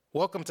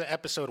Welcome to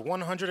episode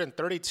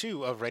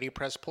 132 of Ready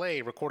Press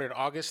Play, recorded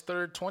August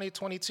 3rd,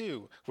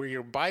 2022. We're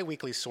your bi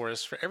weekly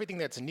source for everything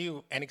that's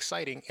new and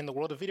exciting in the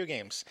world of video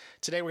games.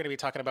 Today, we're going to be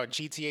talking about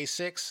GTA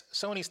 6,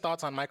 Sony's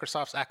thoughts on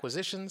Microsoft's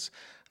acquisitions,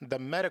 the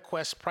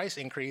MetaQuest price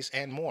increase,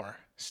 and more.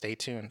 Stay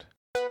tuned.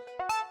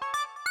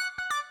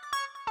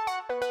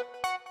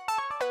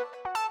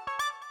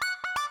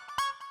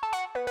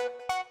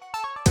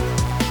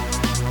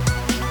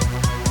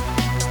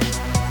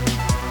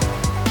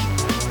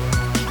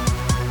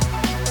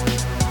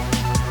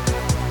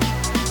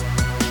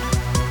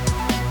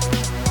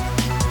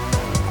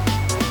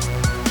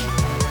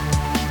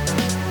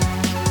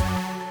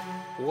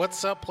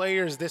 What's up,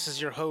 players? This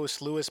is your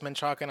host, Louis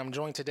Menchaca, and I'm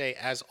joined today,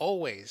 as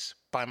always,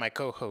 by my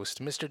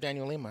co-host, Mr.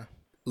 Daniel Lima.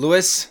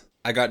 Louis,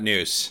 I got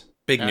news.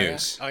 Big Oh,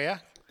 news. Yeah? Oh, yeah?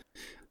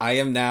 I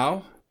am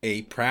now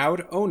a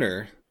proud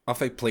owner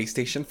of a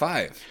PlayStation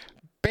 5.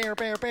 Bear.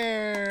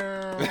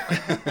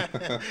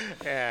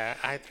 Yeah,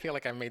 I feel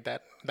like I made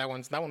that. That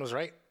one was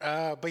right.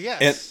 But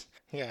yes,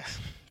 yeah,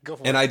 go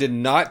for And it. I did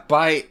not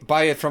buy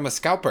it from a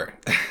scalper.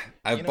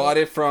 I know- bought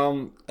it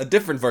from a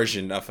different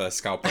version of a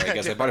scalper, I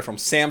guess. I bought it from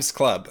Sam's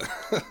Club.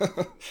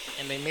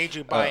 And they made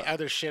you buy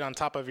other shit on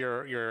top of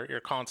your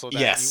console. That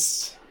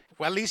Yes.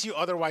 well, at least you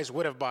otherwise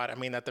would have bought. I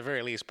mean, at the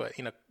very least. But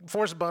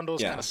forced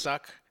bundles Yeah. kind of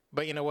suck.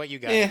 But you know what? You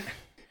got Eh. it.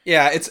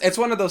 Yeah, it's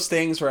one of those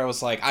things where I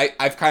was like,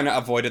 I've kind of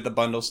avoided the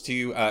bundles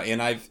too,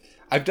 and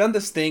I've done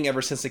this thing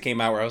ever since it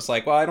came out where I was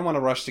like, well, I don't want to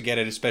rush to get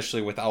it,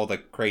 especially with all the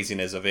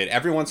craziness of it.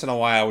 Every once in a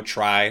while, I would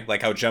try,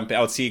 like I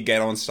would see it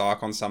get on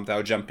stock on something, I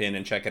would jump in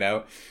and check it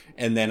out,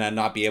 and then I'd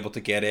not be able to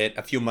get it.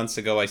 A few months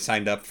ago, I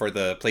signed up for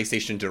the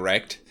PlayStation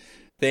Direct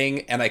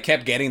thing, and I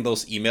kept getting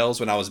those emails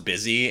when I was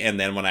busy, and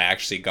then when I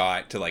actually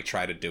got to like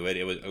try to do it,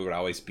 it would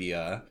always be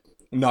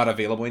not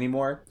available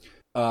anymore.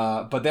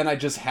 But then I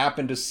just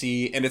happened to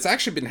see, and it's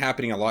actually been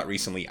happening a lot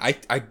recently.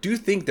 I do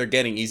think they're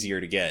getting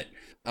easier to get.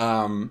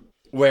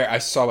 Where I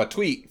saw a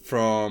tweet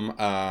from,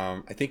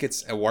 I think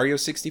it's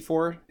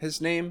Wario64, his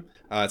name.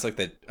 It's like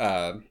the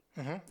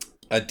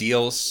a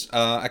deals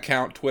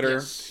account, Twitter.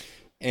 Yes.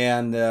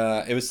 And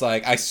it was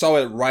like, I saw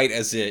it right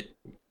as it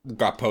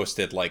got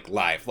posted, like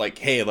live. Like,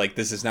 hey, like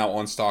this is now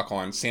on stock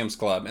on Sam's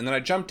Club. And then I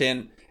jumped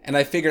in and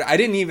I figured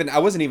I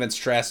wasn't even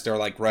stressed or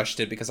like rushed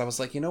it because I was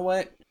like, you know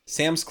what?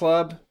 Sam's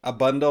Club, a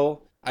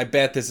bundle. I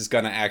bet this is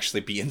going to actually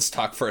be in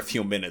stock for a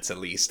few minutes at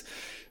least.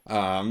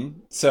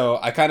 So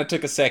I kind of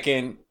took a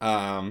second.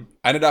 I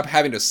ended up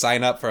having to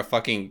sign up for a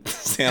fucking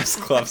Sam's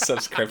Club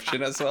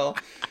subscription as well.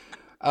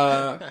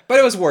 But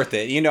it was worth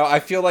it. I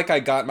feel like I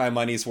got my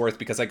money's worth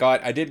because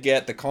I did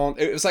get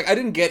it was like, I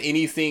didn't get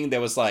anything that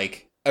was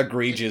like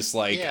egregious.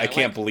 Like, Yeah, I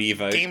can't like,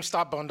 believe it.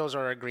 GameStop bundles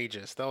are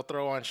egregious. They'll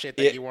throw on shit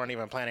that you weren't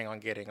even planning on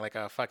getting, like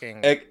a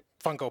fucking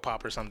Funko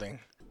Pop or something.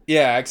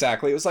 Yeah,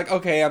 exactly. It was like,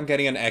 okay, I'm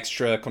getting an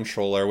extra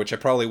controller, which I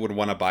probably would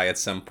want to buy at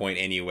some point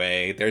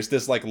anyway. There's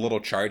this like little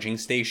charging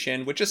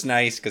station, which is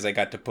nice because I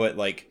got to put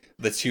like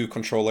the two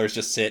controllers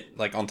just sit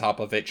like on top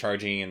of it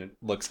charging, and it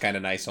looks kind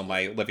of nice on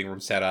my living room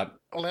setup.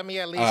 Let me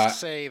at least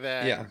say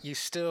that yeah.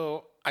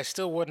 I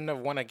still wouldn't have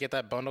want to get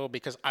that bundle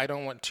because I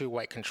don't want two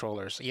white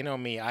controllers. You know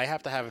me, I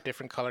have to have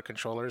different color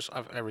controllers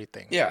of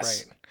everything.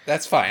 Yes, Right.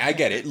 that's fine. I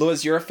get it.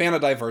 Louis, you're a fan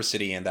of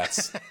diversity, and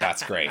that's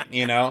great.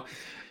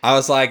 I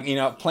was like,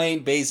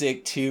 playing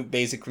two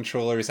basic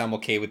controllers, I'm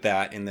okay with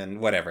that. And then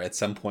whatever, at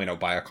some point I'll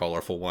buy a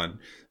colorful one.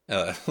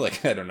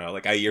 Like, I don't know,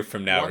 like a year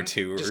from now or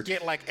two. Just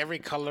get like every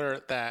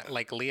color that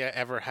like Leah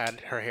ever had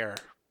her hair.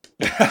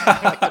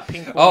 Like the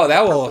pink one, Oh, the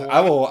that purple will, I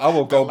will, I will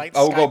one, the go, light I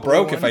will sky go blue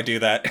broke if one. I do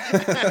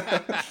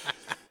that.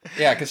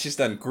 Yeah, because she's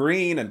done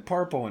green and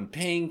purple and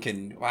pink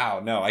and wow,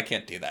 no, I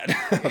can't do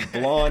that.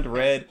 Blonde,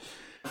 red.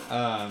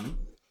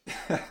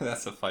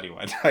 That's a funny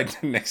one. I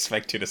didn't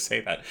expect you to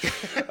say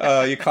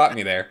that. You caught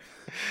me there.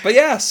 But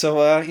yeah, so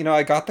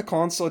I got the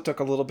console. It took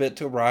a little bit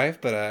to arrive,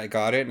 but I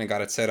got it and I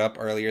got it set up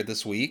earlier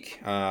this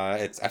week.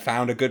 I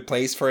found a good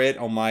place for it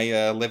on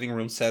my living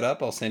room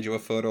setup. I'll send you a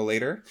photo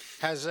later.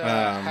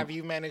 Have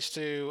you managed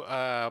to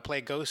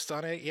play Ghost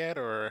on it yet,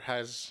 or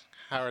how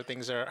are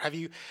things have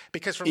you?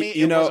 Because for me,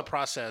 it was a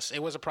process.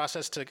 It was a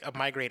process to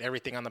migrate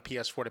everything on the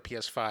PS4 to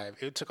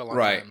PS5. It took a long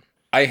time.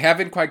 I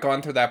haven't quite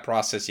gone through that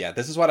process yet.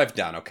 This is what I've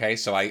done, okay?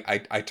 So I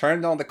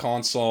turned on the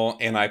console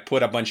and I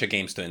put a bunch of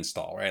games to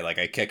install, right? Like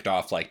I kicked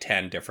off like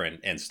 10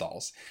 different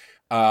installs.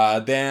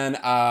 Then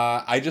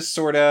I just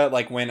sort of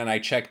like went and I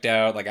checked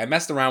out, like I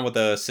messed around with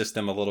the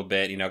system a little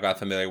bit, got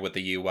familiar with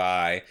the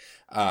UI.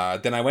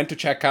 Then I went to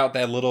check out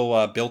that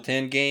little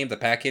built-in game, the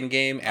pack-in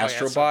game,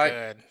 Astrobot.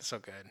 Yeah, so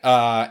good.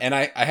 And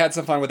I had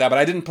some fun with that, but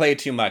I didn't play it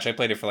too much. I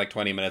played it for like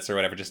 20 minutes or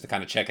whatever just to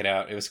kind of check it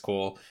out. It was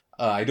cool.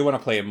 I do want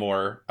to play it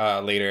more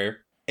later.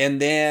 And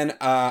then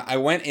I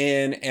went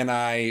in and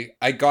I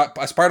got,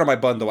 as part of my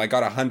bundle, I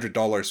got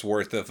 $100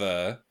 worth of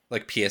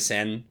like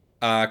PSN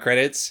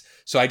credits.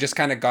 So I just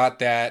kind of got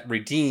that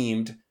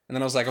redeemed. And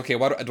then I was like, okay,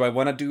 what do I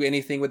want to do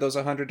anything with those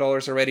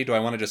 $100 already? Do I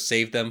want to just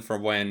save them for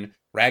when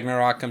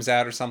Ragnarok comes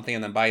out or something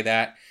and then buy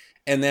that?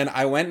 And then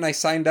I went and I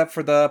signed up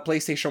for the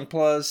PlayStation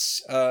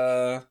Plus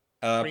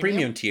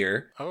premium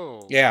tier.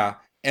 Oh. Yeah.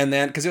 And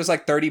then, because it was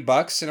like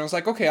 $30, and I was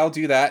like, okay, I'll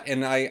do that.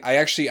 And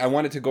I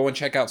wanted to go and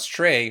check out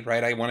Stray,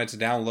 right? I wanted to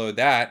download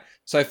that.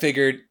 So I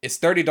figured it's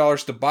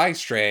 $30 to buy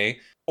Stray,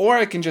 or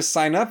I can just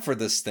sign up for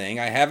this thing.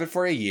 I have it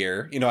for a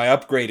year. I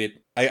upgraded.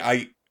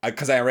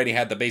 Because I already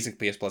had the basic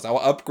PS Plus. I'll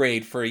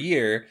upgrade for a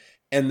year.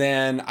 And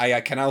then I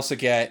can also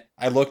get,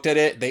 I looked at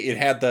it. It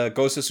had the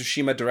Ghost of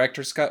Tsushima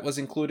Director's Cut was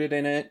included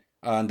in it.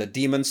 The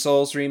Demon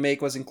Souls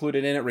remake was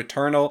included in it.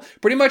 Returnal,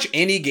 pretty much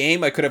any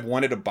game I could have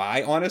wanted to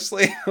buy,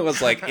 honestly,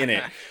 was like in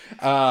it.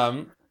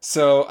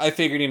 So I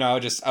figured, I'll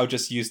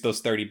just use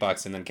those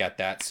 $30 and then get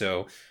that.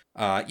 So,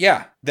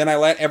 yeah. Then I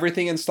let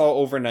everything install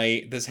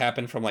overnight. This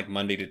happened from like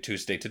Monday to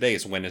Tuesday. Today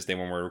is Wednesday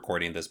when we're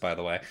recording this, by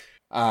the way.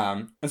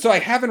 And so I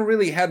haven't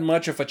really had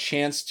much of a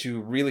chance to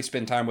really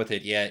spend time with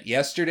it yet.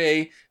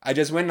 Yesterday, I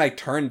just went and I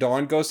turned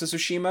on Ghost of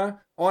Tsushima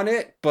on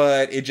it,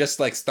 but it just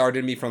like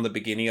started me from the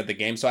beginning of the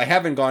game. So I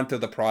haven't gone through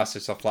the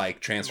process of like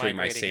transferring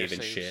my save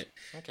and shit.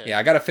 Okay. Yeah,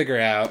 I gotta figure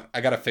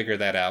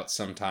that out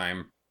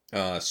sometime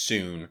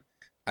soon.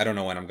 I don't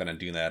know when I'm gonna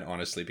do that,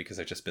 honestly, because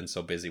I've just been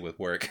so busy with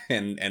work,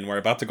 and we're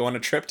about to go on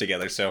a trip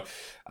together. So,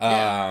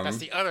 that's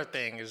the other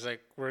thing is like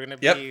we're gonna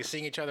be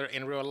seeing each other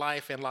in real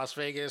life in Las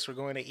Vegas. We're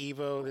going to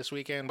Evo this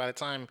weekend. By the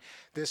time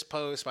this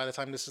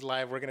is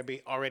live, we're gonna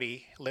be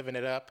already living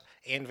it up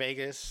in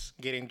Vegas,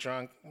 getting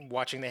drunk,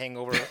 watching The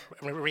Hangover,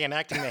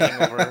 reenacting The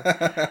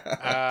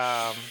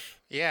Hangover.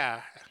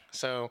 Yeah.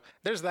 So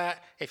there's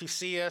that. If you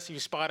see us, if you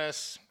spot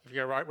us, if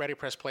you're a Ready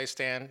Press Play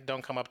stand,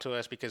 don't come up to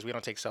us because we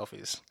don't take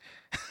selfies.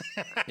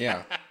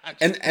 Yeah,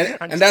 and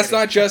that's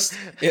not just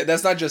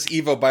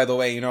Evo, by the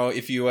way.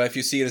 If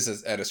you see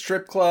us at a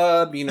strip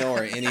club,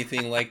 or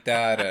anything like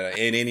that,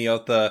 in any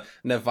of the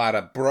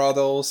Nevada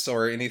brothels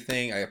or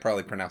anything, I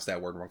probably pronounced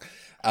that word wrong.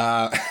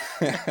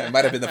 It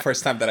might have been the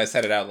first time that I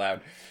said it out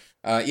loud.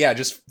 Yeah,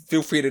 just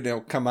feel free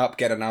to come up,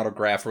 get an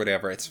autograph or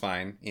whatever. It's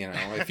fine.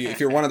 If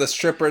you're one of the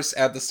strippers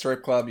at the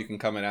strip club, you can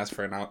come and ask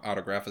for an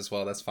autograph as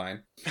well. That's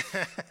fine.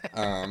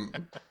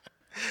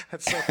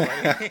 That's so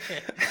funny.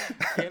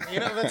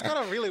 That's kind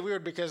of really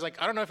weird because,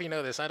 like, I don't know if you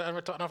know this. I don't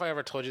know if I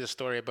ever told you this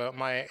story, but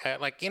my, I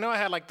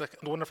had like the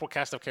wonderful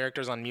cast of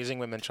characters on Musing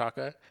with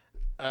Menchaca.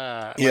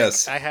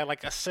 Yes. I had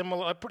like a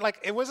similar, like,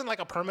 it wasn't like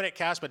a permanent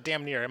cast, but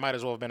damn near. It might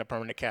as well have been a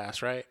permanent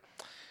cast, right?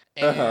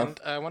 And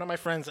one of my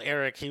friends,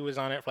 Eric, he was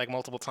on it for like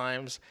multiple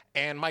times.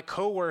 And my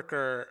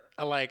coworker,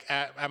 like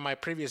at my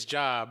previous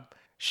job,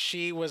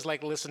 she was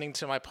like listening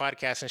to my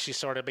podcast and she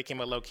sort of became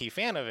a low key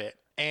fan of it.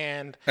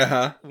 And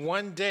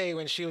one day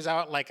when she was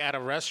out like at a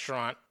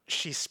restaurant,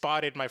 she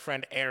spotted my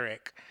friend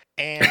Eric.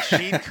 And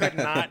she could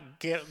not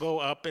go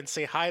up and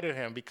say hi to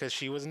him because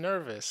she was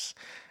nervous.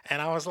 And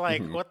I was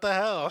like, what the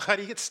hell? How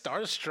do you get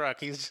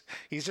starstruck? He's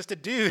just a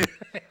dude.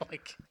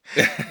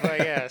 But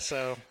yeah,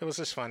 so it was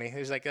just funny. He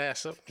was like, yeah,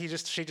 so she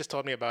just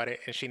told me about it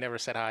and she never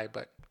said hi,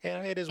 but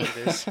yeah, it is what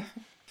it is.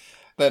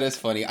 That is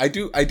funny. I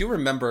do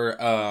remember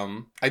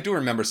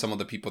some of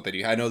the people that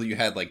I know that you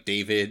had like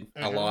David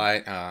a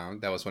lot.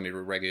 That was one of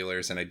your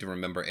regulars, and I do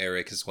remember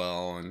Eric as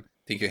well, and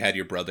I think you had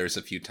your brothers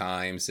a few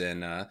times,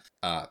 and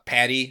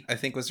Patty, I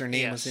think was her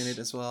name, was in it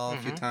as well a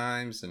few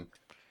times, and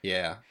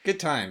yeah, good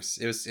times.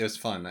 It was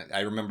fun.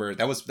 I remember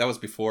that was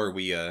before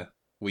we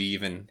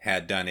even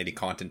had done any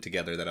content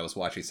together. That I was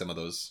watching some of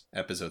those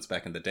episodes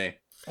back in the day.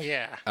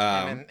 Yeah,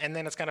 and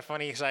then it's kind of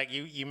funny. It's like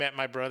you met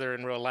my brother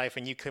in real life,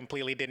 and you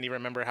completely didn't even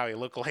remember how he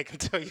looked like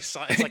until you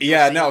saw. It's like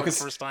because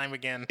the first time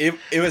again. It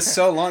was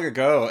so long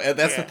ago.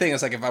 That's the thing.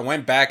 It's like if I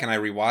went back and I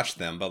rewatched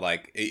them, but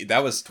like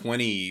that was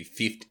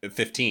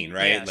 2015,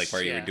 right? Yes, like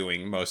where you were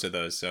doing most of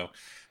those. So,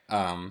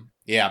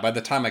 by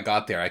the time I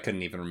got there, I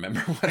couldn't even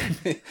remember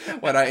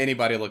what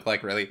anybody looked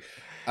like really.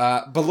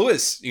 But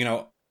Lewis,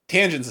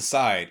 tangents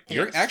aside,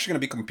 you're actually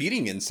going to be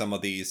competing in some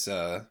of these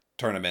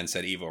tournaments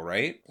at Evo,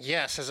 right?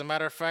 Yes, as a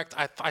matter of fact,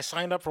 I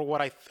signed up for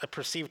what I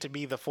perceive to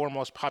be the four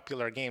most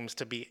popular games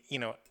to be,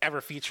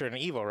 ever featured in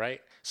Evo,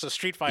 right? So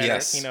Street Fighter,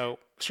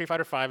 Street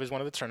Fighter 5 is one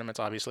of the tournaments,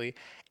 obviously.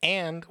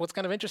 And what's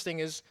kind of interesting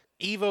is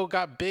Evo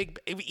got big.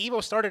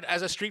 Evo started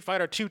as a Street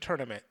Fighter 2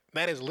 tournament.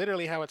 That is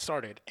literally how it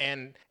started.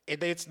 And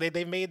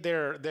they made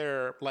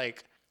their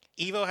like,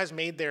 Evo has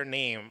made their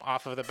name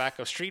off of the back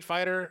of Street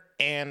Fighter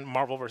and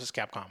Marvel vs.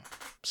 Capcom.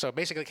 So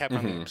basically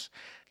Capcom games.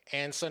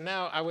 And so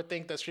now I would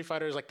think that Street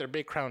Fighter is like their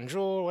big crown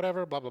jewel or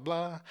whatever, blah, blah,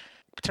 blah.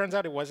 Turns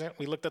out it wasn't.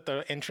 We looked at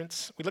the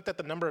entrants. We looked at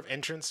the number of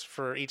entrants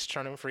for each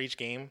tournament, for each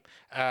game.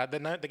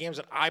 The games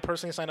that I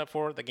personally signed up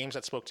for, the games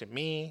that spoke to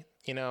me,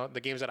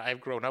 the games that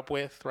I've grown up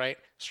with, right?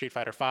 Street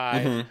Fighter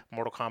 5,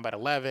 Mortal Kombat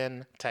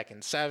 11,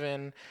 Tekken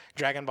 7,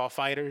 Dragon Ball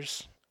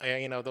Fighters.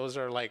 Those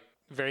are like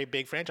very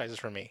big franchises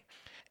for me.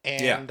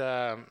 And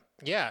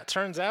it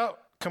turns out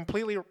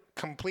completely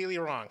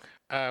wrong.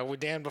 With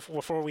Dan,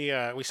 before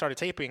we started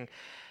taping,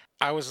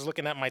 I was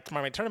looking at my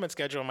tournament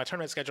schedule, and my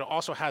tournament schedule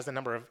also has the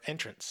number of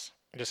entrants.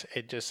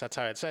 That's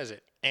how it says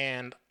it.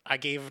 And I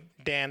gave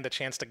Dan the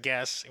chance to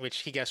guess, which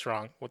he guessed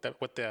wrong. What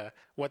the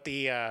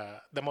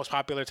most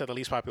popular to the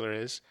least popular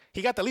is.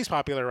 He got the least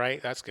popular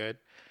right. That's good.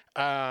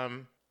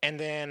 And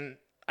then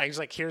I was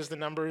like, here's the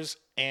numbers,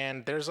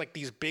 and there's like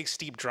these big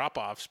steep drop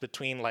offs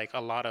between like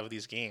a lot of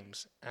these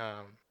games.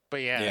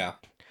 But yeah. Yeah.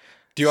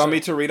 Do you want me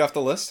to read off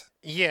the list?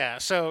 Yeah,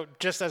 so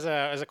just as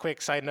a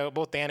quick side note,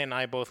 both Dan and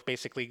I both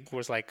basically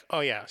was like,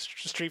 oh yeah,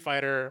 Street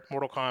Fighter,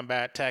 Mortal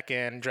Kombat,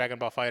 Tekken, Dragon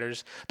Ball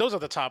Fighters. Those are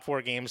the top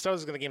 4 games.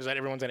 Those are the games that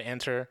everyone's gonna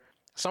enter.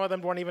 Some of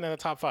them weren't even in the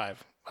top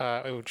 5,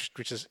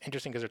 which is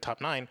interesting because they're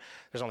top 9.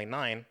 There's only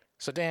 9.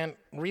 So Dan,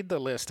 read the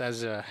list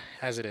as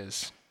it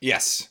is.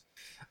 Yes.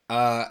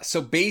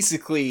 So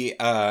basically,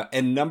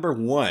 in number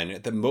 1,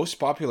 the most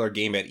popular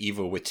game at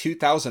EVO with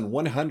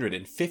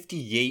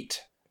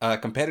 2,158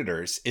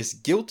 competitors is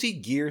Guilty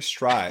Gear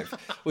Strive,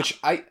 which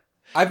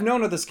I've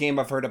known of this game.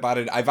 I've heard about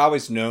it. I've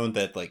always known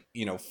that, like,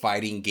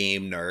 fighting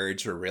game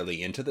nerds were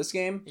really into this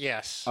game.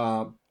 Yes.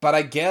 But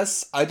I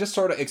guess I just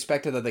sort of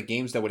expected that the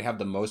games that would have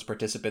the most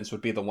participants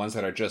would be the ones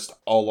that are just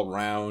all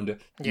around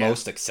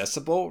most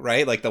accessible,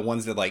 right? Like the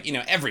ones that, like,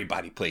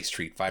 everybody plays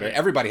Street Fighter. Yeah.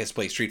 Everybody has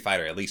played Street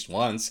Fighter at least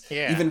once,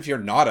 even if you're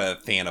not a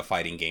fan of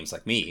fighting games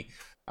like me.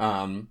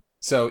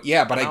 So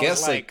yeah, but I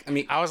guess I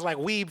was like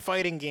weeb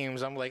fighting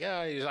games. I'm like,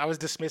 I was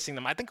dismissing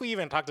them. I think we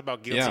even talked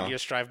about Guilty Gear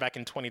Strive back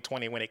in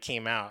 2020 when it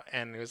came out,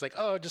 and it was like,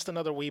 oh, just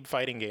another weeb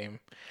fighting game.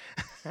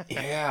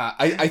 Yeah,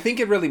 I think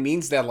it really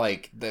means that,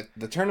 like, the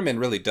tournament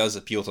really does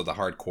appeal to the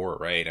hardcore,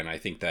 right? And I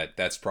think that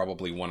that's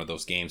probably one of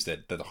those games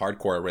that the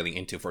hardcore are really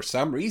into for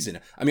some reason.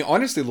 I mean,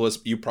 honestly, Louis,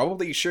 you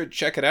probably should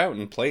check it out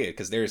and play it,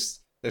 because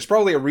there's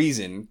probably a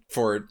reason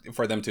for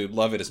them to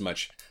love it as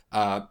much.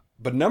 But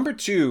number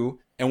 2.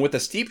 And with a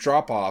steep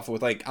drop-off,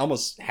 with like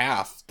almost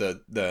half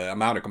the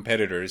amount of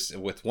competitors,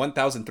 with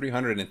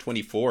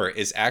 1,324,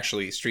 is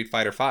actually Street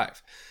Fighter V,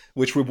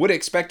 which we would have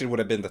expected would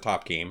have been the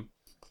top game.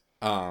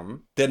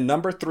 Then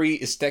number 3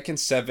 is Tekken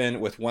 7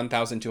 with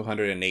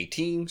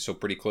 1,218, so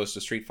pretty close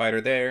to Street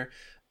Fighter there.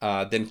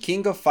 Then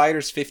King of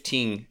Fighters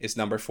 15 is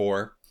number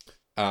 4,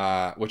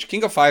 which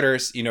King of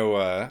Fighters,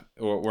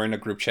 we're in a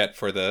group chat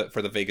for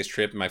the Vegas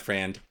trip. My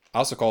friend,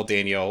 also called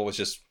Daniel, was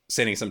just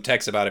sending some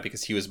texts about it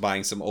because he was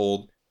buying some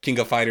old King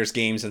of Fighters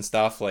games and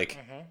stuff. Like,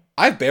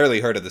 I've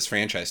barely heard of this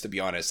franchise, to be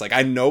honest. Like,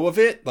 I know of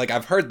it, like,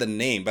 I've heard the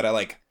name, but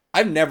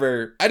I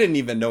didn't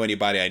even know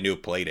anybody I knew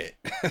played it.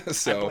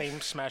 So I blame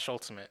Smash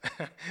Ultimate.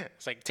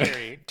 It's like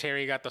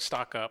Terry got the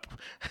stock up.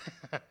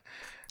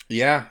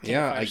 yeah,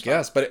 I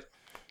guess, but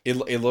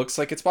it looks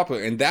like it's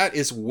popular, and that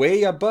is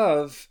way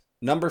above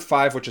number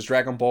 5, which is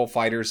Dragon Ball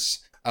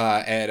Fighters,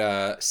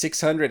 at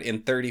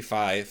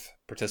 635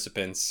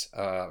 participants,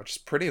 which is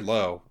pretty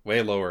low,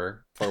 way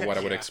lower for what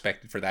I would have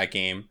expected for that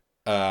game.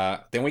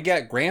 Then we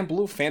get Grand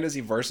Blue Fantasy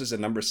Versus at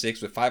number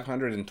 6 with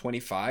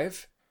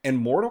 525, and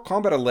Mortal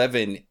Kombat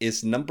 11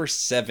 is number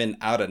 7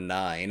 out of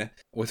 9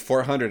 with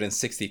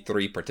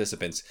 463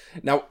 participants.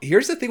 Now,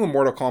 here's the thing with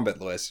Mortal Kombat,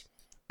 Louis.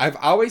 I've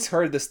always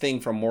heard this thing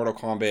from Mortal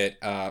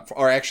Kombat,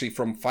 or actually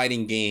from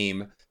fighting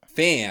game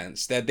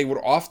fans, that they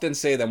would often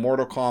say that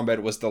Mortal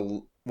Kombat was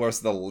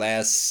the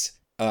less,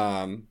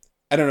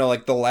 I don't know,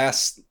 like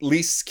the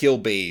least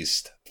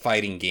skill-based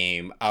fighting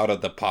game out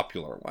of the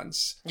popular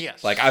ones.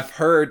 Yes. Like, I've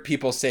heard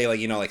people say, like,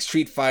 like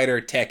Street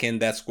Fighter, Tekken,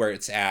 that's where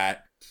it's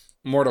at.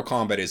 Mortal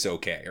Kombat is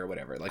okay, or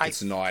whatever. Like,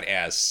 it's not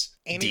as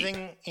deep.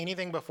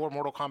 Anything before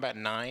Mortal Kombat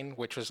 9,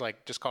 which was,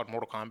 like, just called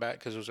Mortal Kombat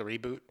because it was a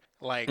reboot.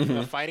 Like,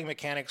 the fighting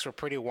mechanics were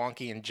pretty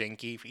wonky and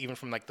janky, even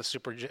from, like, the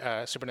Super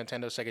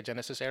Nintendo, Sega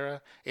Genesis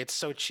era. It's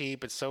so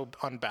cheap. It's so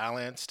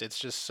unbalanced. It's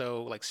just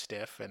so, like,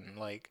 stiff. And,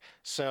 like,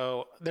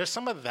 so there's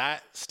some of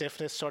that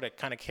stiffness sort of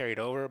kind of carried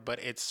over,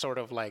 but it's sort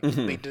of, like,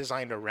 they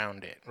designed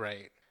around it,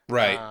 right?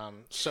 Right.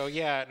 So,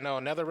 yeah, no,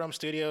 NetherRealm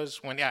Studios,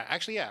 I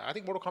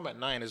think Mortal Kombat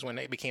 9 is when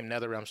it became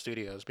NetherRealm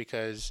Studios,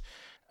 because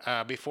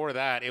before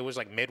that, it was,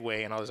 like,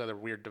 Midway and all those other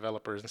weird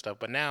developers and stuff.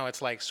 But now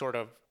it's, like, sort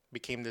of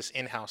became this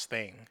in-house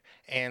thing.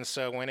 And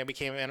so when it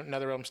became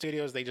NetherRealm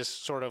Studios, they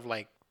just sort of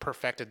like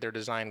perfected their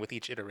design with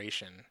each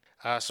iteration.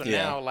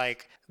 Now,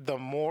 like, the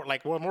more,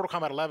 like, Mortal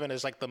Kombat 11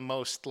 is like the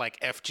most like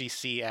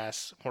FGC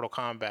ass Mortal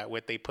Kombat,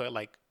 with they put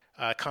like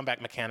comeback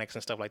mechanics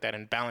and stuff like that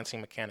and balancing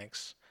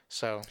mechanics.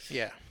 So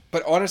yeah.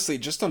 But honestly,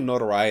 just on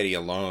notoriety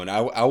alone,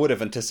 I would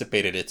have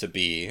anticipated it to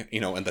be,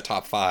 in the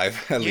top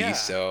 5 at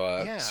least.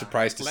 So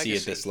surprised to see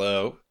it this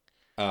low.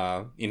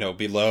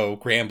 Below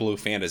Grand Blue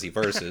Fantasy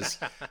Versus.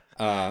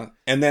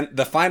 And then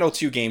the final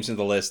 2 games in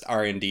the list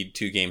are indeed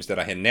 2 games that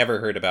I had never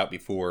heard about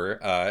before.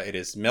 It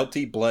is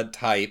Melty Blood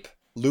Type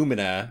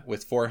Lumina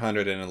with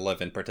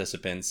 411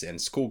 participants, and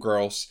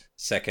Schoolgirls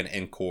Second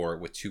Encore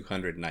with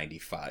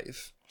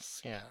 295.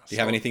 Yeah. Do you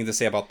have anything to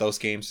say about those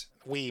games?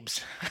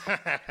 Weebs.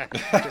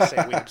 Just say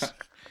weebs.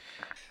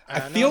 I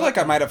feel like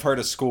I might have heard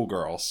of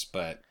Schoolgirls,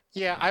 but...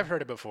 Yeah, I've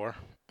heard it before.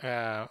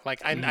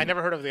 I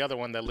never heard of the other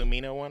one, the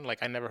Lumina one. Like,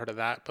 I never heard of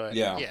that, but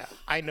yeah,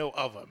 I know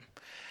of them.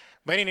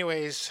 But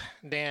anyways,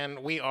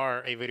 Dan, we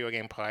are a video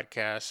game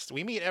podcast.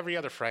 We meet every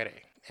other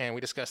Friday, and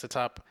we discuss the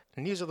top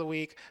news of the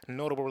week,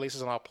 notable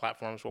releases on all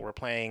platforms, what we're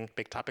playing,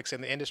 big topics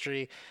in the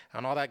industry,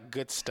 and all that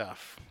good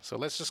stuff. So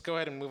let's just go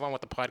ahead and move on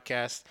with the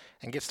podcast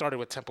and get started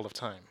with Temple of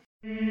Time.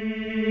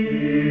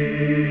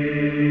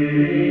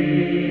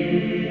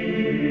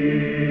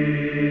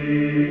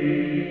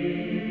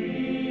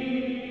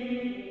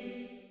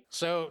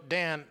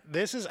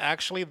 This is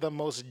actually the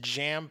most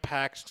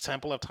jam-packed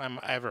Temple of Time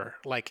ever.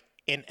 Like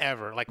in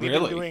ever. Like we've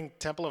been Really? doing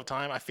Temple of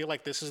Time. I feel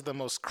like this is the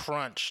most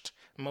crunched,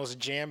 most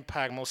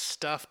jam-packed, most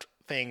stuffed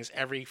things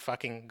every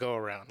fucking go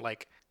around.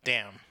 Like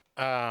damn.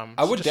 I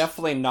So would just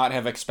definitely not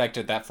have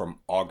expected that from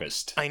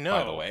August, I by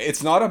the know. way.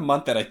 It's not a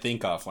month that I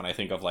think of when I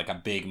think of like a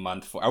big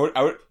month for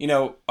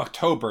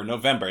October,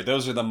 November,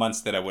 those are the months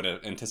that I would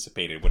have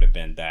anticipated would have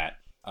been that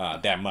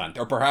month.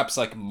 Or perhaps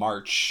like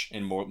March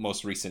in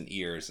most recent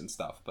years and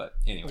stuff. But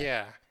anyway.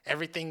 Yeah,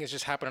 everything is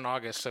just happening in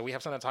August, so we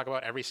have something to talk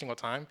about every single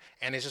time,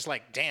 and it's just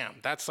like, damn,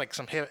 that's like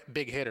some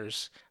big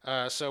hitters.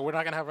 So we're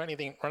not gonna have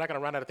anything. We're not gonna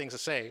run out of things to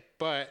say.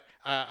 But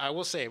I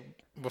will say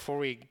before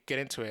we get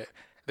into it,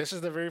 this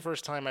is the very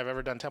first time I've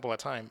ever done Temple of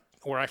Time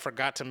where I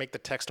forgot to make the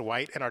text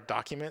white in our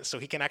document so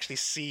he can actually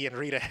see and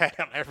read ahead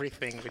on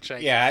everything, which I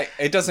Yeah,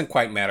 it doesn't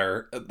quite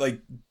matter. Like,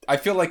 I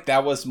feel like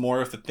that was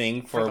more of the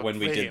thing for for the when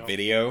we did video.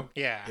 video.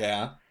 Yeah.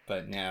 Yeah,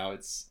 but now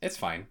it's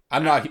fine.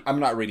 I'm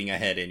not reading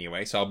ahead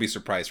anyway, so I'll be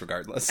surprised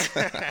regardless.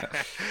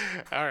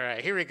 All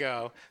right, here we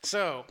go.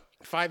 So,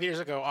 5 years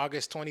ago,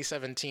 August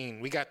 2017,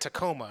 we got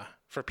Tacoma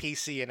for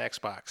PC and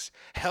Xbox.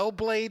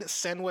 Hellblade: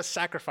 Senua's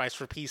Sacrifice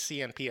for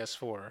PC and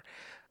PS4.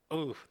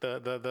 Ooh,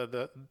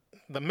 the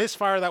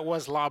misfire that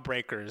was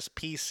Lawbreakers,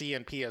 PC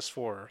and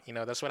PS4. You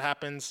know, that's what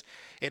happens.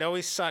 It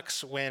always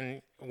sucks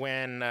when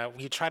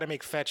you try to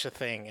make fetch a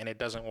thing and it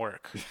doesn't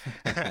work.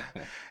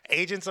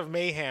 Agents of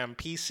Mayhem,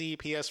 PC,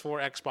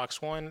 PS4, Xbox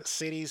One.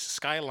 Cities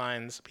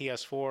Skylines,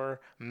 PS4.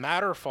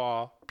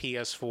 Matterfall,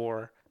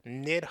 PS4.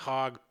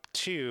 Nidhogg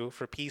 2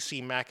 for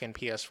PC, Mac, and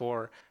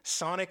PS4.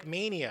 Sonic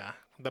Mania,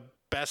 the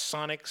best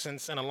Sonic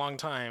since in a long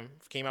time,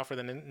 came out for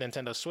the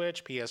Nintendo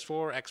Switch,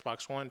 PS4,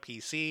 Xbox One,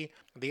 PC.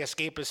 The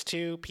Escapist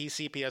 2,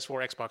 PC,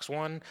 PS4, Xbox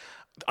One.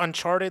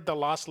 Uncharted: The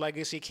Lost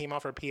Legacy came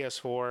out for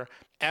PS4.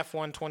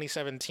 F1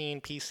 2017,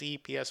 PC,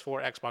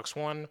 PS4, Xbox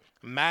One.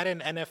 Madden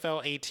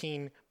NFL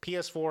 18,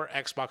 PS4,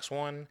 Xbox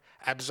One.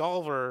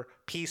 Absolver,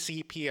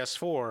 PC,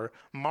 PS4.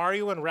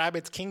 Mario and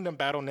Rabbids Kingdom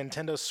Battle,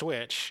 Nintendo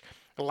Switch.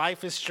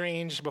 Life is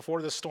Strange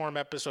Before the Storm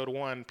Episode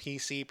 1,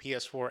 PC,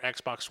 PS4,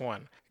 Xbox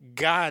One.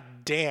 God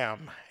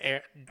damn.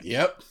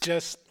 Yep.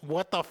 Just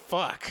what the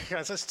fuck?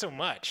 That's just too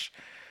much.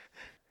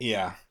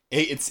 Yeah.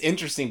 It's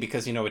interesting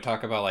because, we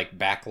talk about like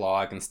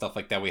backlog and stuff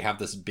like that. We have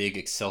this big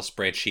Excel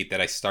spreadsheet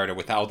that I started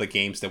with all the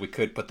games that we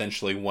could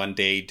potentially one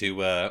day do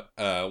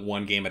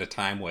one game at a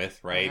time with,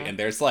 right? And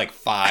there's like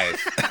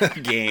 5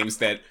 games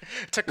that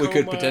Tacoma, we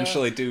could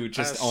potentially do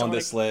just on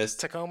this list.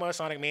 Tacoma,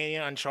 Sonic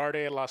Mania,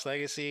 Uncharted, Lost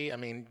Legacy. I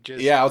mean,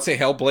 just... Yeah, I would say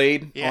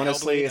Hellblade, Yeah,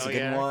 honestly, Hellblade, is a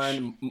good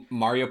one.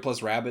 Mario plus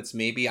Rabbids,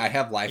 maybe. I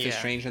have Life is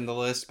Strange in the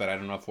list, but I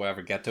don't know if we'll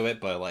ever get to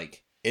it. But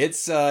like,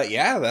 it's,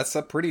 that's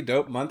a pretty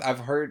dope month.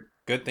 I've heard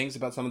good things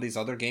about some of these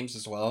other games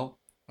as well.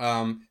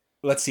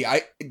 Let's see.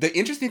 The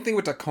interesting thing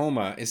with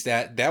Tacoma is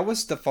that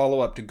was the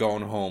follow-up to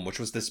Gone Home, which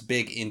was this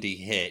big indie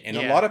hit. And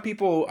a lot of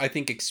people, I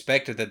think,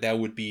 expected that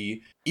would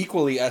be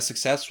equally as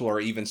successful or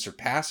even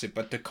surpass it.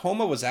 But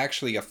Tacoma was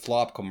actually a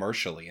flop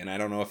commercially, and I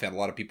don't know if a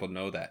lot of people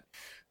know that.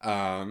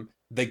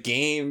 The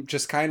game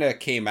just kind of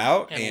came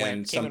out,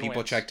 and some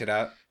people checked it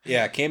out.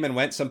 Yeah, came and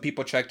went. Some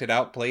people checked it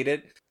out, played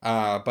it.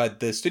 But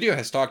the studio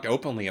has talked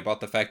openly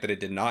about the fact that it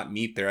did not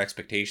meet their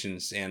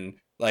expectations. And,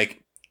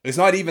 like, it's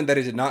not even that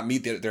it did not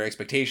meet their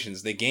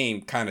expectations. The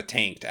game kind of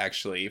tanked,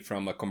 actually,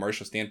 from a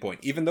commercial standpoint.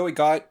 Even though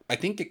I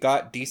think it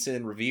got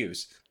decent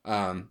reviews.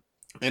 And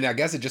I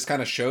guess it just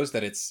kind of shows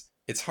that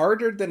it's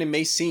harder than it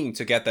may seem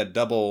to get that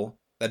double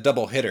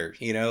hitter.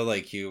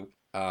 Like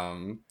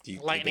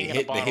lightning in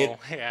a bottle.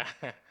 Yeah.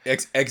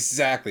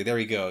 Exactly. There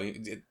you go.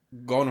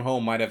 Going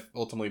Home might have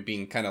ultimately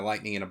been kind of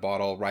lightning in a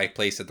bottle, right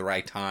place at the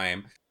right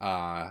time.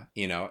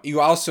 You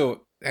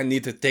also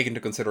need to take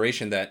into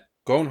consideration that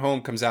Going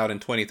Home comes out in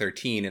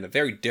 2013 in a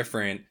very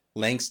different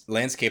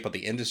landscape of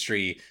the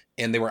industry,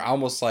 and they were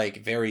almost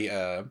like they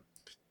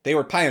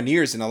were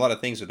pioneers in a lot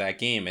of things with that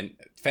game. And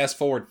fast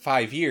forward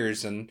 5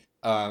 years, and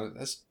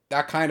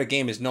that kind of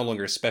game is no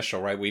longer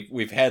special, right?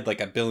 We've had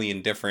like a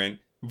billion different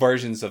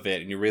versions of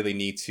it, and you really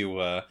need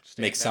to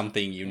make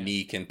something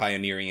unique and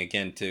pioneering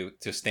again to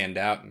stand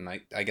out. And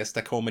I guess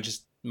Tacoma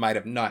just might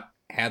have not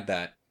had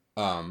that.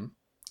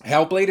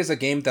 Hellblade is a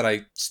game that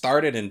I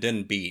started and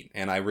didn't beat,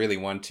 and I really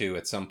want to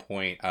at some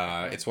point.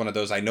 It's one of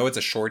those, I know it's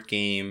a short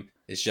game,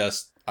 it's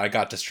just I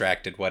got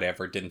distracted,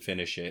 whatever, didn't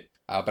finish it.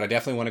 But I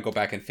definitely want to go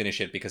back and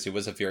finish it because it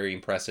was a very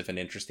impressive and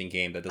interesting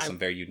game that does some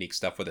very unique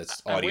stuff with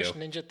its audio. I wish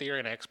Ninja Theory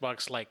and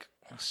Xbox like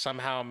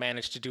somehow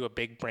managed to do a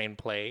big brain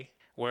play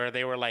where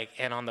they were like,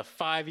 and on the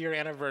 5-year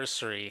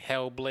anniversary,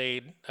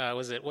 Hellblade,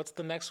 what's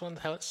the next one?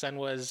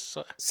 Senua's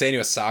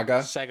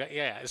Saga.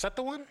 Yeah, is that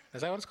the one?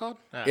 Is that what it's called?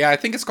 Yeah, I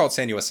think it's called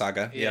Senua's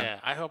Saga. Yeah,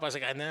 I hope. I was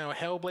like, I know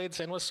Hellblade: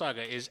 Senua's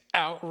Saga is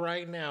out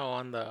right now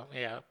on the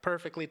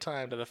perfectly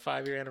timed to the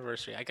 5-year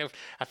anniversary. I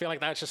feel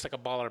like that's just like a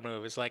baller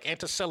move. It's like, and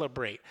to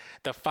celebrate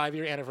the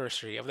 5-year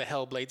anniversary of the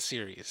Hellblade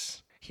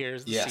series,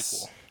 here's the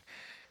sequel.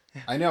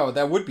 I know,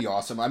 that would be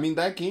awesome. I mean,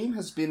 that game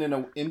has been in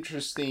an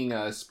interesting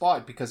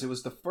spot because it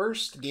was the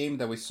first game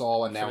that we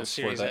saw announced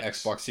for the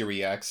Xbox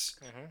Series X.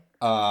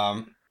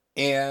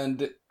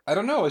 And I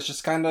don't know. It's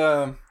just kind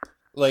of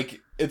like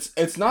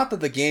it's not that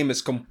the game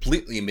is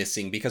completely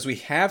missing because we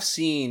have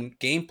seen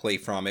gameplay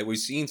from it. We've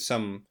seen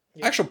some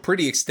Yeah. actual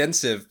pretty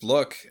extensive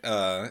look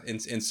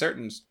in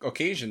certain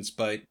occasions,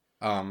 but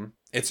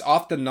it's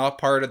often not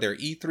part of their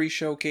E3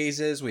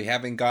 showcases. We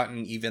haven't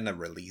gotten even a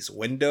release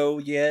window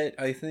yet,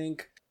 I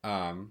think.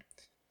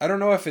 I don't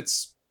know if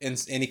it's in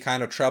any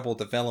kind of trouble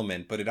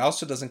development, but it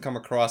also doesn't come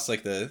across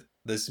like the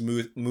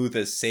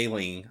smoothest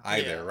sailing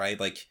either, Yeah. right?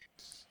 Like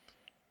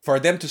for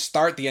them to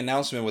start the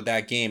announcement with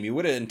that game, you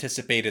would have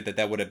anticipated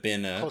that would have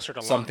been Closer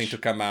to something to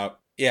launch. come out,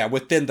 yeah,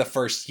 within the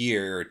first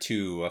year or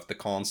two of the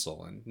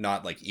console, and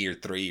not like year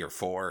 3 or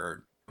 4,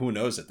 or who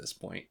knows at this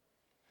point.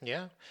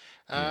 Yeah.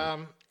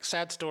 Yeah.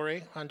 Sad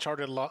story.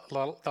 Uncharted: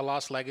 The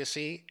Lost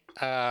Legacy.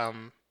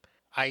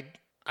 I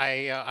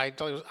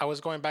I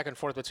was going back and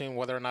forth between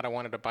whether or not I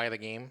wanted to buy the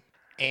game,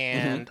 Mm-hmm.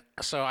 and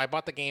so I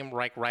bought the game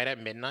right at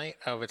midnight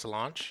of its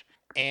launch.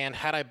 And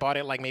had I bought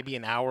it like maybe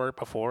an hour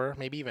before,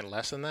 maybe even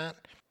less than that,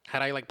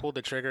 had I like pulled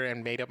the trigger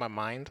and made up my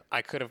mind,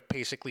 I could have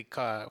basically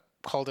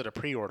called it a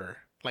pre-order.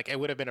 Like it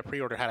would have been a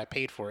pre-order had I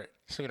paid for it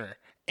sooner.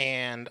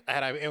 And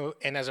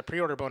as a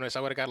pre-order bonus,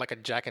 I would have got like a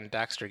Jack and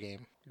Daxter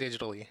game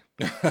digitally.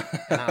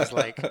 And I was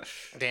like,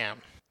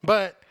 damn.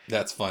 But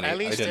That's at funny. I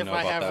least didn't if know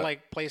I about have that.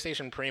 like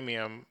PlayStation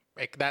Premium,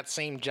 like that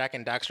same Jack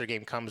and Daxter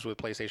game comes with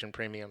PlayStation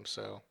Premium.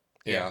 So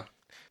yeah, Yeah.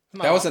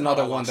 not That was all, not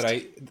another all one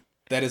lost.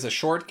 that is a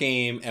short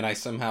game, and I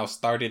somehow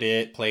started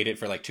it, played it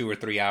for like 2 or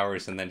 3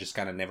 hours, and then just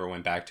kind of never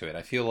went back to it.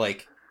 I feel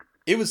like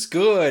it was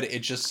good. It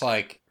just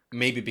like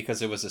maybe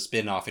because it was a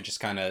spin-off, it just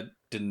kind of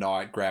did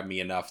not grab me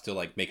enough to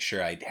like make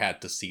sure I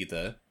had to see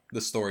the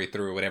story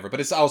through or whatever. But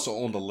it's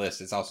also on the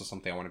list. It's also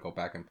something I want to go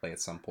back and play at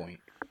some point.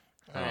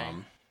 All right.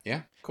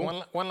 Yeah,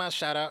 cool. One last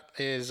shout out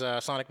is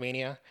Sonic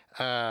Mania.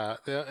 I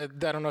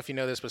don't know if you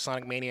know this, but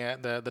Sonic Mania,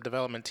 the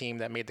development team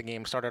that made the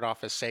game, started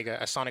off as Sega,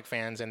 as Sonic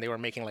fans, and they were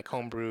making like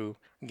homebrew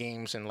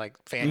games and like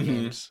fan Mm-hmm.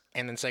 games,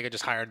 and then Sega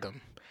just hired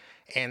them,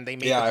 and they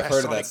made Yeah, the I've best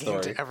heard of that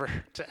Sonic game story.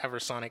 to ever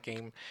Sonic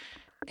game,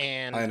 I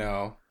and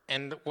know.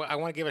 I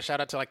want to give a shout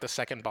out to like the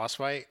second boss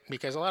fight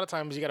because a lot of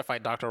times you got to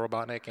fight Dr.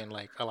 Robotnik in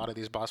like a lot of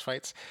these boss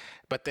fights,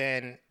 but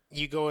then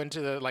you go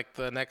into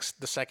the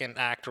second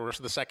act or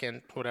the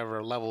second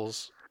whatever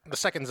levels, the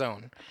second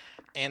zone,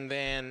 and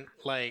then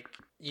like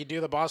you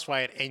do the boss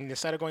fight and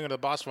instead of going into the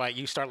boss fight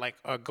you start like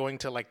going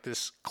to like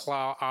this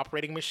claw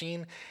operating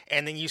machine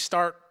and then you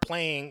start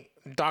playing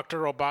Dr.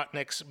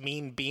 Robotnik's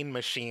Mean Bean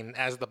Machine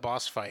as the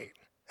boss fight.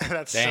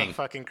 That's so Dang,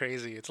 fucking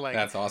crazy. It's like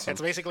that's awesome,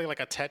 it's basically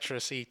like a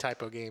Tetris-y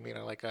type of game,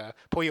 like a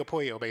Puyo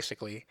Puyo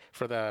basically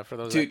for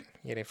those that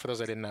dude. for those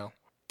that didn't know.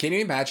 Can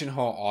you imagine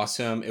how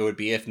awesome it would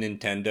be if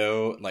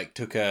Nintendo like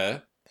took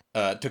a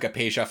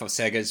page off of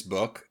Sega's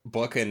book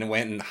and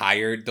went and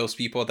hired those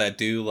people that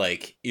do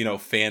like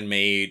fan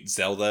made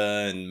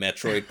Zelda and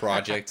Metroid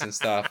projects and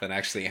stuff, and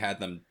actually had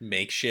them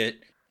make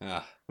shit.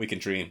 We can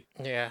dream.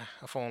 Yeah,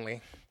 if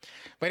only.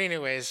 But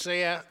anyways, so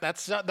yeah,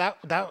 that's that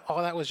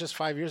all that was just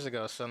 5 years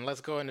ago. So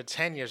let's go into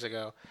 10 years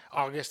ago,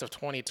 August of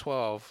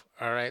 2012.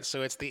 All right,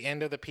 so it's the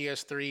end of the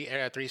PS3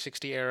 era,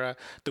 360 era.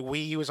 The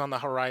Wii U is on the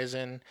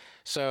horizon.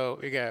 So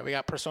we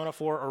got Persona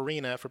 4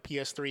 Arena for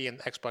PS3 and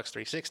Xbox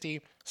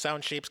 360.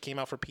 Sound Shapes came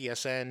out for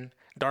PSN.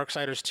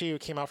 Darksiders 2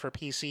 came out for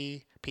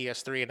PC,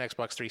 PS3, and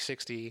Xbox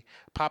 360.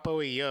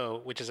 Papo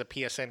Yo, which is a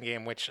PSN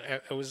game, which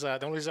it was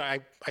the only reason I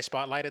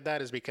spotlighted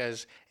that is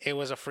because it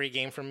was a free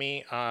game for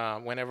me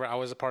whenever I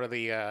was a part of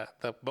the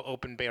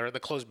open beta or the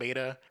closed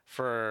beta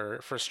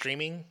for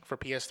streaming for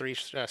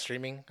PS3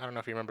 streaming. I don't know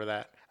if you remember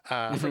that. I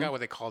Mm-hmm. forgot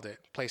what they called it.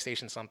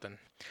 PlayStation something.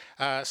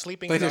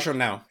 Sleeping Dog. PlayStation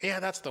Now. Yeah,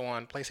 that's the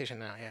one. PlayStation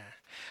Now.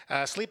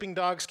 Yeah. Sleeping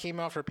Dogs came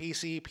out for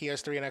PC,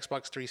 PS3, and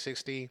Xbox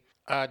 360.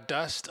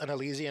 Dust: An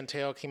Elysian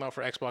Tale came out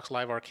for Xbox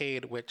Live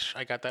Arcade, which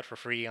I got that for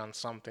free on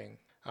something,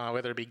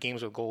 whether it be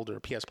Games with Gold or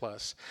PS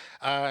Plus.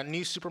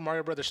 New Super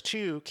Mario Brothers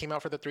 2 came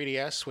out for the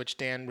 3DS, which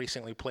Dan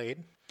recently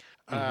played.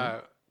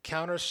 Mm-hmm.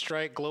 Counter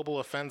Strike Global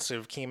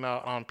Offensive came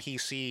out on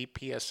PC,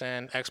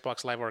 PSN,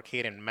 Xbox Live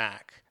Arcade, and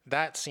Mac.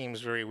 That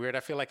seems very weird. I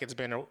feel like it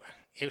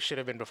should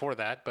have been before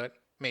that, but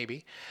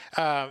maybe.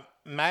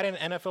 Madden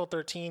NFL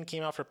 13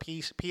 came out for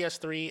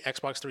PS3,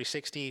 Xbox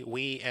 360,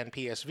 Wii, and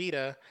PS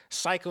Vita.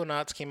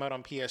 Psychonauts came out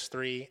on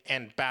PS3,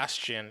 and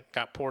Bastion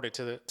got ported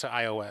to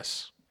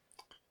iOS.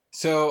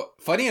 So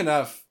funny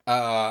enough,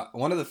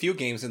 one of the few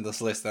games in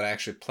this list that I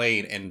actually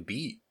played and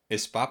beat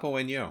is Papo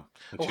and Yo,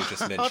 which you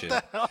just What mentioned.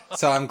 the hell?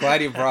 So I'm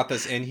glad you brought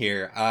this in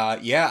here.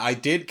 Yeah, I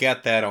did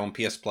get that on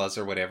PS Plus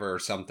or whatever or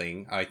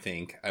something. I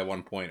think at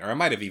one point, or I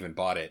might have even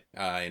bought it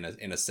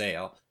in a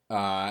sale.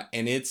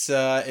 And it's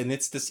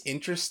this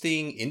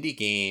interesting indie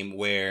game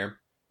where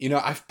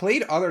I've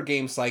played other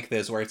games like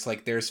this where it's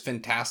like there's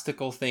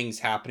fantastical things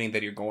happening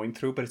that you're going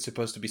through, but it's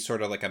supposed to be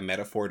sort of like a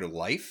metaphor to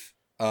life.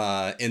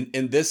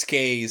 In this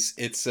case,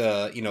 it's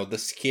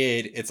this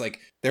kid. It's like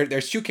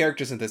there's two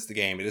characters in this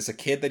game. It is a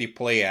kid that you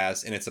play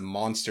as, and it's a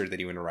monster that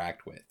you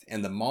interact with.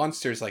 And the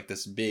monster is like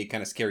this big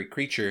kind of scary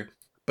creature,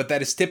 but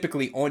that is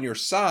typically on your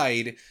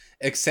side,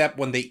 except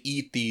when they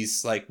eat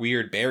these like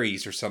weird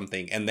berries or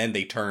something, and then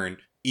they turn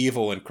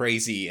evil and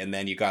crazy, and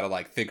then you got to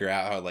like figure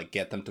out how to like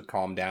get them to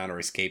calm down or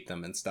escape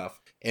them and stuff.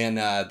 And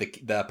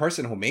the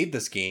person who made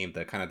this game,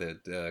 the kind of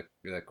the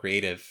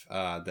creative,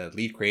 the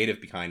lead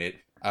creative behind it,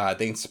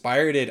 they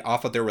inspired it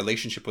off of their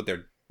relationship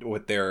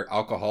with their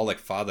alcoholic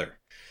father.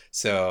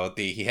 So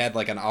he had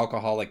like an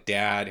alcoholic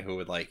dad who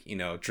would like,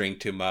 drink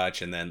too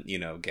much and then,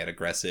 get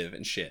aggressive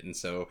and shit. And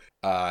so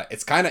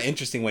it's kind of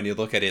interesting when you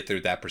look at it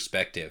through that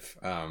perspective,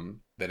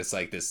 that it's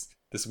like this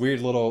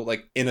weird little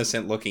like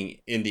innocent looking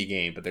indie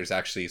game, but there's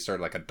actually sort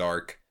of like a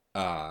dark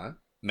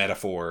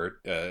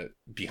metaphor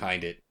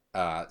behind it.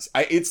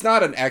 It's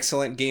not an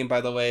excellent game,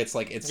 by the way. It's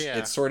like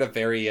it's sort of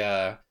very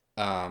how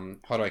do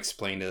I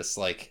explain this?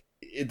 Like,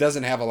 it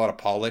doesn't have a lot of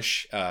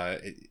polish.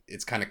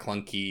 It's kind of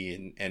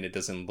clunky and it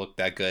doesn't look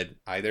that good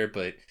either.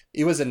 But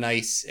it was a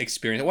nice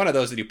experience. One of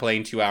those that you play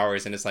in 2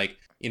 hours, and it's like,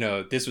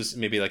 this was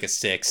maybe like a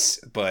 6,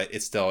 but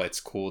it's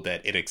cool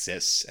that it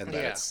exists and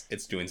that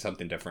it's doing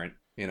something different.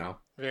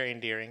 Very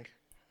endearing,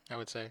 I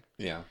would say.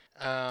 Yeah.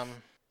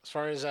 As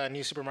far as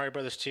New Super Mario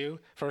Bros. 2,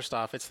 first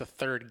off, it's the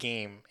third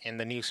game in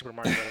the New Super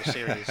Mario Bros.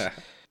 Series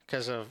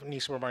because of New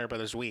Super Mario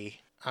Bros. Wii.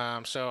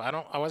 So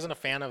I wasn't a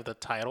fan of the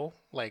title.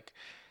 Like,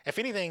 if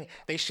anything,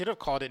 they should have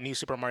called it New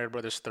Super Mario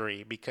Bros.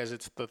 3 because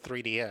it's the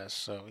 3DS.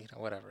 So,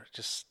 whatever.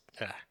 Just,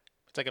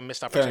 it's like a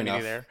missed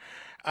opportunity there.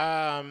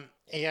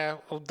 Yeah,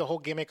 the whole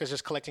gimmick was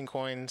just collecting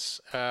coins.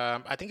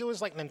 I think it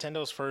was like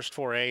Nintendo's first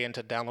foray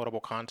into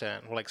downloadable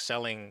content, like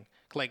selling,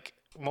 like,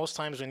 most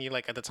times when you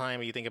like at the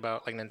time you think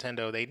about like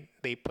Nintendo,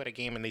 they put a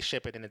game and they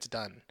ship it and it's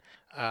done.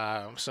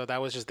 So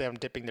that was just them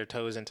dipping their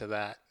toes into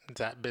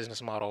that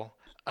business model.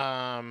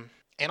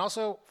 And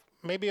also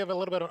maybe of a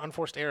little bit of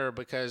unforced error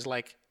because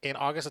like in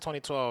August of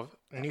 2012,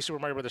 New Super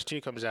Mario Bros. 2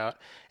 comes out,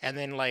 and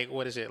then like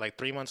what is it, like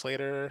 3 months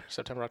later,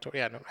 September,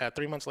 October,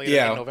 3 months later,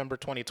 in November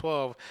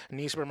 2012,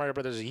 New Super Mario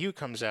Bros. U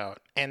comes out,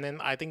 and then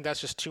I think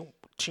that's just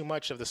too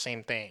much of the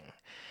same thing.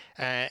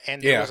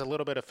 And there was a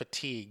little bit of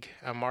fatigue,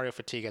 Mario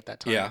fatigue at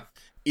that time. Yeah.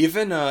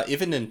 Even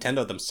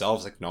Nintendo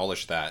themselves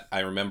acknowledged that. I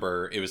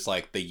remember it was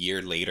like the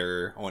year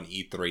later on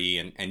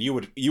E3, and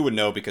you would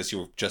know because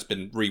you've just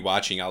been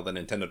rewatching all the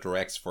Nintendo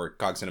Directs for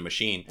Cogs in a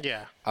Machine.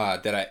 Yeah.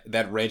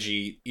 That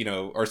Reggie,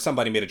 or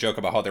somebody made a joke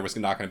about how there was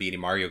not going to be any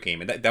Mario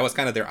game, and that was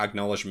kind of their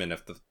acknowledgement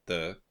of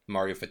the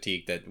Mario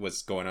fatigue that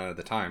was going on at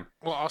the time.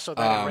 Well, also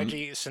that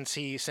Reggie, since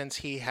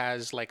he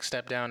has like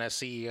stepped down as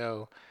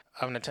CEO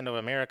of Nintendo of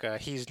America,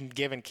 he's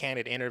given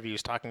candid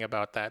interviews talking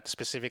about that,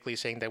 specifically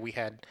saying that we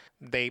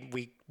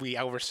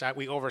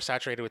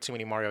oversaturated with too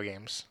many Mario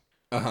games.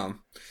 And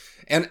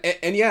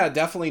yeah,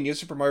 definitely New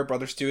Super Mario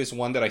Bros. 2 is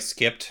one that I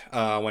skipped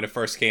when it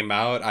first came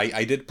out.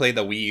 I did play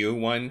the Wii U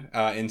one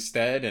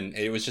instead, and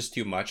it was just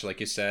too much. Like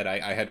you said,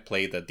 I had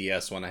played the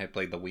DS one, I had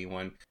played the Wii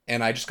one,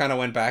 and I just kind of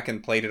went back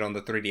and played it on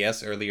the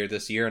 3DS earlier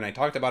this year, and I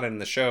talked about it in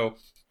the show.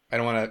 I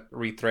don't want to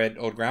retread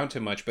old ground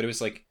too much, but it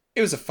was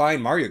a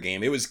fine Mario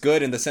game. It was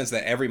good in the sense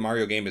that every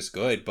Mario game is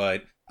good,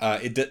 but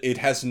it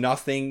has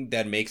nothing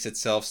that makes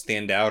itself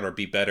stand out or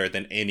be better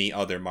than any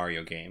other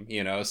Mario game,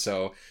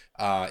 So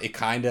it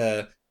kind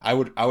of, I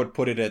would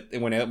put it at,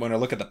 when I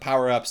look at the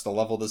power-ups, the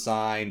level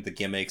design, the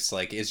gimmicks,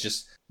 like, it's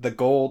just the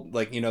gold,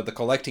 like, the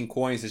collecting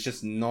coins is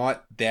just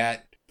not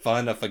that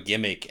fun of a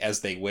gimmick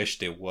as they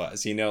wished it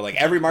was. Like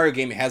every Mario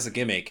game has a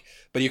gimmick,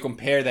 but you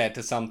compare that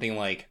to something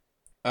like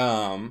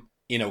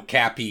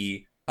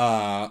Cappy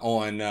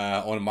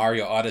on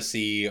Mario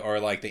Odyssey, or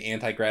like the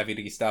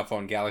anti-gravity stuff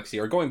on Galaxy,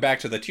 or going back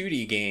to the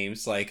 2D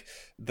games like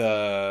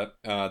the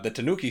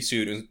Tanuki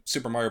suit in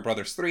Super Mario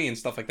Brothers 3 and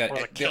stuff like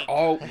that. They're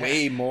all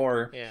way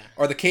more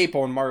or the cape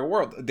on Mario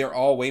World, they're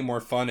all way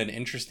more fun and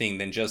interesting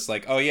than just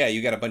like, oh yeah,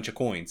 you got a bunch of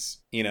coins,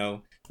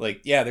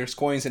 like, yeah, there's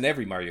coins in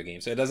every Mario game,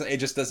 so it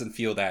just doesn't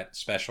feel that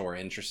special or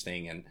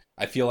interesting. And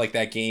I feel like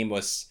that game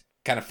was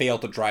kind of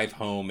failed to drive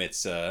home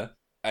its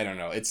I don't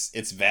know,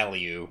 it's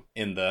value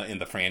in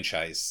the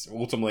franchise.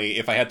 Ultimately,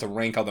 if I had to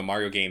rank all the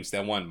Mario games,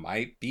 that one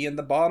might be in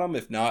the bottom,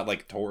 if not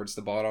like towards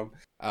the bottom.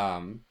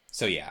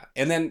 So yeah.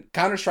 And then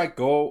Counter-Strike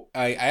Go,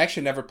 I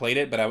actually never played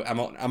it, but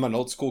I'm an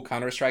old school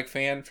Counter-Strike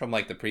fan from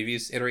like the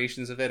previous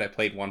iterations of it. I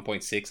played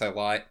 1.6 a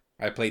lot.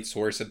 I played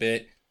Source a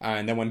bit.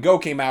 And then when Go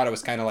came out, I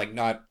was kind of like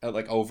not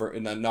like over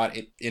and not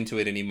into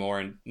it anymore,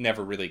 and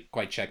never really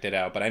quite checked it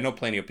out. But I know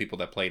plenty of people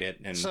that played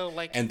it, and so,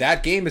 like, and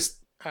that game is.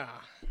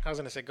 I was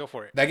gonna say, go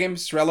for it. That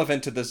game's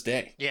relevant to this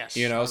day. Yes.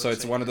 So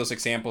it's one of those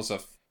examples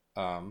of,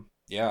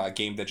 a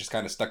game that just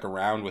kind of stuck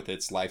around with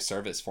its live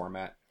service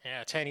format.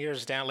 Yeah, 10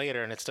 years down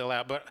later and it's still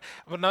out. But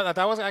no,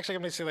 that was actually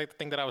going to say, like, the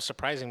thing that was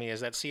surprising me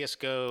is that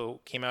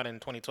CSGO came out in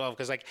 2012.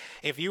 Because, like,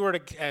 if you were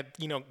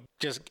to,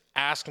 just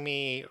ask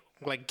me,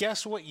 like,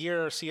 guess what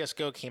year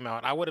CSGO came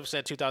out, I would have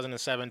said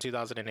 2007,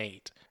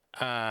 2008.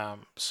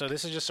 So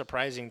this is just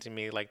surprising to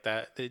me, like,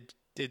 that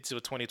it's a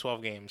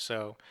 2012 game.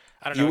 So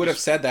I don't know. You would have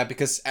said that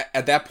because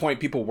at that point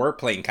people were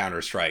playing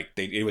Counter-Strike.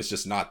 It was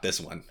just not this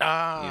one.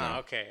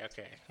 Okay.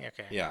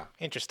 Yeah.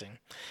 Interesting.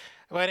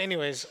 But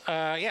anyways,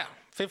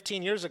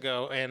 15 years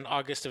ago in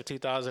August of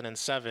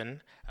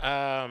 2007,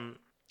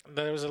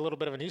 there was a little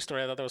bit of a news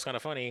story I thought that was kind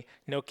of funny.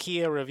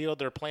 Nokia revealed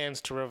their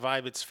plans to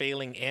revive its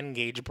failing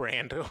N-Gage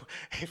brand.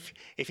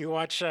 If you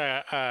watch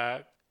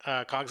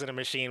Cogs in a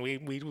Machine,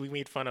 we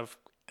made fun of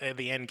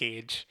the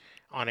N-Gage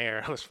on air.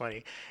 It was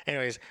funny.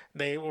 Anyways,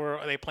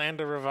 they planned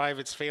to revive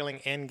its failing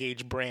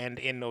N-Gage brand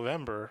in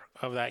November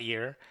of that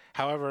year.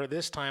 However,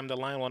 this time the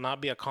line will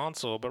not be a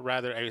console, but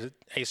rather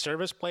a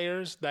service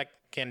players that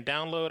can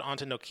download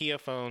onto Nokia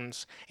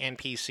phones and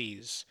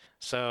PCs.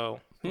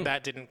 So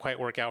that didn't quite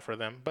work out for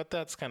them, but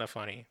that's kind of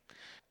funny.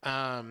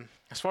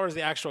 As far as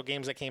the actual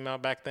games that came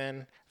out back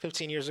then,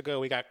 15 years ago,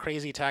 we got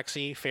Crazy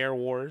Taxi, Fair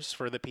Wars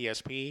for the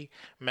PSP,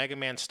 Mega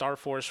Man Star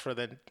Force for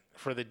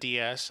the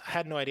DS. I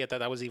had no idea that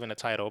that was even a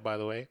title, by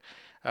the way.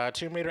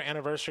 Tomb Raider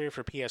Anniversary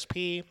for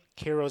PSP,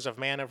 Heroes of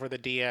Mana for the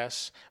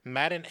DS,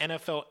 Madden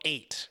NFL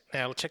 8.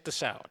 Now check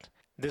this out.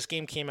 This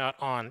game came out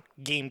on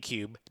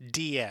GameCube,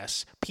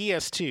 DS,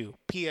 PS2,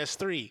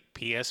 PS3,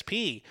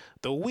 PSP,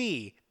 the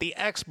Wii, the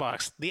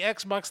Xbox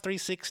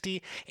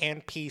 360,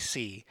 and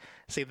PC.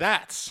 See,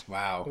 that's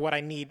Wow. what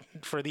I need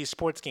for these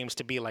sports games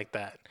to be like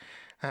that.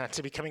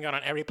 To be coming out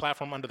on every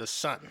platform under the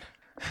sun.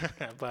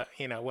 But,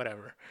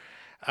 whatever.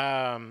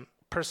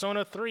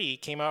 Persona 3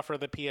 came out for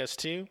the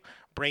PS2.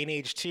 Brain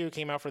Age 2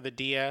 came out for the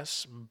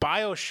DS.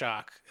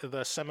 BioShock,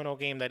 the seminal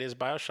game that is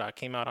BioShock,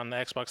 came out on the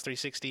Xbox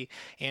 360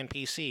 and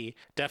PC.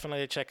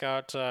 Definitely check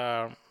out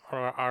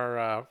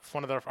our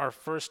one of our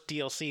first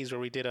DLCs where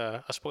we did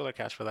a spoiler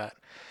cast for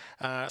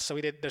that. So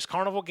there's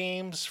Carnival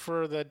Games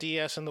for the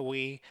DS and the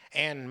Wii,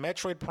 and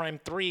Metroid Prime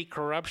 3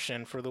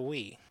 Corruption for the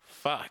Wii.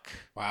 Fuck.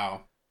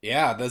 Wow.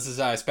 Yeah, this is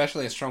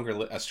especially a stronger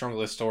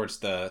list towards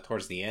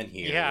the end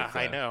here. Yeah, with,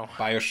 I know.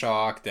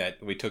 BioShock that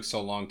we took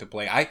so long to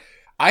play.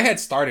 I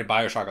had started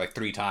BioShock like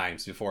 3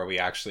 times before I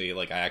actually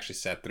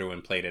sat through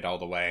and played it all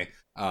the way.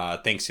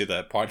 Thanks to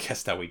the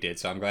podcast that we did.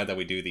 So I'm glad that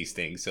we do these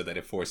things so that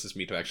it forces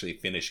me to actually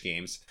finish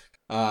games.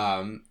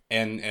 And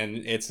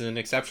it's an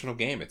exceptional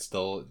game. It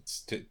still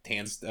stood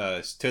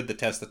the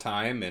test of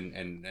time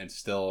and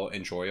still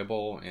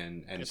enjoyable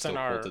and It's still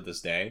on cool our to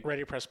this day.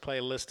 Ready Press Play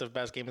list of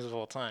best games of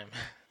all time.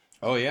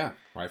 Oh yeah,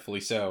 rightfully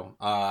so.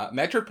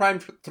 Metroid Prime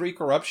 3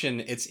 Corruption,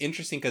 it's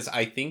interesting because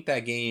I think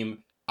that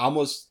game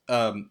almost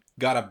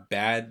got a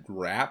bad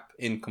rap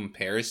in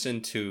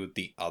comparison to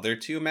the other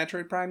two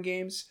Metroid Prime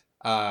games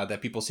that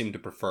people seem to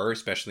prefer,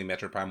 especially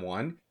Metroid Prime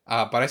 1.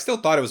 But I still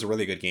thought it was a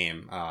really good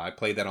game. I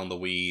played that on the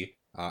Wii.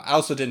 I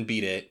also didn't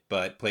beat it,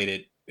 but played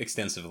it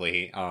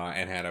extensively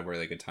and had a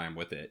really good time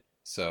with it.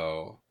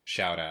 So,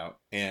 shout out.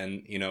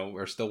 And,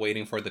 we're still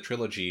waiting for the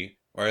trilogy,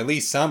 or at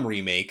least some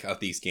remake of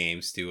these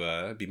games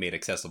to be made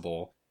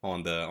accessible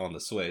on the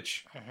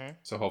Switch. Mm-hmm.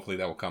 So hopefully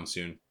that will come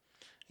soon.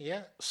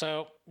 Yeah,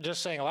 so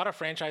just saying, a lot of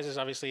franchises,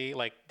 obviously,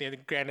 like,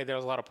 granted, there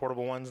was a lot of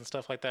portable ones and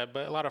stuff like that,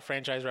 but a lot of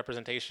franchise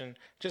representation.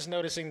 Just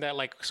noticing that,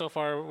 like, so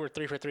far we're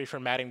 3 for 3 for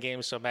Madden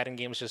games, so Madden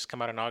games just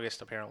come out in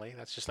August, apparently.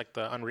 That's just, like,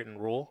 the unwritten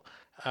rule.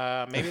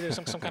 Maybe there's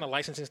some kind of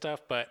licensing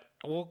stuff, but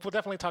we'll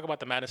definitely talk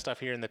about the Madden stuff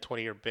here in the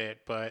 20-year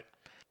bit, but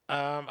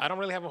I don't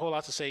really have a whole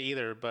lot to say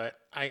either, but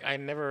I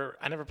never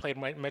played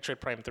Metroid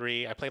Prime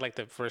 3. I played, like,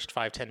 the first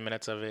 5-10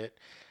 minutes of it.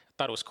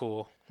 Thought it was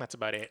cool. That's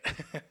about it.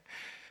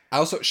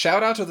 Also,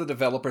 shout out to the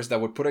developers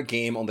that would put a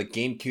game on the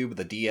GameCube,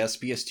 the DS,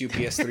 PS2,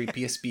 PS3,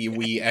 PSP,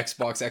 Wii,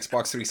 Xbox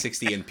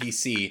 360, and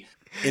PC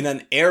in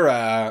an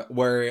era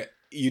where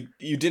you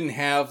didn't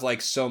have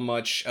like so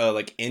much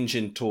like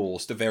engine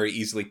tools to very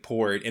easily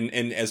port and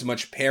as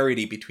much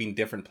parity between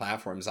different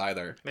platforms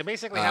either. They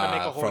basically had to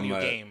make a whole new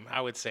game,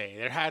 I would say.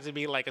 There had to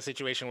be like a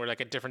situation where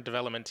like a different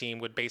development team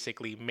would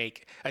basically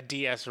make a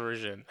DS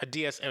version, a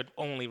DS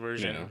only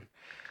version.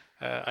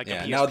 Like a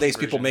PSP nowadays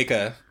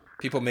version.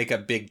 people make a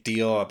big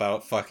deal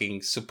about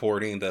fucking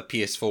supporting the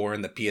PS4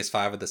 and the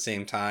PS5 at the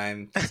same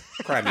time.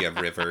 Cry me a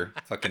river,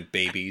 fucking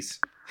babies.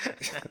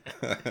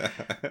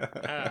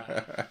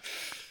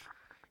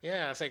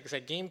 Yeah, it's like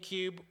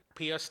GameCube,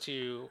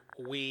 PS2,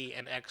 Wii,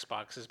 and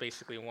Xbox is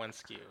basically one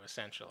SKU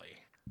essentially.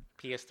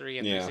 PS3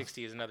 and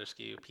 360 is another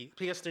SKU.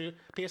 PS3,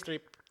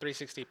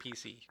 360,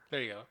 PC.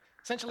 There you go.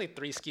 Essentially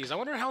 3 SKUs. I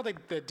wonder how the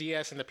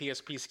DS and the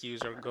PSP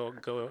SKUs are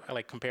go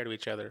like compare to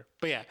each other.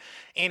 But yeah,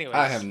 anyways.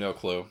 I have no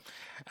clue.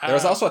 There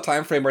was also a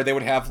time frame where they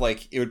would have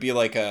like it would be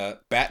like a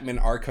Batman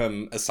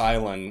Arkham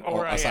Asylum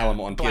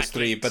on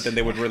PS3, but then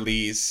they would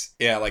release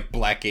like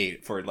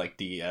Blackgate for like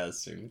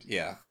DS and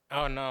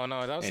Oh no,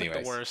 that was like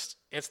the worst.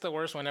 It's the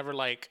worst whenever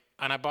like,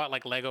 and I bought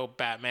like Lego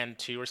Batman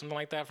 2 or something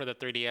like that for the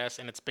 3DS,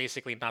 and it's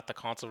basically not the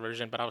console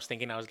version, but I was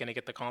thinking I was gonna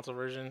get the console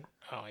version.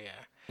 Oh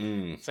yeah,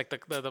 It's like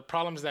the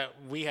problems that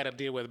we had to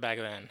deal with back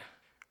then.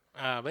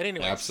 But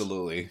anyway,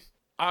 absolutely.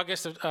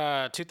 August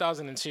of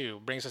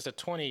 2002 brings us to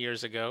 20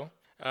 years ago.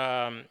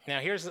 Now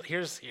here's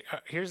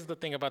the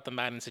thing about the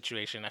Madden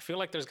situation. I feel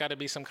like there's got to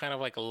be some kind of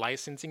like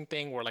licensing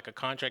thing where like a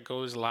contract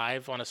goes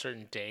live on a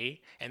certain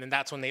day, and then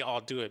that's when they all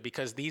do it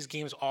because these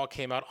games all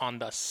came out on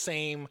the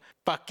same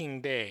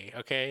fucking day.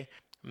 Okay,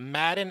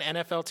 Madden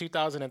NFL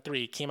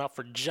 2003 came out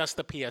for just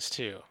the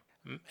PS2.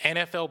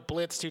 NFL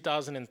Blitz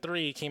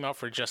 2003 came out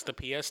for just the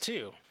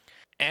PS2.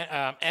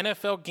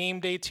 NFL Game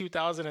Day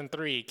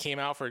 2003 came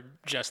out for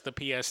just the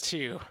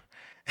PS2.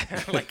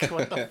 Like,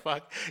 what the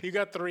fuck? You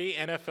got 3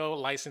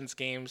 NFL licensed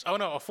games. Oh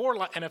no, 4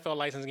 NFL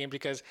licensed games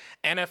because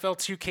NFL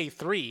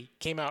 2K3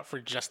 came out for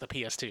just the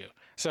PS2.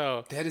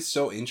 So that is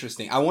so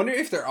interesting. I wonder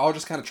if they're all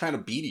just kind of trying to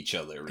beat each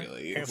other,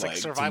 really. it's like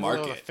survival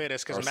of the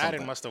fittest because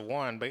Madden must have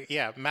won. But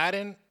yeah,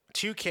 Madden,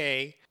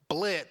 2K,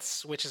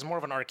 Blitz, which is more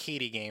of an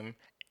arcadey game,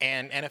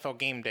 and NFL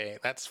Game Day.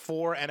 That's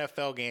 4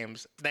 NFL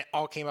games that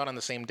all came out on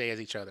the same day as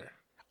each other.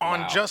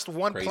 On just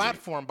one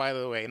platform, by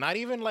the way. Not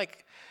even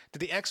like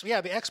the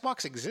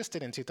Xbox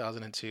existed in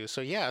 2002.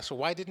 So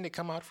why didn't it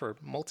come out for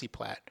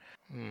multi-plat?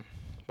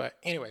 But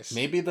anyways,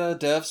 maybe the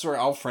devs were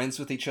all friends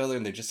with each other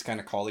and they just kind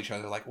of called each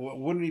other like,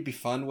 wouldn't it be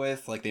fun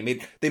with? Like they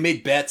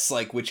made bets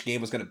like which game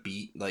was gonna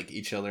beat like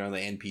each other on the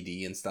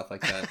NPD and stuff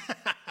like that.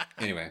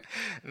 Anyway,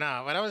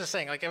 no, but I was just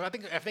saying like I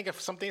think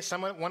if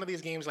one of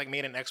these games like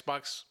made an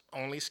Xbox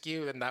only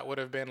SKU, then that would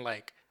have been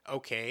like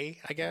okay,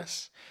 I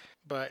guess.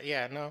 But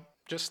yeah, no,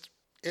 just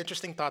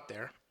interesting thought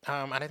there.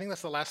 And I think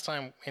that's the last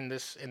time in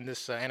this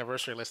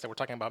anniversary list that we're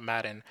talking about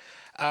Madden.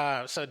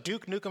 So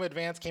Duke Nukem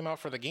Advance came out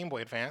for the Game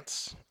Boy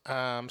Advance.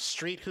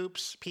 Street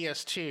Hoops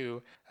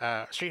PS2.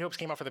 Street Hoops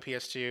came out for the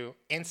PS2.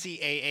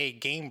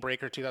 NCAA Game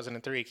Breaker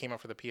 2003 came out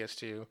for the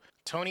PS2.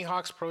 Tony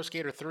Hawk's Pro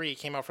Skater 3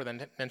 came out for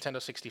the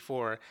Nintendo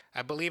 64.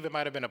 I believe it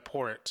might have been a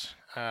port.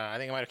 I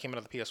think it might have came out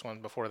of the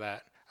PS1 before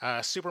that.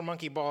 Super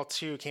Monkey Ball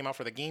 2 came out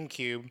for the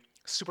GameCube.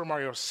 Super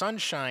Mario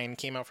Sunshine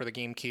came out for the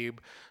GameCube,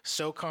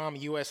 SOCOM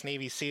US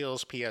Navy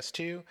SEALs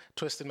PS2,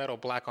 Twisted Metal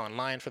Black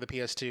Online for the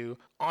PS2,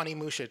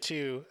 Onimusha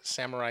 2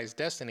 Samurai's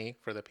Destiny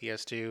for the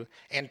PS2,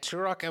 and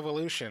Turok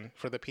Evolution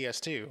for the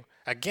PS2.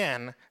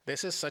 Again,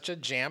 this is such a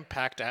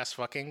jam-packed ass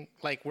fucking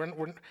like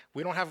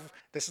we don't have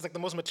this is like the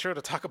most material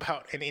to talk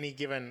about in any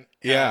given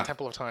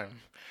Temple of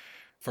Time.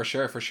 For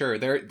sure.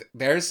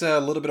 There's a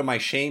little bit of my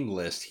shame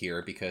list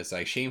here because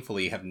I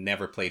shamefully have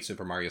never played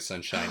Super Mario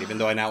Sunshine, even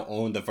though I now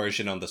own the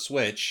version on the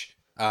Switch,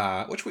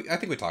 which I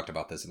think we talked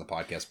about this in the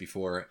podcast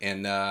before,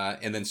 and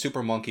then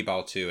Super Monkey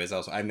Ball 2 is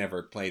also I've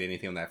never played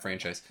anything on that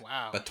franchise.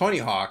 Wow. But Tony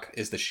Hawk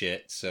is the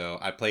shit, so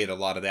I played a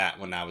lot of that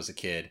when I was a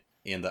kid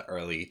in the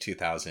early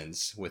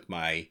 2000s with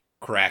my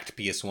cracked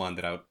PS1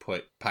 that I would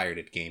put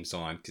pirated games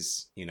on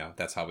because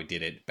that's how we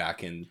did it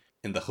back in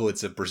the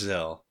hoods of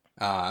Brazil.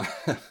 I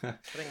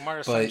think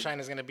Mario Sunshine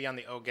is going to be on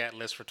the OGAT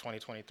list for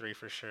 2023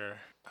 for sure.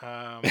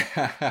 But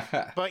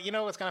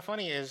what's kind of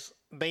funny is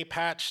they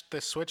patched the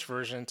Switch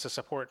version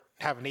to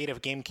have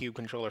native GameCube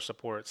controller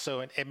support. So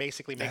it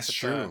basically makes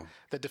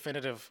the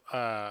definitive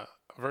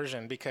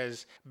version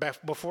because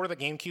before the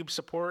GameCube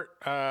support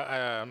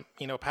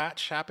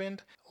patch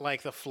happened,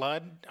 like the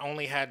flood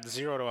only had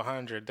 0 to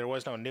 100. There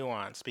was no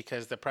nuance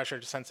because the pressure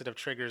sensitive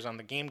triggers on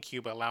the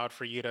GameCube allowed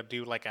for you to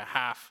do like a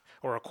half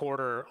or a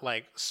quarter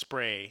like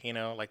spray,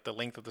 like the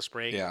length of the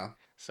spray. Yeah.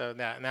 So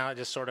now it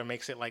just sort of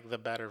makes it like the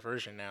better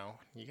version now.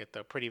 You get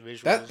the pretty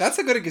visuals. That's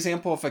a good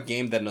example of a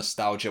game that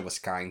nostalgia was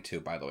kind to,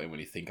 by the way, when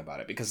you think about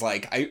it. Because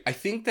like I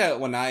think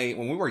that when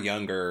we were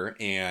younger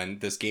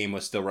and this game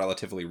was still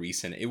relatively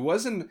recent, it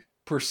wasn't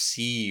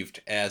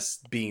perceived as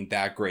being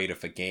that great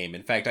of a game.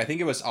 In fact, I think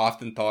it was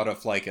often thought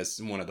of like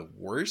as one of the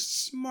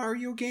worst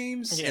Mario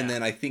games. Yeah. And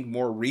then I think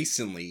more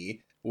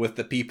recently, with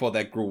the people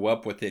that grew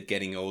up with it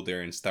getting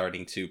older and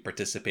starting to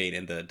participate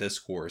in the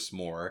discourse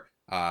more,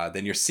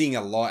 then you're seeing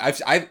a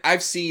lot.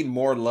 I've seen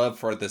more love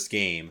for this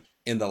game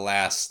in the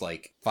last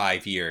like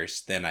 5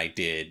 years than I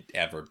did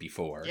ever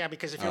before. Yeah,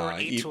 because if you were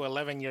 8 to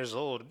 11 years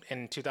old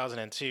in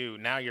 2002,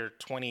 now you're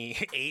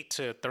 28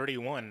 to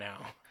 31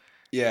 now.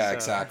 Yeah, so,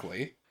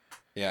 exactly.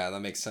 Yeah, that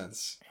makes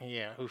sense.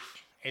 Yeah,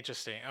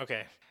 interesting.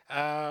 Okay.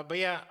 But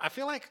yeah, I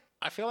feel like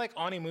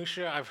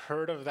Onimusha, I've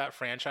heard of that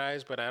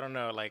franchise, but I don't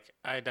know. Like,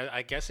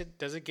 I guess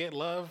does it get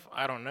love?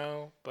 I don't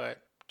know, but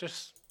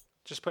just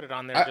put it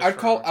on there. I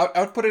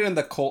would put it in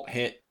the cult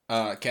hit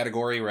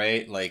category,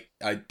 right? Like,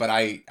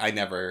 I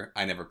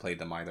never played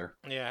them either.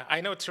 Yeah,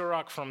 I know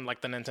Turok from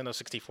like the Nintendo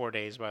 64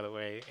 days, by the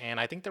way, and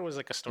I think there was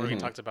like a story you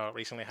talked about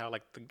recently how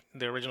like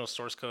the original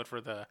source code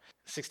for the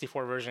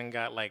 64 version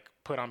got like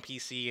put on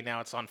PC and now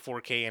it's on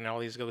 4K and all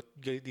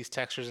these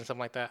textures and something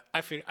like that.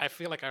 I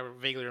feel like I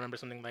vaguely remember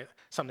something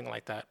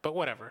like that, but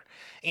whatever.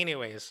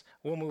 Anyways,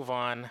 we'll move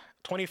on.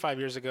 25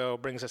 years ago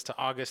brings us to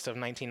August of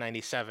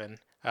 1997.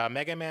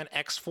 Mega Man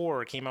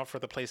X4 came out for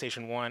the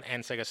PlayStation 1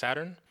 and Sega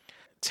Saturn.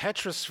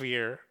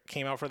 Tetrasphere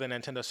came out for the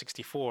Nintendo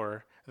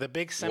 64. The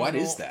big seminal... What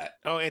is that?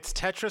 Oh, it's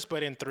Tetris,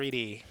 but in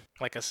 3D,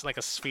 like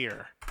a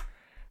sphere.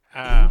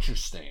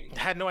 Interesting.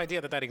 Had no idea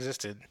that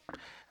existed.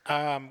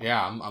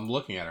 Yeah, I'm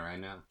looking at it right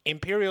now.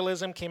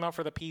 Imperialism came out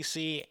for the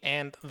PC,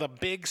 and the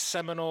big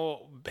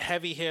seminal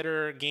heavy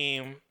hitter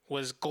game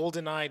was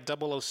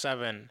GoldenEye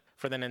 007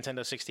 for the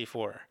Nintendo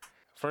 64.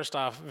 First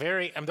off,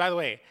 and by the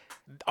way,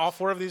 all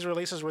 4 of these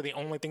releases were the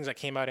only things that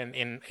came out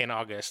in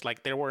August.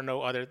 Like, there were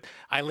no other...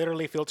 I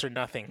literally filtered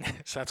nothing.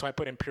 So that's why I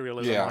put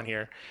Imperialism on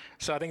here.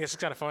 So I think it's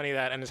kind of funny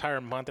that an entire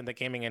month in the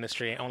gaming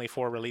industry, only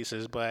 4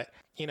 releases. But,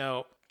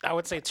 I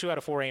would say 2 out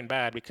of 4 ain't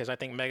bad because I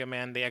think Mega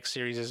Man the X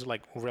series is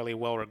like really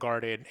well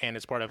regarded and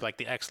it's part of like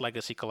the X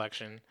Legacy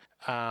collection.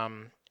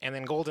 And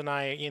then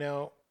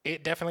GoldenEye,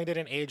 it definitely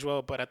didn't age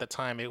well, but at the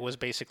time it was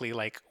basically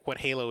like what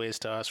Halo is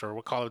to us or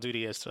what Call of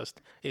Duty is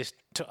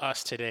to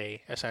us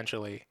today,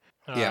 essentially.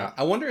 Yeah,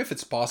 I wonder if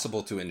it's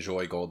possible to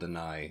enjoy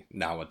GoldenEye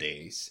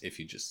nowadays if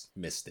you just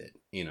missed it,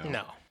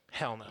 No,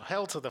 hell no,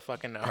 hell to the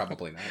fucking no.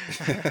 Probably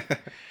not.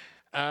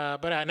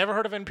 But I never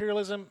heard of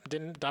Imperialism.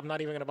 I'm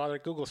not even gonna bother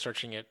Google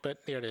searching it.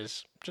 But there it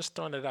is. Just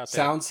throwing it out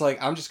there. Sounds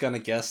like I'm just gonna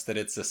guess that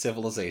it's a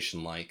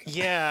Civilization like.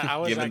 Yeah, I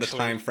was given actually,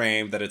 the time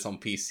frame that it's on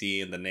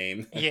PC and the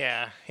name.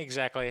 Yeah,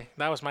 exactly.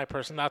 That's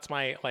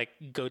my like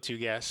go-to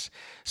guess.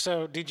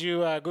 So, did you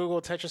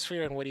Google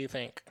Tetrasphere and what do you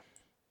think?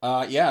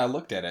 Yeah, I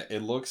looked at it.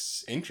 It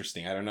looks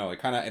interesting. I don't know.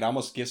 It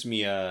almost gives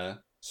me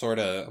a sort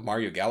of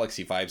Mario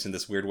Galaxy vibes in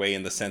this weird way,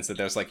 in the sense that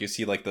there's like, you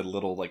see like the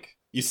little, like,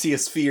 you see a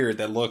sphere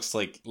that looks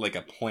like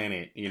a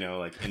planet,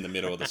 like in the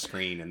middle of the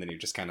screen, and then you're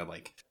just kind of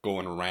like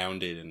going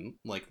around it and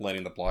like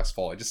letting the blocks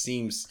fall. It just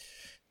seems,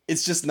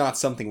 it's just not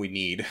something we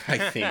need,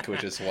 I think,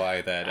 which is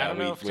why that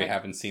we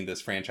haven't seen this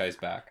franchise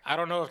back. I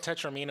don't know if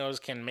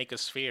Tetraminos can make a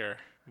sphere,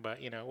 but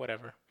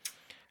whatever.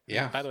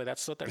 Yeah. By the way,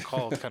 that's what they're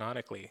called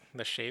canonically.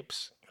 The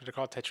shapes, they're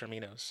called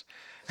Tetraminos.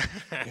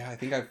 Yeah, I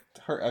think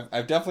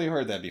I've definitely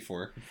heard that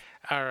before.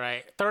 All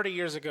right. 30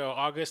 years ago,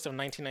 August of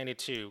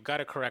 1992, got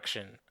a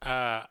correction.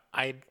 I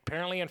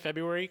apparently in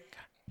February,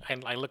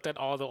 I looked at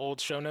all the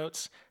old show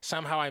notes.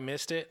 Somehow I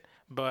missed it,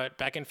 but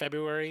back in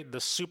February,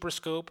 the Super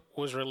Scope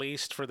was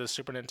released for the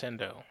Super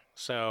Nintendo.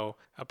 So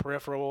a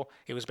peripheral.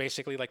 It was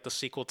basically like the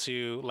sequel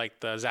to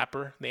like the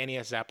Zapper, the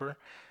NES Zapper.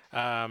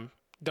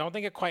 Don't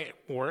think it quite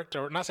worked,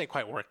 or not say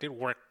quite worked. It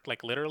worked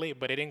like literally,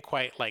 but it didn't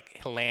quite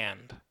like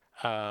land.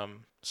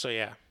 So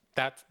yeah,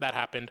 that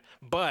happened.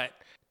 But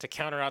to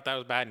counter out that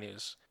was bad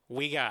news,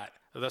 we got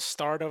the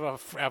start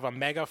of a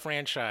mega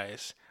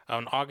franchise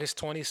on August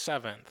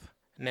 27th.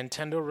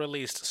 Nintendo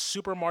released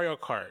Super Mario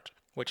Kart,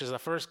 which is the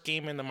first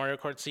game in the Mario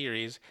Kart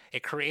series.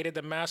 It created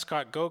the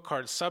mascot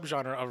go-kart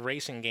subgenre of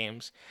racing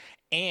games,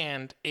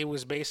 and it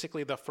was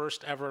basically the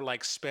first ever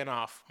like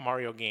spin-off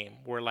Mario game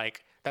where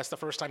like that's the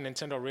first time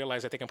Nintendo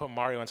realized that they can put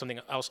Mario on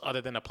something else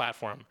other than a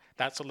platform.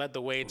 That's what led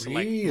the way to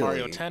like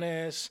Mario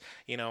Tennis,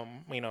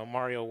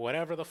 Mario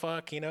whatever the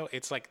fuck,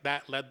 it's like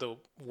that led the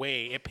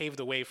way. It paved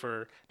the way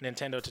for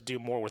Nintendo to do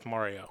more with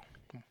Mario.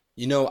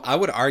 I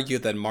would argue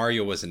that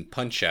Mario was in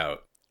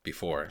Punch-Out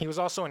before. He was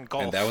also in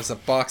Golf. And that was a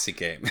boxy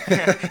game.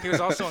 He was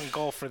also in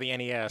Golf for the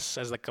NES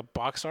as like a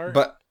box art.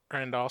 But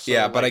and also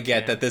yeah, but I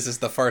get that this is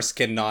the first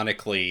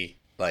canonically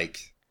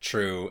like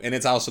true, and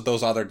it's also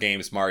those other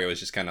games Mario is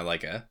just kind of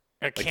like a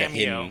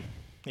cameo.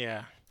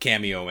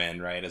 Cameo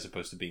in, right, as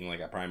opposed to being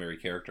like a primary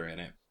character in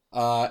it.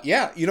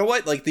 Yeah, you know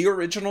what? Like the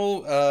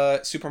original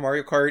Super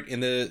Mario Kart in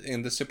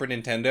the Super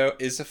Nintendo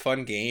is a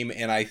fun game,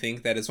 and I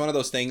think that it's one of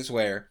those things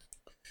where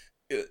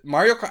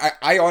Mario Kart,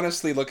 I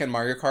honestly look at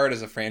Mario Kart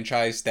as a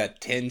franchise that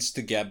tends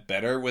to get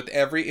better with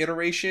every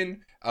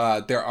iteration.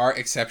 There are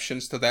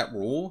exceptions to that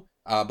rule,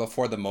 but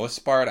for the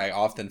most part, I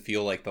often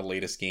feel like the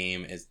latest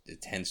game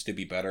it tends to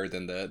be better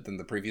than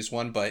the previous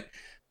one. But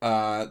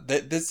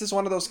this is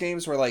one of those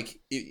games where like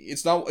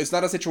it's not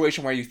a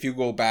situation where if you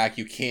go back,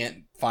 you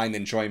can't find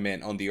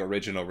enjoyment on the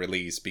original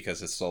release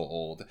because it's so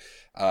old.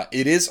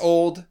 It is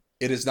old.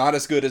 It is not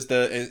as good as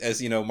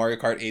Mario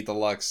Kart 8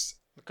 Deluxe.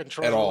 The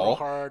controls are real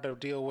hard to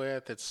deal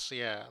with. The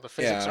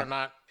physics are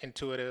not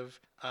intuitive.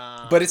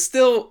 But it's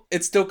still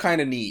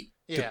kind of neat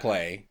to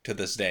play to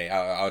this day,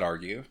 I would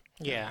argue.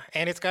 Yeah,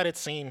 and it's got its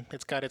scene.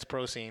 It's got its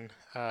pro scene.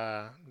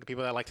 The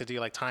people that like to do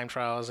like time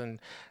trials and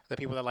the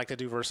people that like to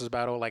do versus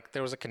battle. Like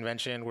there was a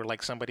convention where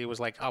like somebody was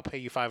like, "I'll pay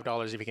you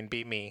 $5 if you can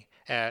beat me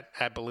at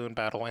Balloon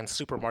Battle and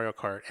Super Mario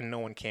Kart," and no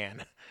one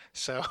can.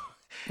 So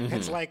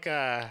it's like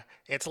the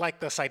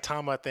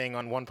Saitama thing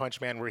on One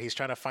Punch Man where he's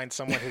trying to find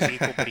someone who's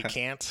equal but he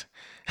can't.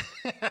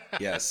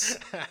 Yes.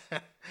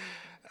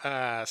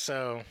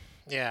 So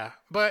yeah,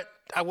 but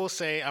I will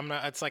say I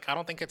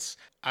don't think it's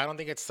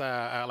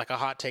like a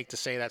hot take to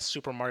say that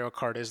Super Mario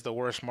Kart is the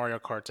worst Mario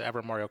Kart to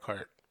ever Mario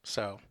Kart.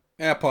 So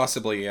yeah,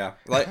 possibly, yeah.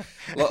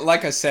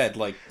 Like I said,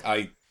 like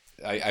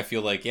I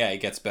feel like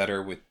it gets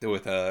better with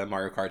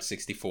Mario Kart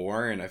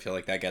 64, and I feel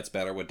like that gets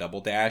better with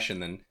Double Dash,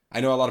 and then I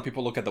know a lot of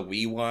people look at the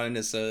Wii one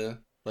as a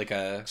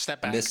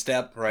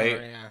misstep, right?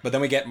 Yeah. But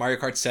then we get Mario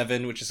Kart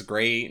 7, which is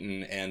great,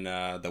 and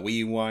the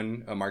Wii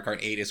one, Mario Kart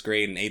 8 is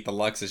great, and 8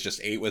 Deluxe is just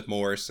 8 with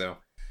more, so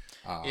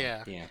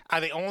yeah.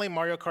 The only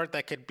Mario Kart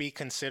that could be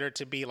considered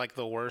to be like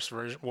the worse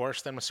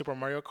than Super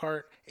Mario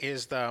Kart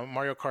is the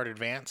Mario Kart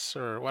Advance,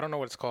 or I don't know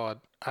what it's called.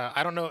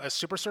 I don't know, a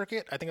Super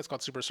Circuit. I think it's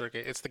called Super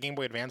Circuit. It's the Game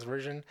Boy Advance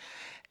version,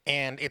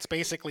 and it's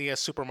basically a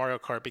Super Mario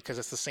Kart because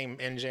it's the same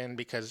engine.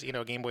 Because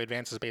Game Boy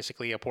Advance is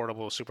basically a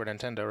portable Super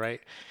Nintendo,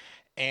 right?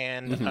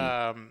 And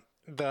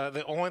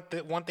the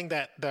one thing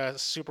that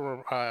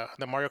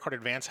the Mario Kart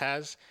Advance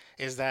has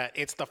is that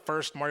it's the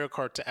first Mario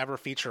Kart to ever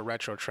feature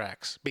retro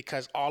tracks,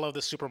 because all of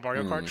the Super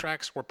Mario Kart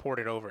tracks were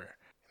ported over.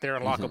 They're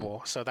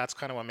unlockable, so that's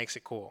kind of what makes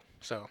it cool.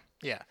 So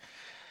yeah.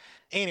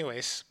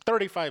 Anyways,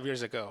 35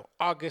 years ago,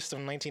 August of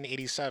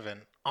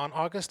 1987, on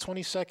August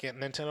 22nd,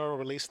 Nintendo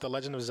released The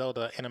Legend of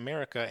Zelda in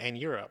America and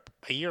Europe,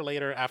 a year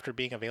later after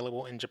being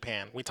available in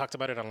Japan. We talked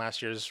about it on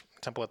last year's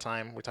Temple of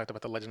Time. We talked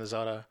about The Legend of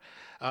Zelda.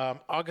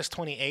 August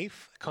 28th,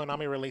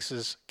 Konami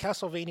releases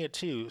Castlevania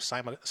 2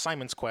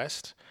 Simon's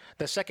Quest,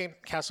 the second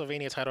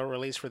Castlevania title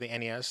released for the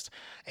NES.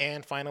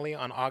 And finally,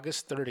 on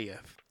August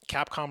 30th,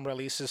 Capcom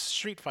releases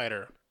Street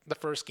Fighter, the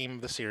first game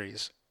of the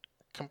series.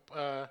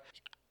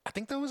 I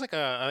think there was like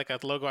a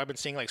logo I've been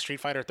seeing like Street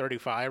Fighter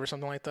 35 or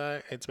something like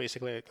that. It's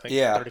basically like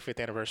Yeah. 35th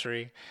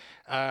anniversary.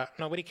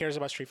 Nobody cares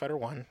about Street Fighter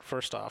 1.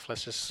 First off,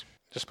 let's just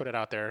put it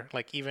out there.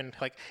 Like even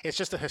like it's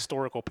just a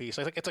historical piece.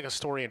 It's like a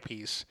historian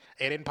piece.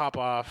 It didn't pop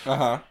off.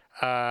 Uh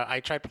huh. I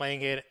tried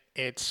playing it.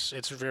 It's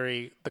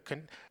very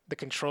the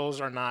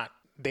controls are not.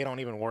 They don't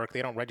even work.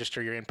 They don't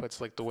register your inputs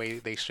like the way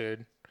they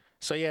should.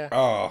 So yeah,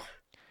 Oh,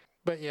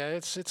 but yeah,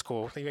 it's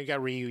cool. You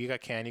got Ryu, you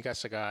got Ken, you got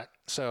Sagat.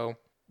 So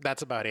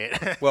that's about it.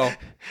 well,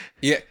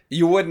 yeah.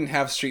 You wouldn't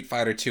have Street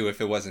Fighter 2 if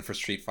it wasn't for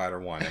Street Fighter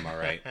 1. Am I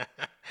right? Yeah.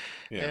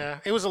 Yeah,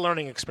 it was a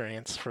learning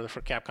experience for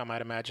Capcom,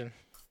 I'd imagine.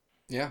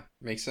 Yeah,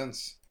 makes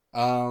sense.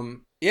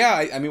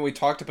 Yeah, I mean, we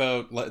talked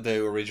about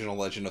the original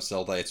Legend of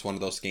Zelda. It's one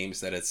of those games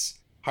that it's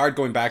hard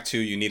going back to.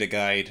 You need a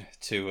guide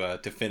to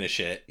finish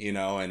it, and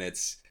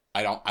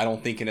I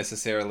don't think it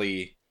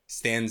necessarily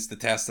stands the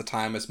test of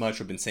time as much.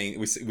 We've been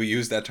saying we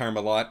use that term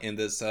a lot in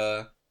this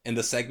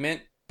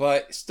segment,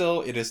 but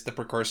still, it is the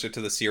precursor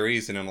to the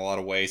series, and in a lot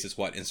of ways, it's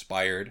what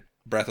inspired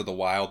Breath of the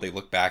Wild. They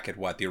look back at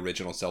what the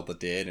original Zelda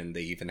did, and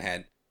they even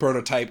had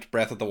prototyped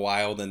Breath of the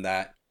Wild in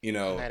that in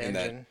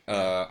that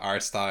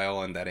art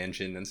style and that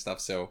engine and stuff.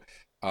 So,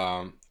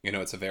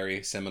 it's a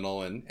very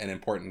seminal and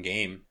important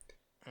game.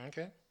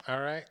 Okay.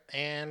 All right.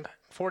 And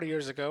 40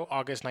 years ago,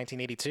 August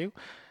 1982,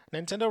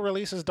 Nintendo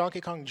releases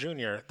Donkey Kong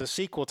Jr., the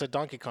sequel to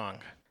Donkey Kong.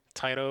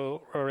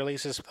 Taito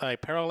releases a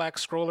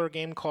parallax scroller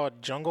game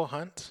called Jungle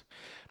Hunt.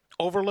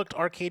 Overlooked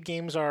arcade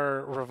games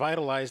are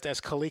revitalized as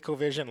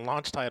ColecoVision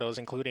launch titles,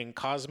 including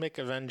Cosmic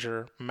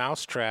Avenger,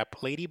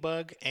 Mousetrap,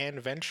 Ladybug,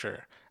 and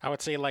Venture. I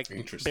would say like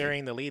Interesting.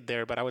 burying the lead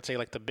there, but I would say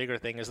like the bigger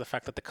thing is the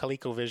fact that the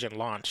ColecoVision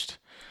launched.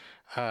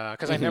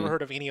 Because I never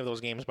heard of any of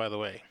those games, by the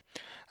way.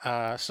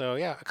 So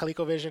yeah,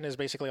 ColecoVision is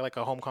basically like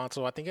a home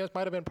console. I think it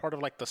might have been part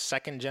of like the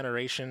second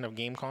generation of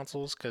game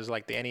consoles, because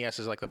like the NES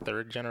is like the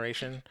third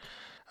generation.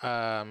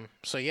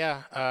 So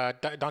yeah,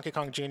 Donkey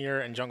Kong Jr.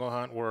 and Jungle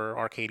Hunt were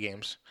arcade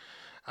games.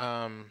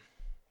 Um,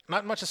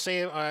 Not much to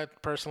say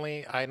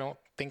personally. I don't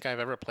think I've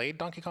ever played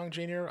Donkey Kong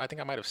Jr. I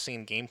think I might have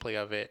seen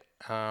gameplay of it.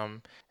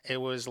 It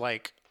was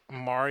like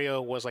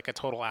Mario was like a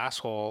total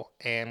asshole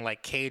and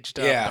like caged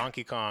up Yeah.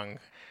 Donkey Kong,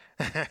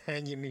 and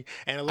a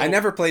I little.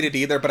 never played it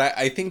either, but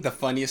I think the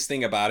funniest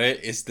thing about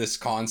it is this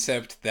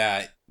concept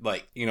that,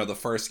 like, the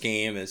first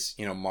game is,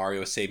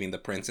 Mario saving the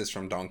princess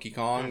from Donkey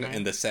Kong, Mhm.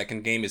 and the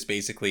second game is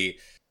basically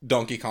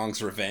Donkey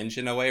Kong's revenge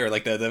in a way, or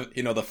like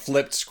the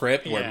flipped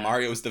script where Yeah.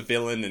 Mario's the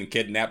villain and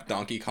kidnapped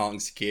Donkey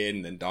Kong's kid,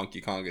 and then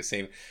Donkey Kong is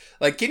saving.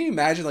 Like, can you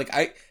imagine? Like,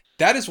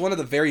 that is one of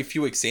the very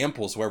few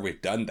examples where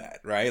we've done that,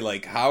 right?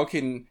 Like, how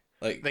can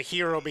like The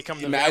hero become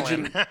the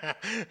imagine villain.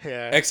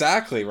 Yeah.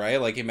 exactly,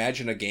 right? Like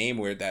imagine a game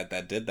where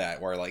that did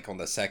that, where like on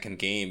the second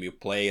game you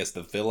play as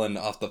the villain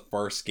of the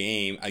first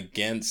game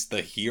against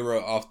the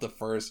hero of the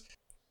first.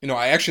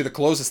 I actually the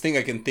closest thing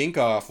I can think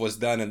of was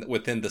done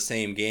within the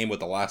same game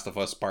with The Last of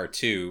Us Part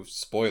 2.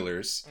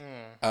 Spoilers.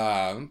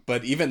 Mm.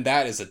 But even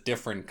that is a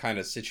different kind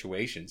of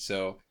situation.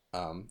 So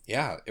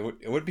yeah,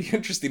 it would be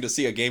interesting to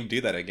see a game do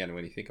that again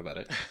when you think about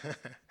it.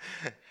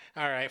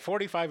 All right,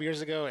 45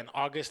 years ago in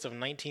August of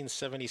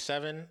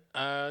 1977,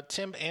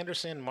 Tim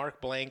Anderson,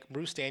 Mark Blank,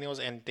 Bruce Daniels,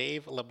 and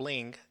Dave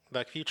LeBlanc,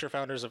 the future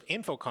founders of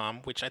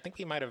Infocom, which I think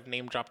we might have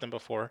name dropped them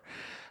before,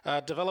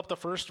 developed the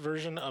first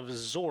version of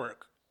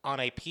Zork on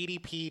a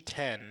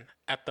PDP-10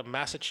 at the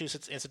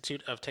Massachusetts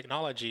Institute of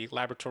Technology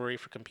Laboratory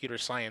for Computer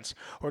Science,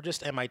 or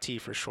just MIT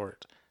for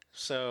short.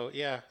 So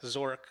yeah,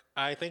 Zork.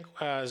 I think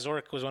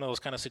Zork was one of those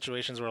kind of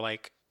situations where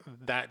like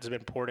that's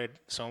been ported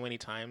so many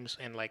times,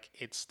 and like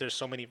there's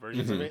so many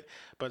versions of Hmm. it.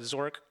 But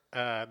Zork,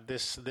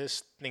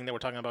 this thing that we're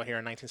talking about here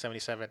in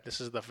 1977, this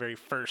is the very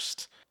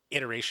first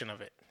iteration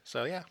of it.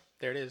 So yeah,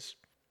 there it is.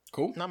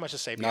 Cool. Not much to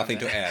say. Beyond Nothing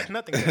to that. add.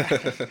 Nothing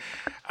to add.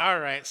 All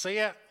right. So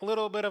yeah, a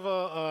little bit of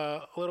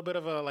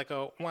a like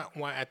a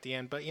wah at the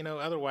end, but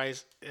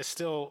otherwise it's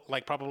still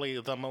like probably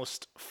the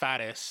most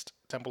fattest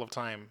Temple of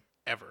Time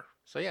ever.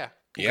 So yeah,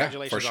 Yeah, for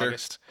congratulations, sure.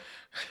 August.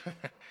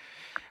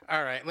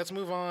 All right, let's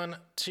move on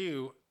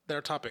to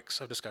their topics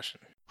of discussion.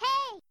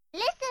 Hey,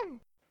 listen!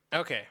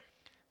 Okay,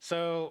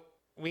 so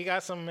we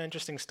got some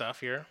interesting stuff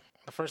here.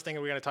 The first thing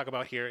we're going to talk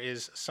about here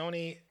is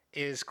Sony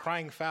is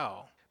crying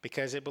foul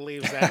because it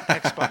believes that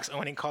Xbox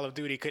owning Call of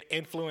Duty could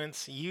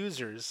influence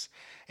users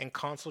and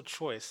console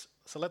choice.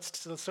 So let's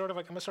sort of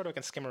like, I'm sort of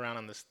can skim around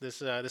on this.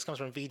 This comes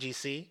from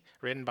VGC,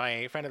 written by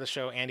a friend of the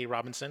show, Andy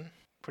Robinson.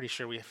 Pretty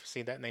sure we've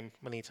seen that name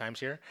many times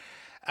here.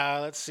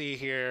 Let's see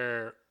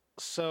here.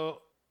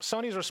 So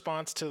Sony's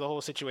response to the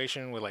whole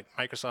situation with like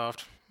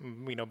Microsoft,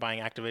 buying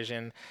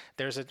Activision.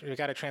 We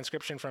got a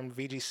transcription from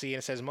VGC, and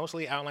it says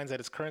mostly outlines that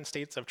its current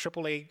states of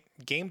AAA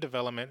game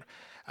development.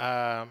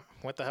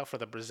 What the hell for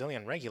the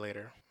Brazilian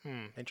regulator?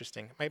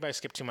 Interesting. Maybe I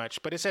skipped too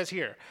much, but it says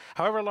here.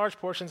 However, large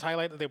portions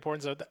highlight the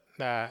importance of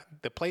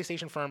the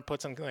PlayStation firm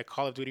puts in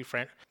Call of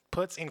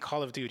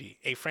Duty,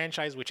 a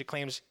franchise which it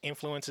claims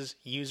influences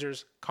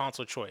users'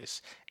 console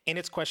choice. In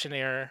its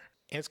questionnaire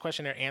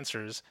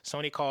answers,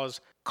 Sony calls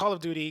Call of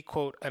Duty,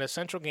 quote, an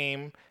essential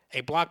game,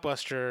 a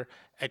blockbuster,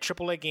 a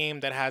AAA game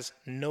that has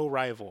no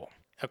rival.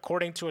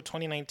 According to a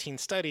 2019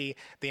 study,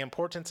 the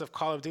importance of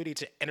Call of Duty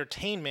to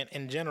entertainment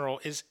in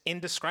general is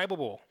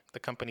indescribable, the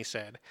company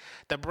said.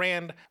 The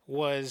brand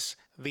was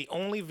the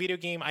only video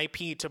game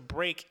IP to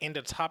break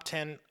into top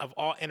 10 of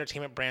all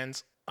entertainment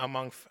brands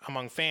among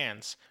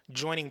fans,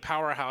 joining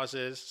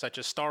powerhouses such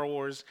as Star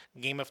Wars,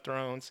 Game of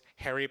Thrones,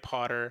 Harry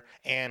Potter,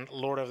 and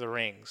Lord of the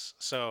Rings.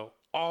 So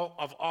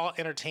all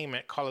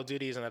entertainment, Call of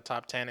Duty is in the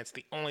top 10. It's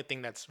the only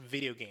thing that's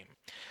video game.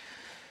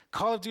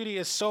 Call of Duty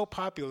is so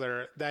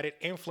popular that it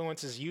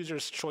influences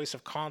users' choice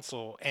of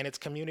console, and its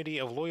community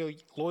of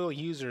loyal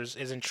users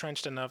is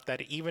entrenched enough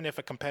that even if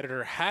a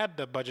competitor had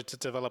the budget to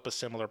develop a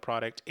similar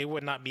product, it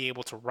would not be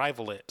able to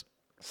rival it.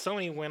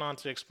 Sony went on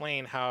to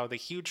explain how the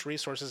huge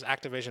resources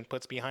Activision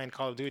puts behind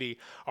Call of Duty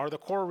are the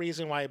core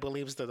reason why it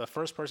believes that the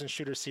first-person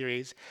shooter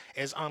series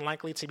is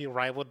unlikely to be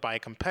rivaled by a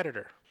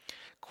competitor.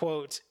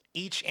 Quote,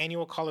 each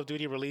annual Call of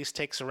Duty release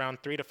takes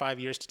around 3 to 5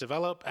 years to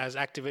develop. As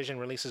Activision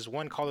releases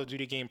one Call of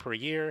Duty game per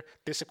year,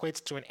 this equates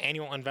to an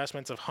annual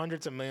investment of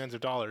hundreds of millions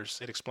of dollars,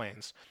 it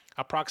explains.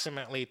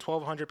 Approximately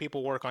 1,200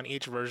 people work on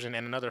each version,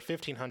 and another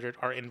 1,500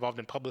 are involved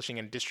in publishing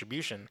and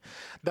distribution.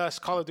 Thus,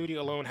 Call of Duty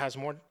alone has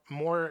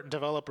more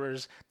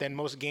developers than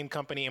most game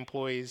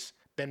companies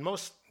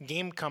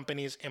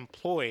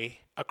employ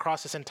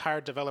across its entire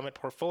development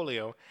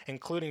portfolio,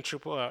 including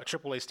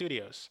AAA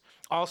studios.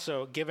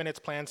 Also, given its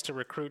plans to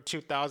recruit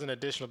 2,000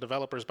 additional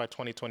developers by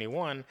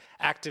 2021,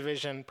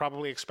 Activision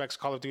probably expects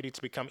Call of Duty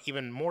to become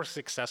even more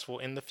successful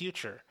in the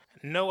future.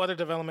 No other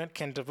development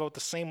can devote the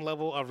same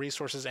level of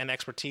resources and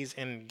expertise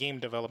in game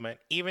development.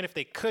 Even if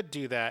they could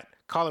do that,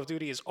 Call of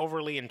Duty is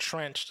overly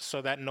entrenched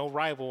so that no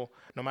rival,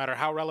 no matter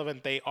how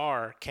relevant they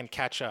are, can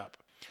catch up.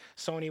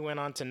 Sony went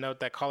on to note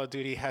that Call of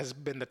Duty has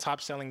been the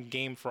top-selling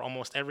game for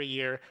almost every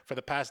year for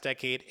the past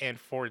decade, and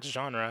for its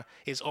genre,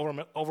 is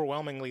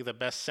overwhelmingly the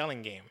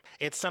best-selling game.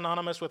 It's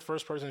synonymous with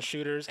first-person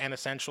shooters and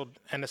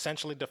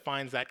essentially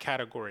defines that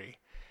category.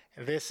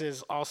 This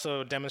is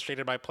also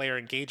demonstrated by player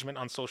engagement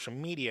on social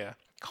media.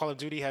 Call of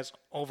Duty has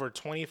over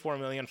 24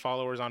 million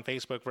followers on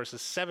Facebook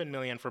versus 7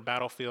 million for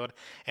Battlefield,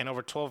 and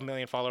over 12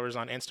 million followers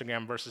on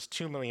Instagram versus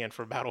 2 million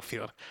for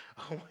Battlefield.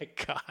 Oh my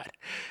God!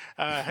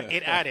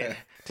 It added,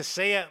 to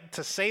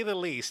say the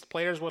least,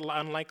 players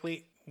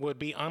would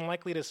be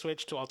unlikely to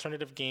switch to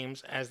alternative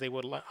games as they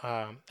would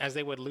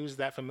lose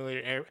that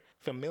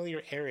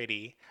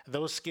familiarity,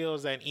 those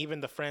skills that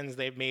even the friends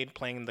they've made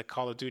playing the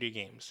Call of Duty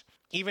games.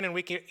 Even in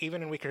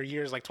weaker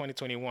years like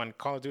 2021,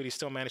 Call of Duty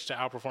still managed to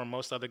outperform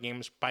most other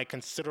games by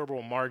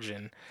considerable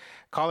margin.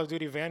 Call of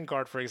Duty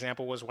Vanguard, for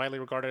example, was widely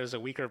regarded as a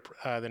weaker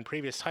than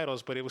previous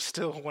titles, but it was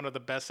still one of the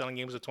best-selling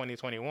games of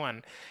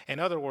 2021. In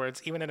other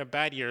words, even in a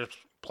bad year,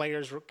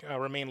 players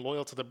remain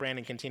loyal to the brand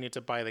and continue to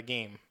buy the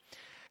game.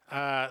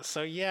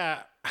 So yeah,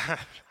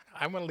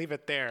 I'm gonna leave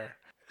it there.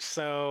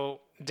 So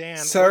Dan,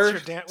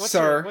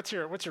 what's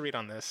your read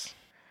on this?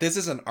 This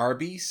is an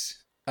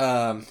Arby's.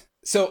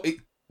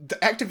 The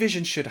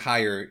Activision should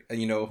hire,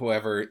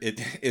 whoever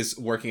it is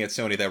working at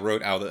Sony that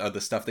wrote out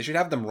the stuff. They should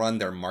have them run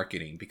their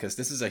marketing, because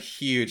this is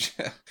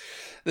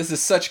this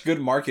is such good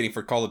marketing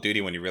for Call of Duty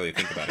when you really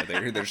think about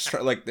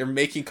it. They're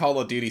making Call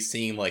of Duty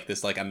seem like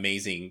this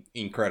amazing,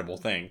 incredible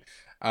thing.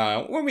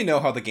 When we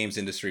know how the games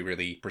industry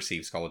really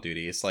perceives Call of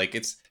Duty, it's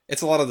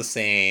a lot of the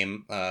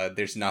same.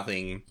 There's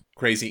nothing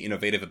crazy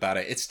innovative about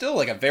it. It's still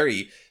a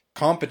very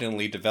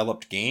competently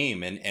developed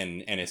game, and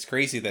it's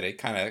crazy that it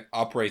kind of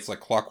operates like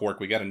clockwork.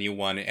 We got a new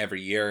one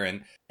every year,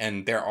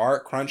 and there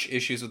are crunch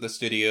issues with the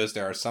studios.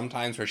 There are some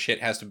times where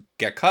shit has to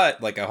get cut,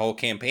 like a whole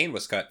campaign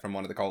was cut from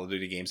one of the Call of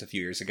Duty games a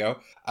few years ago.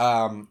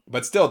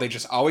 But still, they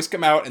just always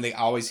come out and they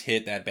always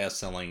hit that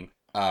best-selling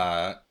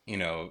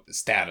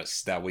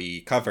status that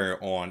we cover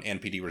on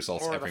NPD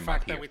results every month. Or the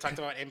fact that we talked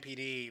about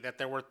NPD, that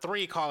there were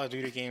 3 Call of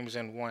Duty games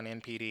in one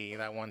NPD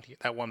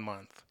that one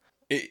month.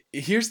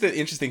 Here's the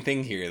interesting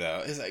thing here, though.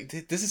 Is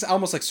this is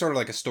almost sort of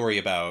like a story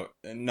about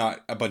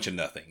not a bunch of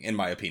nothing, in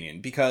my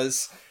opinion,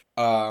 because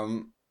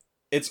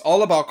it's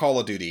all about Call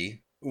of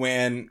Duty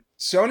when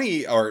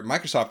Sony or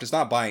Microsoft is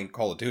not buying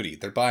Call of Duty.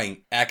 They're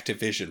buying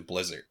Activision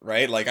Blizzard,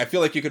 right? I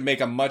feel like you could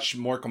make a much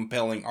more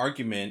compelling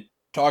argument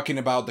talking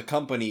about the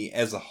company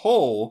as a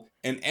whole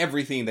and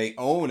everything they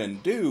own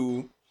and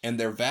do and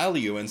their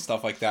value and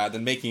stuff like that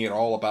than making it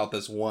all about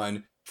this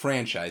one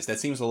franchise. That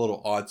seems a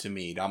little odd to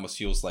me. It almost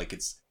feels like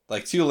it's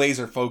too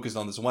laser focused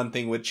on this one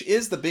thing, which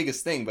is the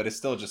biggest thing, but it's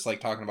still just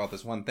talking about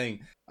this one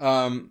thing.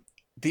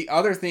 The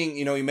other thing,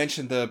 you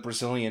mentioned the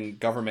Brazilian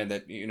government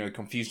that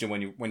confused you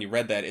when you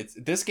read that.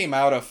 This came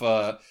out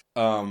of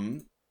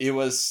it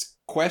was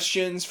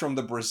questions from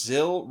the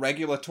Brazil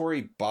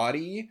regulatory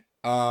body,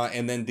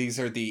 and then these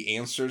are the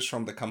answers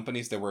from the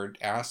companies that were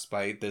asked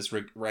by this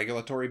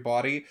regulatory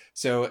body.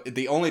 So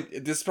this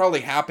is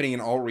probably happening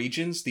in all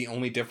regions. The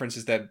only difference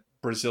is that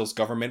Brazil's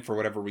government, for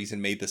whatever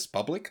reason, made this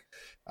public,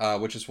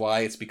 which is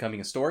why it's becoming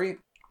a story.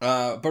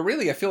 But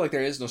really, I feel like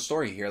there is no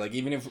story here. Like,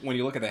 even when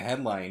you look at the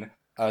headline,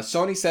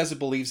 Sony says it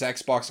believes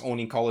Xbox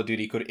owning Call of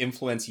Duty could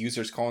influence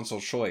users' console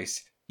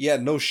choice. Yeah,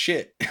 no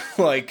shit.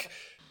 Like,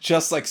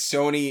 just like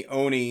Sony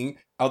owning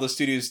all the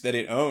studios that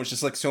it owns,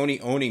 just like Sony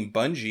owning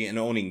Bungie and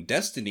owning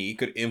Destiny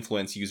could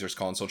influence users'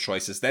 console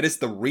choices. That is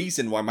the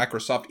reason why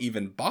Microsoft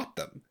even bought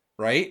them,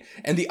 right?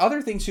 And the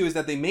other thing, too, is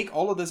that they make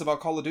all of this about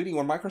Call of Duty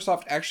when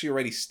Microsoft actually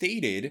already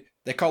stated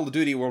that Call of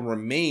Duty will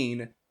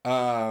remain,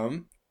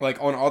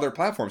 like, on other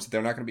platforms, that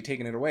they're not going to be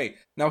taking it away.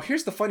 Now,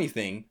 here's the funny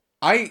thing.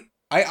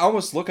 I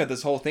almost look at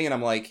this whole thing and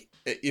I'm like,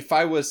 if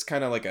I was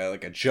kind of like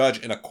a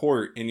judge in a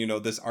court and,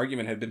 this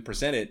argument had been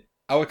presented,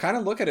 I would kind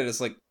of look at it as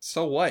like,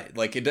 so what?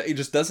 Like, it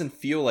just doesn't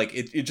feel like,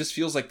 it just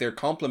feels like they're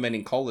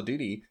complimenting Call of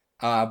Duty.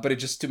 But it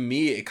just, to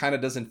me, it kind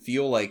of doesn't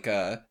feel like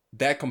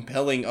that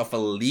compelling of a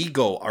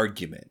legal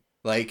argument.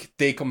 Like,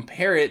 they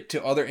compare it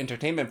to other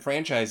entertainment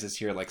franchises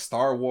here, like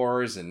Star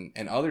Wars and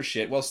other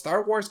shit. Well,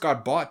 Star Wars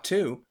got bought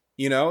too.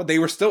 They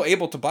were still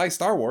able to buy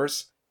Star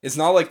Wars. It's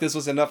not like this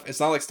was enough. It's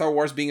not like Star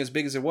Wars being as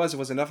big as it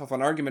was enough of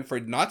an argument for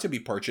it not to be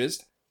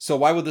purchased. So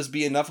why would this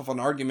be enough of an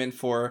argument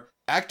for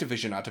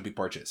Activision not to be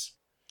purchased?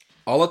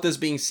 All of this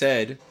being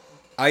said,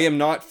 I am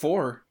not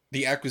for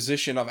the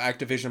acquisition of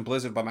Activision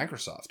Blizzard by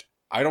Microsoft.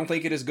 I don't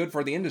think it is good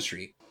for the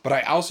industry. But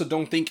I also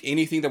don't think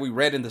anything that we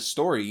read in the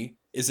story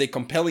is a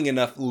compelling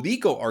enough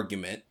legal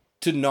argument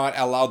to not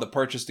allow the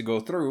purchase to go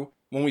through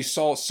when we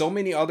saw so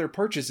many other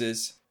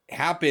purchases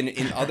happen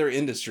in other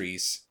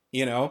industries.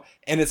 And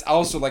it's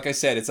also, like I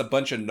said, it's a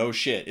bunch of no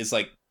shit. It's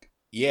like,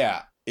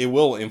 yeah, it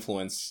will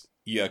influence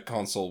your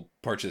console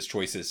purchase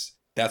choices.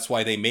 That's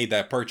why they made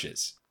that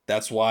purchase.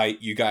 That's why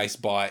you guys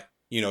bought,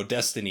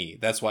 Destiny.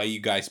 That's why you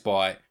guys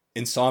bought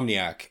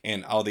Insomniac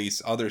and all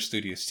these other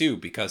studios too,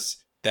 because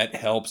that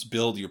helps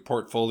build your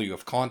portfolio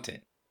of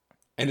content.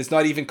 And it's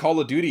not even Call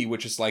of Duty,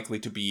 which is likely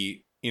to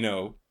be,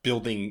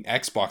 building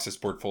Xbox's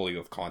portfolio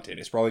of content.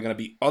 It's probably going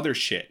to be other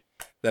shit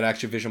that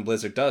Activision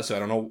Blizzard does. So I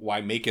don't know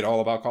why make it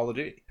all about Call of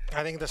Duty.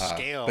 I think the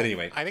scale. But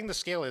anyway, I think the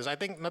scale is. I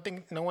think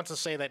no one's to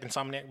say that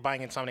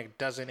buying Insomniac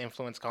doesn't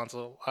influence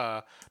console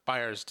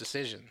buyers'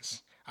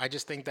 decisions. I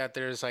just think that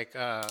there's like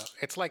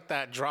it's like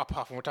that drop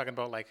off when we're talking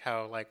about like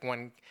how like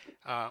one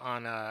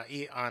on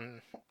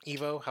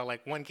Evo, how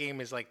like one game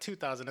is like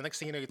 2,000, the next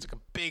thing you know it's like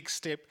a big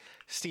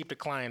steep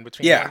decline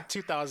between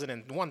 2,000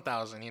 and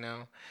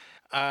 1,000.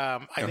 I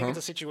think it's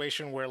a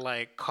situation where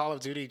like Call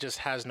of Duty just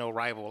has no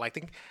rival. I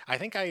think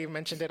I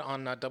mentioned it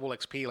on Double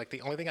XP. Like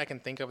the only thing I can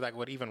think of that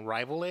would even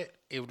rival it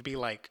would be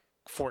like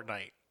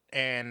Fortnite.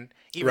 And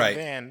even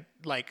then,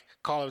 like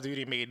Call of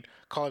Duty made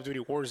Call of Duty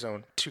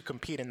Warzone to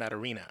compete in that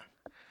arena.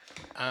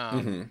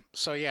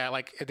 So yeah,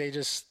 like they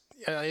just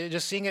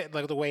seeing it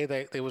like the way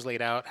that it was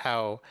laid out,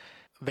 how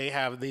they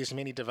have these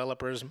many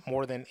developers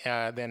more than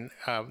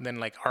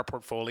like our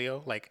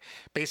portfolio. Like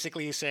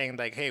basically saying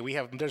like, hey,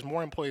 there's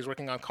more employees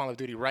working on Call of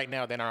Duty right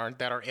now that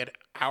are at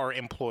our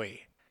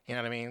employee. You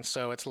know what I mean?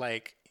 So it's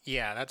like,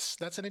 yeah,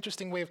 that's an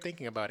interesting way of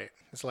thinking about it.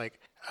 It's like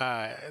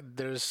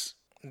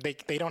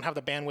they don't have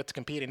the bandwidth to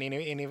compete, and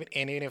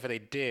even if they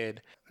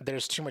did,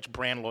 there's too much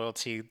brand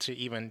loyalty to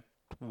even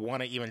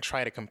want to even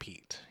try to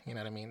compete. You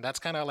know what I mean? That's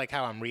kind of like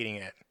how I'm reading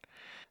it.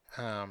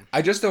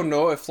 I just don't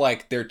know if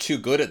like they're too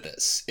good at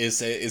this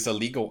is a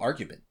legal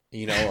argument,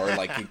 or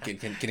like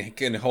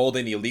can hold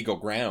any legal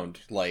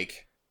ground.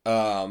 Like,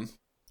 I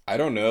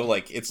don't know.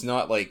 Like, it's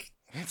not like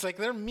it's like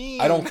they're mean.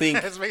 I don't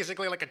think it's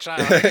basically like a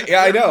child.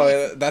 Yeah, I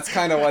know. That's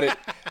kind of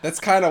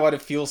what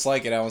it feels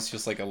like. It almost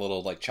feels like a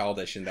little like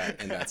childish in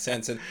that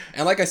sense. And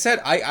like I said,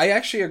 I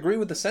actually agree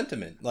with the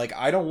sentiment. Like,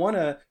 I don't want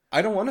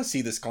to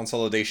see this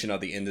consolidation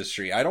of the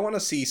industry. I don't want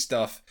to see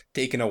stuff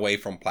taken away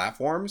from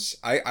platforms.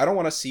 I don't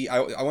want to see. I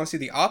want to see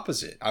the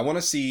opposite. I want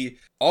to see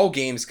all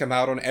games come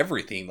out on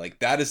everything. Like,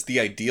 that is the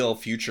ideal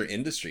future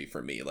industry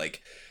for me.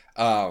 Like,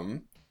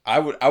 I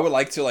would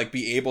like to like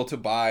be able to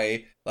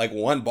buy like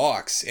one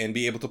box and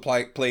be able to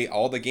play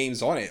all the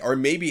games on it, or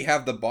maybe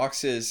have the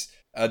boxes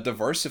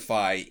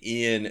diversify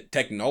in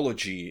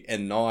technology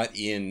and not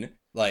in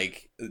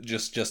like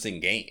just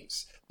in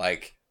games.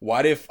 Like,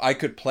 what if I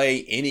could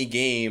play any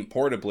game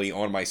portably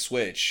on my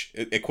Switch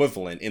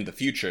equivalent in the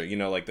future?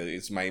 Like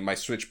it's my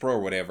Switch Pro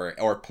or whatever,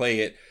 or play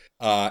it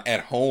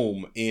at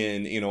home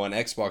in an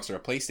Xbox or a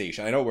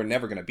PlayStation. I know we're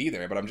never gonna be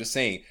there, but I'm just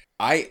saying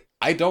I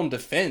don't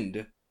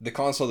defend the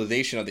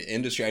consolidation of the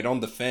industry. I don't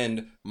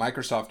defend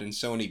Microsoft and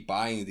Sony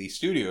buying these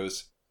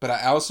studios, but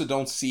I also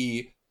don't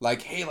see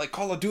like, hey, like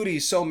Call of Duty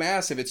is so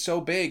massive, it's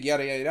so big,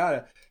 yada yada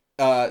yada.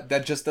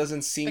 That just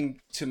doesn't seem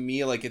to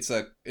me like it's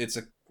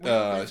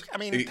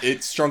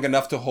strong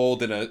enough to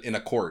hold in a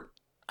court.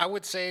 I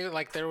would say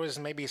like there was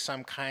maybe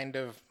some kind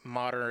of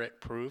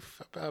moderate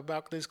proof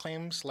about these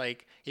claims.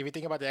 Like if you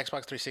think about the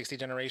Xbox 360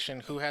 generation,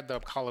 who had the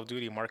Call of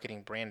Duty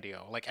marketing brand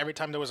deal? Like every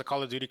time there was a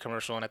Call of Duty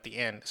commercial, and at the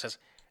end it says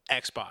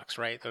Xbox,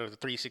 right? Or the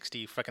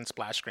 360 fucking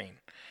splash screen,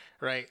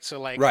 right? So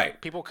like Right.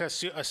 people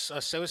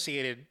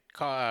associated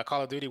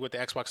Call of Duty with the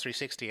Xbox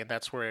 360, and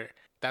that's where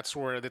the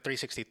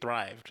 360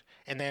 thrived.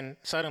 And then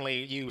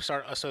suddenly you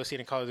start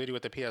associating Call of Duty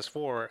with the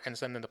PS4, and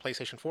then the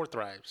PlayStation 4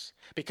 thrives.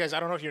 Because I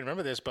don't know if you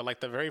remember this, but like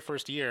the very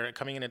first year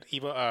coming in at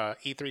E3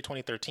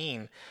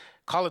 2013,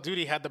 Call of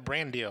Duty had the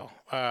brand deal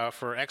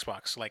for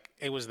Xbox. Like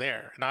it was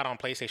there, not on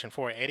PlayStation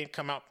 4. It didn't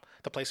come out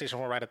the PlayStation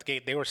 4 right at the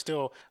gate. They were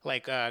still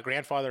like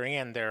grandfathering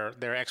in their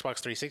Xbox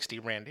 360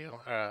 brand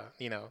deal.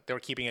 They were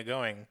keeping it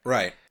going.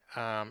 Right.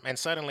 And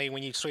suddenly,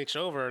 when you switch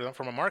over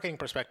from a marketing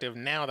perspective,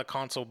 now the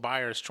console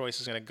buyer's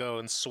choice is going to go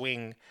and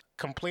swing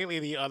completely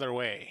the other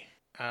way.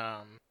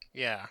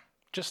 Yeah,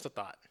 just a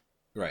thought.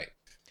 Right.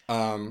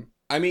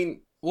 I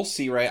mean, we'll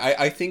see, right?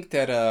 I think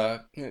that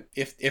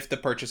if the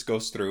purchase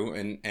goes through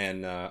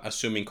and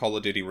assuming Call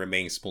of Duty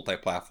remains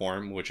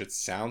multi-platform, which it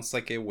sounds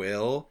like it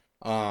will,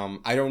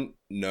 I don't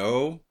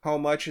know how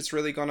much it's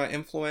really gonna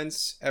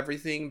influence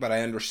everything, but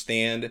I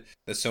understand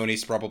that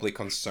Sony's probably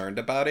concerned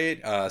about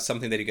it.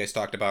 Something that you guys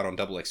talked about on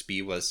Double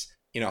XP was,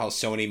 how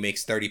Sony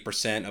makes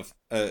 30% of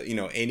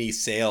any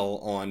sale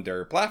on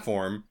their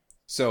platform.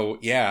 So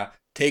yeah,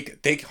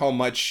 take how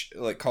much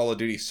like Call of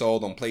Duty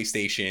sold on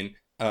PlayStation,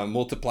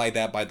 multiply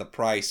that by the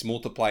price,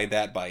 multiply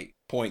that by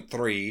point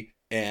 0.3,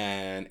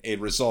 and it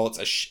results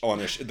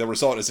the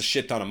result is a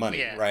shit ton of money,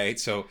 Yeah. right?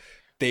 So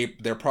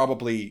they're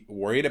probably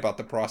worried about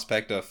the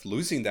prospect of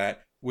losing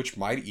that, which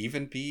might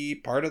even be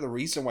part of the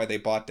reason why they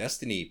bought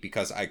Destiny,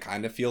 because I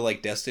kind of feel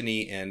like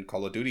Destiny and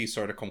Call of Duty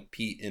sort of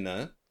compete in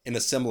a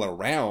similar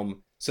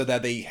realm, so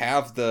that they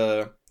have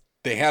the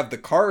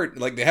card,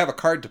 like they have a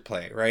card to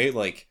play, right?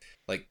 Like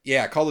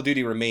yeah, Call of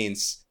Duty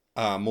remains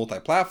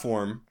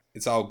multi-platform.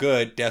 It's all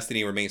good.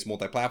 Destiny remains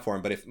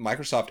multi-platform, but if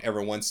Microsoft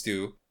ever wants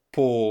to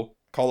pull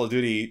Call of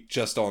Duty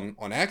just on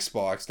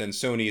Xbox, then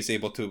Sony is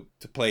able to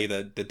play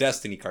the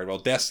Destiny card. Well,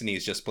 Destiny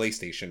is just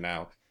PlayStation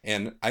now,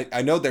 and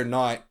I know they're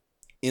not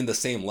in the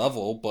same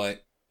level,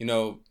 but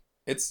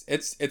it's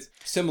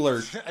similar.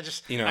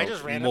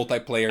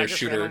 Multiplayer I just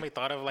shooter. randomly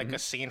thought of like a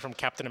scene from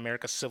Captain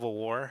America: Civil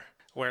War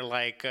where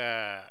like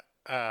the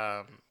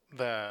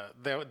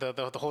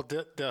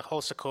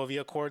whole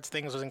Sokovia Accords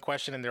things was in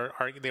question, and they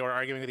were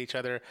arguing with each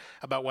other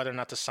about whether or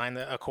not to sign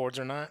the accords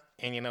or not,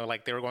 and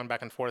like they were going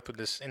back and forth with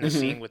this in the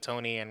scene with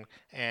Tony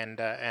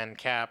and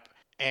Cap,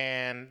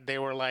 and they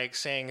were like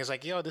saying, "It's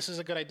like, yo, this is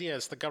a good idea.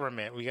 It's the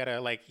government. We gotta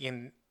like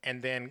in."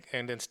 And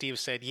then Steve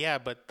said, "Yeah,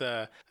 but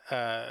the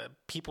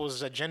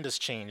people's agendas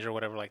change or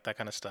whatever, like that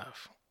kind of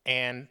stuff."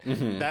 And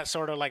that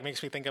sort of like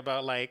makes me think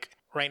about like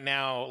right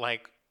now,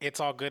 like it's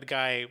all good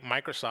guy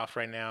Microsoft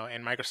right now,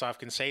 and Microsoft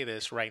can say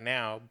this right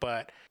now,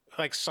 but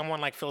like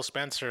someone like Phil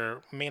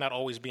Spencer may not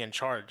always be in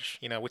charge.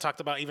 We talked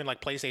about even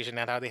like PlayStation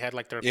and how they had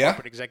like their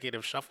corporate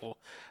executive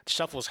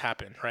shuffles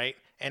happen, right?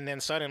 And then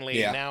suddenly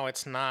now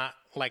it's not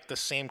like the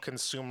same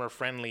consumer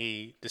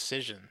friendly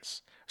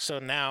decisions. So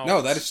now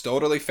No, that is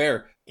totally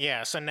fair.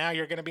 Yeah, so now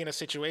you're going to be in a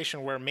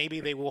situation where maybe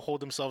they will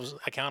hold themselves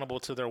accountable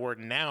to their word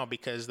now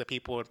because the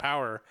people in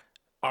power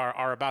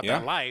are about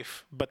that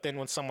life. But then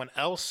when someone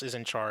else is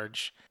in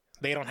charge,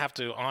 they don't have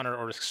to honor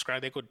or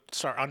subscribe. They could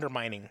start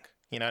undermining.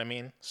 You know what I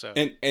mean? So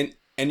and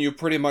you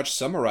pretty much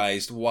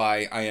summarized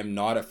why I am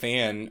not a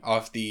fan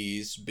of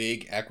these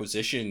big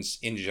acquisitions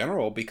in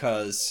general,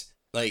 because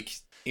like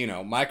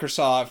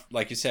Microsoft,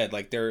 like you said,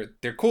 like they're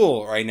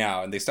cool right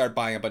now, and they start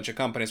buying a bunch of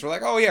companies. We're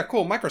like, oh yeah,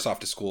 cool,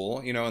 Microsoft is cool,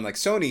 and like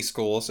Sony's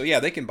cool, so yeah,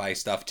 they can buy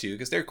stuff too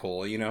because they're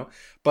cool,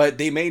 but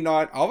they may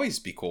not always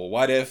be cool.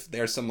 What if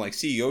there's some like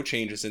CEO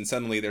changes and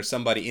suddenly there's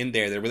somebody in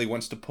there that really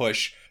wants to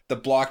push the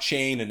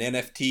blockchain and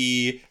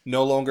NFT,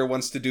 no longer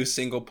wants to do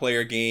single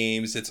player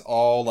games. It's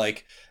all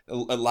like a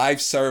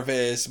live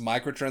service,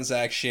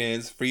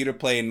 microtransactions, free to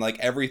play, and like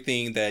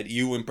everything that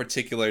you in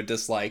particular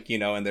dislike,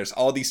 and there's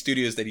all these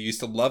studios that you used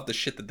to love the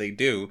shit that they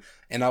do,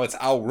 and now it's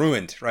all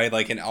ruined, right?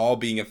 Like, and all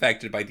being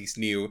affected by these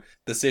new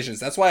decisions.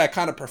 That's why I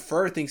kind of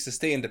prefer things to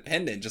stay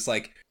independent, just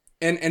like,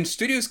 and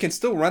studios can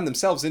still run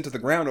themselves into the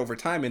ground over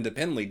time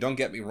independently, don't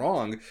get me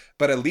wrong,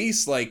 but at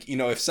least like,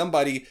 if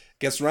somebody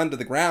gets run to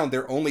the ground,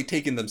 they're only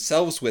taking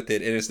themselves with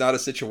it, and it's not a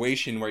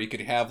situation where you could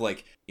have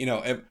like,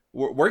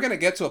 we're going to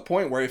get to a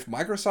point where if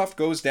Microsoft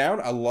goes down,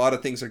 a lot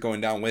of things are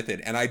going down with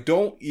it. And I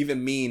don't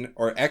even mean,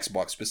 or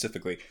Xbox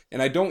specifically,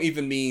 and I don't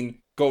even mean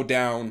go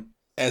down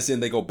as in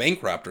they go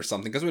bankrupt or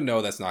something, because we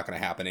know that's not going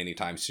to happen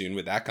anytime soon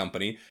with that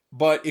company.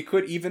 But it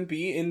could even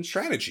be in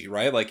strategy,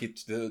 right? Like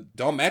the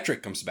Dom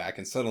Metric comes back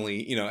and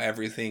suddenly,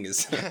 everything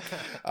is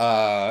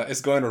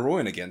is going to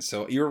ruin again.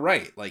 So you're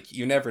right. Like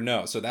you never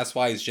know. So that's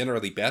why it's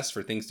generally best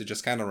for things to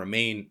just kind of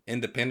remain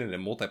independent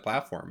and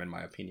multi-platform, in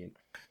my opinion.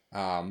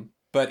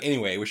 But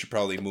anyway, we should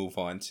probably move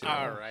on to.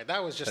 All right,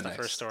 that was just the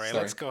first story.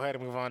 Let's go ahead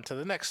and move on to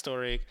the next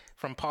story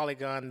from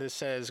Polygon. This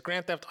says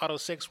Grand Theft Auto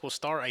 6 will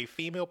star a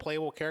female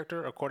playable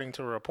character, according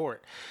to a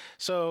report.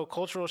 So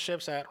cultural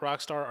shifts at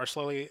Rockstar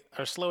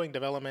are slowing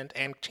development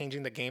and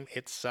changing the game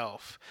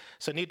itself.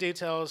 So new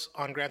details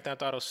on Grand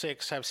Theft Auto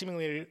 6 have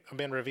seemingly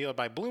been revealed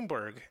by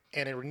Bloomberg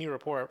in a new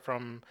report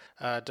from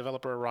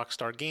developer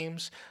Rockstar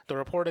Games. The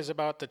report is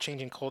about the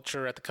changing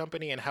culture at the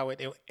company and how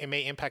it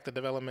may impact the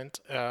development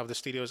of the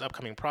studio's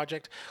upcoming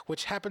project,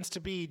 which happens to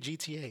be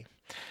GTA.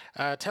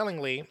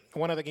 Tellingly,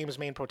 one of the game's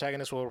main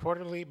protagonists will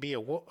reportedly be a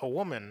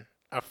woman,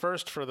 a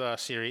first for the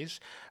series.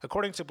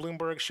 According to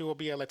Bloomberg, she will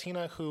be a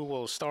Latina who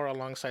will star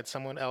alongside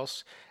someone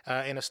else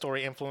in a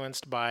story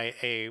influenced by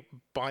a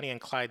Bonnie and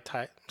Clyde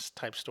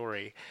type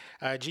story.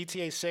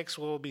 GTA 6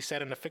 will be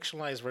set in a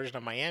fictionalized version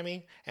of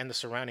Miami and the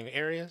surrounding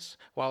areas.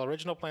 While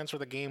original plans for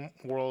the game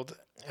world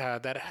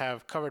that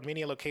have covered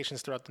many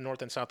locations throughout the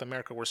North and South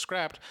America were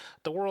scrapped,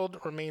 the world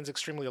remains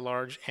extremely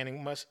large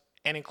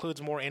and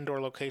includes more indoor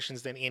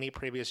locations than any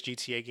previous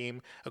GTA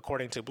game,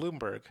 according to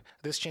Bloomberg.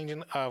 This change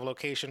of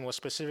location was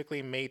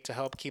specifically made to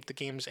help keep the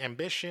game's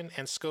ambition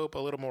and scope a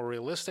little more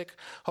realistic,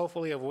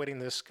 hopefully avoiding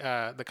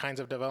the kinds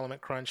of development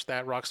crunch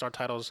that Rockstar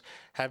titles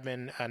have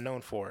been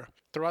known for.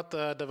 Throughout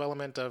the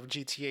development of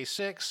GTA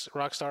 6,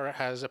 Rockstar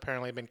has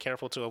apparently been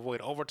careful to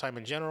avoid overtime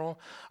in general,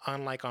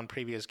 unlike on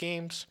previous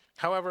games.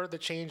 However, the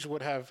change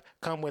would have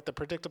come with the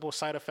predictable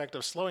side effect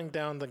of slowing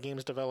down the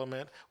game's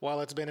development. While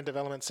it's been in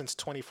development since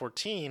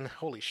 2014,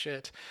 holy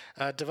shit,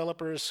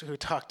 developers who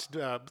talked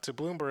to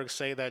Bloomberg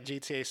say that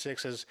GTA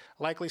 6 is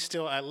likely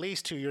still at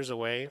least 2 years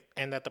away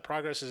and that the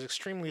progress is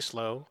extremely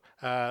slow,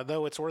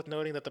 though it's worth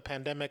noting that the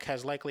pandemic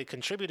has likely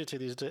contributed to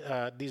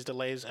these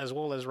delays, as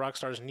well as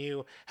Rockstar's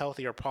new,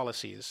 healthier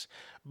policies.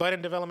 But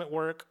in development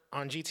work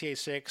on GTA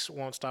 6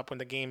 won't stop when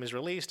the game is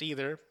released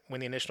either.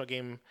 When the initial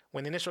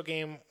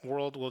game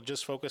world will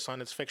just focus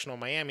on its fictional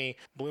Miami,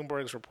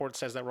 Bloomberg's report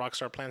says that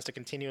Rockstar plans to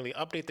continually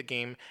update the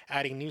game,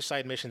 adding new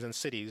side missions and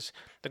cities.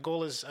 The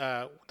goal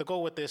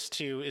with this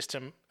too is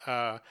to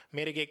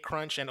mitigate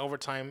crunch and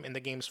overtime in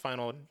the game's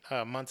final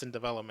months in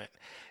development.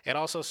 It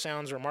also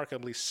sounds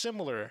remarkably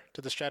similar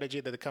to the strategy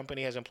that the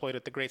company has employed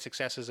with the great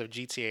successes of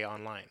GTA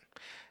Online.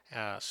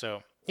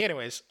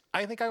 Anyways,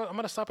 I think I'm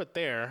going to stop it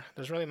there.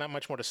 There's really not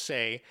much more to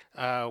say.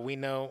 We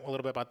know a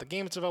little bit about the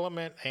game's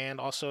development and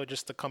also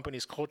just the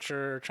company's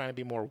culture, trying to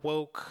be more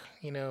woke,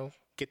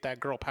 get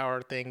that girl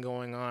power thing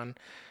going on,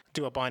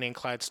 do a Bonnie and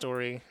Clyde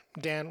story.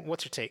 Dan,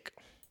 what's your take?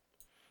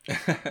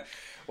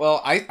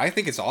 Well, I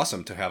think it's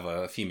awesome to have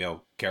a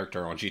female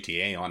character on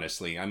GTA,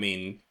 honestly. I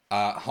mean,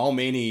 how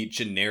many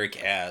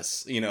generic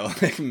ass,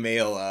 like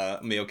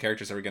male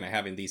characters are we going to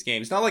have in these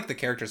games? Not like the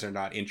characters are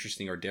not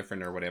interesting or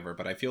different or whatever,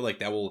 but I feel like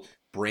that will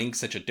bring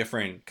such a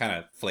different kind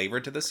of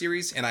flavor to the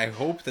series. And I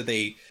hope that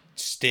they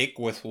stick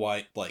with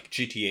what like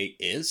GTA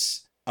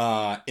is,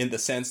 in the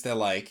sense that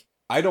like,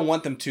 I don't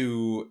want them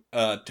to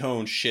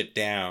tone shit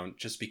down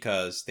just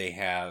because they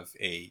have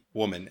a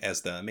woman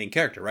as the main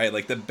character, right?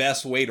 Like the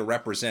best way to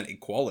represent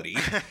equality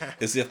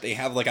is if they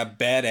have like a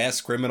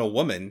badass criminal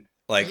woman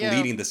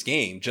leading this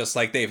game, just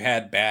like they've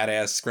had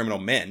badass criminal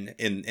men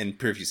in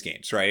previous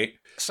games, right?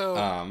 So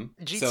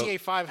GTA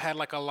 5 had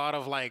like a lot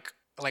of like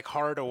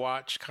hard to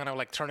watch, kind of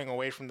like turning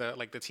away from the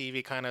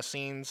TV kind of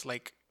scenes.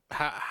 Like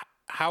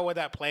how would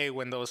that play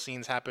when those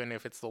scenes happen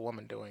if it's the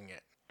woman doing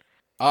it?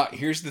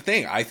 Here's the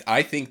thing.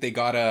 I think they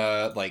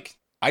gotta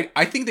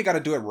I think they gotta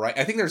do it right.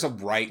 I think there's a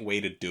right way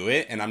to do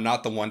it, and I'm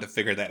not the one to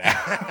figure that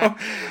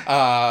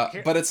out.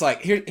 But it's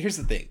like here's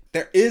the thing.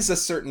 There is a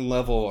certain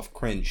level of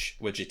cringe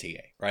with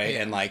GTA, right?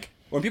 Yeah. And like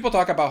when people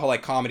talk about how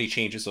like comedy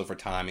changes over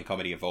time and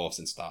comedy evolves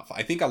and stuff,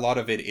 I think a lot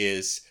of it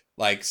is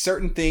like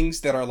certain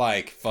things that are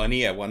like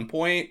funny at one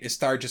point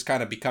start just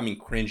kind of becoming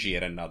cringy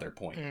at another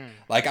point.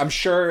 Like I'm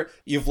sure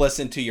you've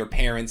listened to your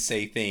parents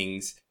say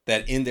things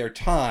that in their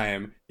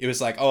time it was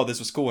like, oh, this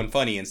was cool and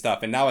funny and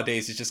stuff, and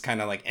nowadays it's just kind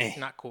of like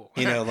not cool.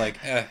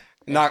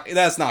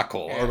 That's not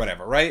cool or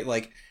whatever, right?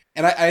 Like,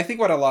 and I think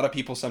what a lot of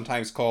people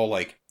sometimes call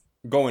like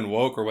going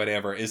woke or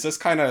whatever is this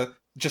kind of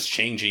just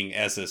changing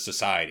as a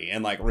society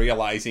and like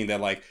realizing that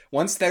like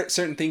once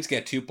certain things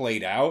get too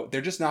played out,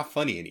 they're just not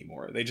funny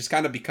anymore. They just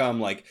kind of become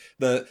like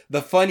the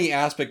funny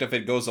aspect of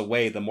it goes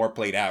away the more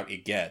played out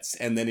it gets,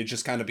 and then it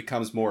just kind of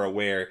becomes more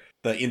aware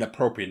the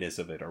inappropriateness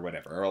of it or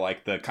whatever, or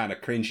like the kind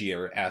of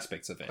cringier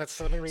aspects of it.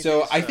 Let me read so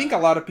these, I think a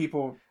lot of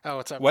people... Oh,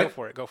 what's up? What?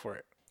 Go for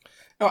it.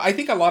 No, I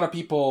think a lot of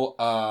people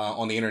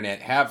on the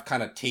internet have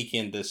kind of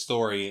taken this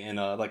story in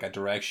a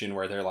direction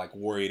where they're like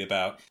worried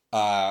about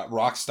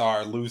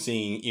Rockstar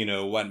losing,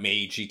 what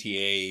made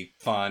GTA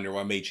fun or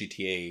what made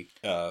GTA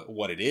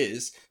what it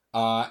is.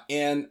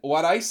 And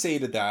what I say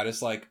to that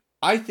is like,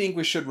 I think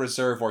we should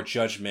reserve our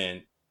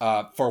judgment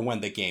for when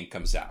the game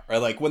comes out,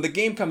 right? Like when the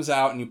game comes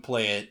out and you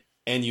play it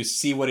and you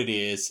see what it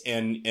is,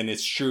 and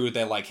it's true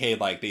that like, hey,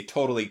 like they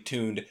totally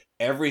tuned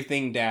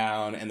everything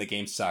down and the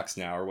game sucks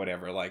now or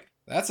whatever, like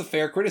that's a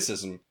fair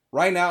criticism.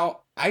 Right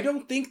now, I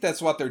don't think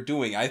that's what they're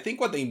doing. I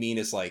think what they mean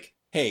is like,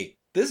 hey,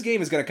 this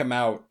game is going to come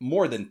out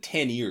more than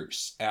 10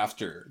 years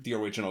after the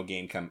original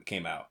game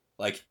came out.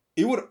 Like,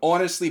 it would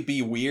honestly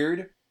be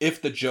weird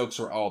if the jokes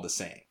were all the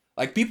same.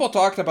 Like, people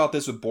talked about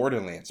this with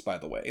Borderlands, by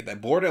the way, that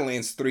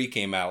Borderlands 3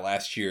 came out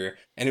last year,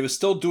 and it was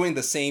still doing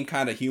the same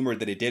kind of humor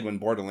that it did when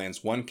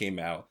Borderlands 1 came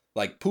out,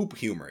 like poop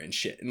humor and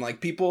shit. And, like,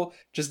 people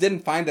just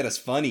didn't find that as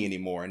funny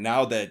anymore.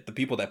 Now that the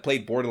people that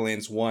played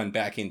Borderlands 1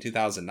 back in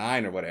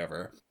 2009 or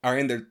whatever are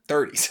in their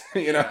 30s,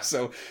 you know?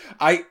 So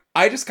I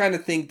just kind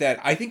of think that,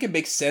 I think it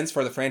makes sense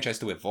for the franchise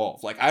to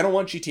evolve. Like, I don't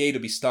want GTA to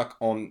be stuck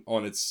on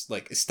its,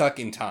 like, stuck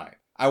in time.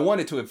 I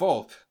want it to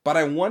evolve, but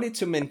I want it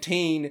to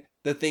maintain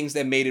the things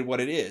that made it what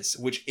it is,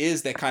 which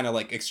is that kind of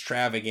like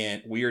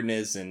extravagant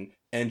weirdness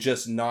and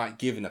just not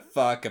giving a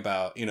fuck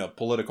about, you know,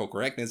 political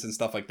correctness and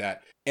stuff like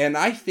that. And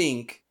I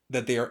think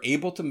that they are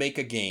able to make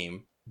a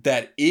game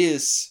that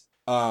is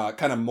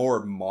kind of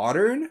more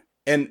modern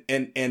and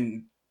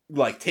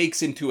like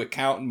takes into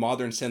account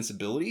modern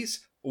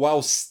sensibilities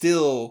while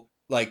still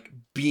like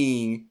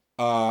being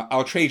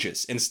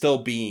outrageous and still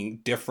being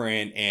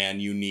different and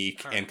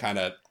unique and kind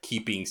of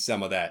keeping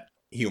some of that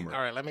humor.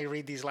 All right, let me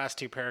read these last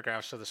two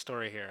paragraphs of the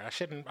story here.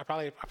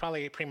 I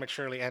probably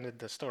prematurely ended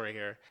the story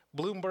here.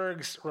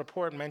 Bloomberg's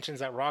report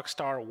mentions that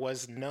Rockstar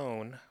was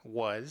known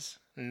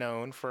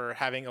for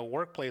having a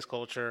workplace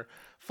culture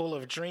full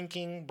of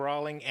drinking,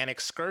 brawling, and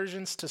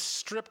excursions to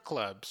strip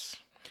clubs.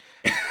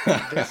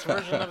 This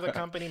version of the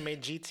company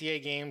made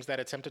GTA games that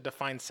attempted to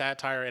find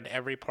satire in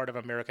every part of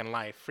American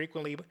life,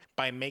 frequently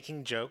by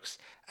making jokes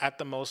at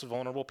the most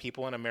vulnerable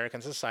people in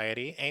American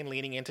society and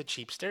leaning into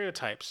cheap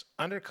stereotypes,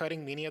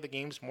 undercutting many of the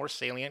game's more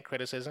salient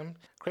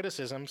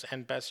criticisms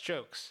and best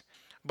jokes.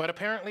 But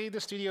apparently,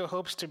 the studio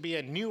hopes to be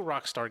a new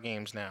Rockstar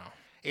Games now.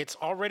 It's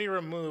already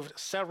removed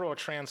several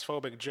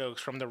transphobic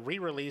jokes from the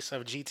re-release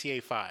of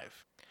GTA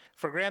 5.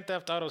 For Grand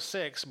Theft Auto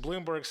 6,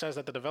 Bloomberg says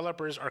that the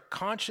developers are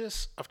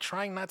conscious of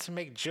trying not to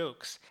make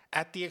jokes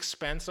at the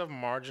expense of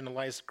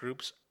marginalized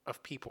groups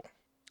of people.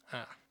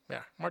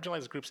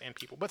 Marginalized groups and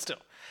people. But still,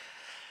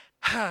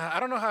 I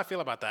don't know how I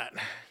feel about that.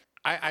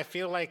 I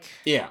feel like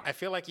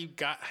you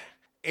got.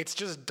 It's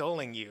just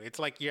dulling you. It's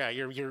like you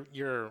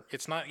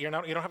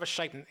don't have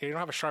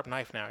a sharp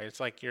knife now. It's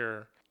like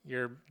you're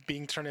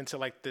being turned into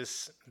like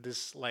this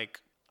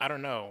like, I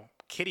don't know,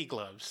 kitty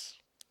gloves.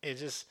 It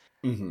just.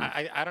 Mm-hmm.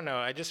 I don't know.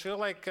 I just feel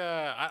like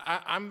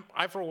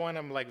I for one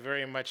am like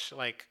very much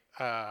like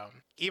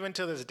even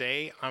to this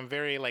day I'm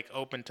very like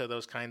open to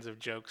those kinds of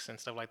jokes and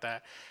stuff like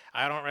that.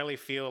 I don't really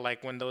feel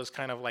like when those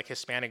kind of like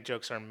Hispanic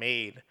jokes are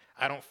made,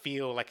 I don't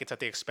feel like it's at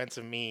the expense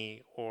of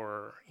me,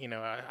 or you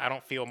know, I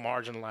don't feel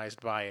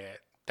marginalized by it.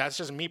 That's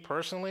just me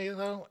personally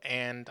though,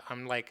 and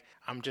I'm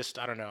just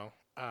I don't know.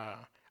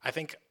 I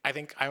think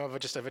I'm of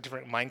just a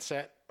different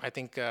mindset. I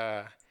think.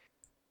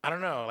 I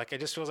don't know, like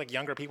it just feels like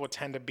younger people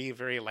tend to be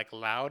very like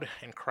loud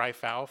and cry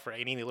foul for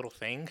any little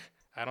thing.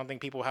 I don't think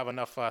people have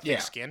enough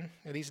thick skin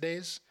these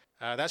days.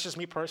 That's just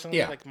me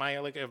personally, like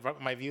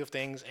my view of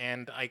things,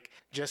 and like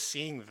just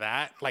seeing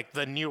that, like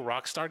the new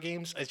Rockstar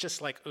games, it's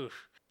just like oof,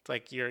 it's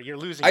like you're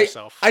losing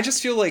yourself. I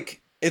just feel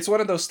like it's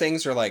one of those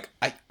things where like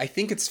I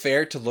think it's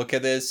fair to look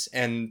at this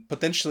and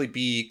potentially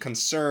be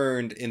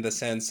concerned in the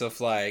sense of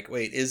like,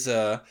 wait, is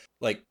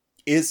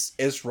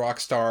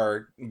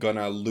Rockstar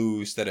gonna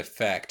lose that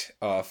effect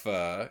of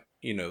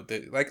you know,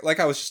 the like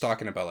I was just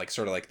talking about, like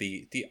sort of like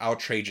the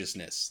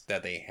outrageousness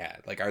that they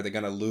had? Like, are they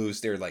gonna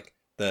lose their like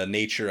the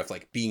nature of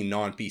like being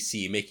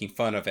non-PC, making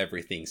fun of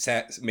everything,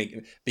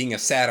 being a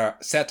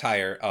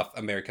satire of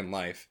American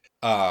life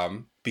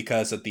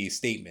because of these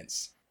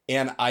statements?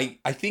 And I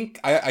think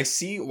I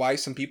see why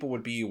some people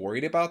would be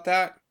worried about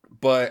that,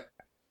 but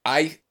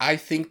I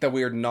think that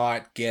we're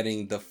not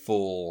getting the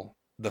full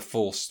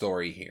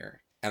story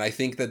here. And I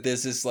think that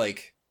this is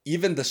like,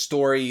 even the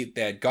story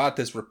that got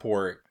this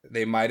report,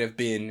 they might have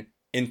been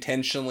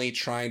intentionally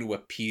trying to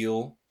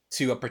appeal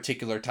to a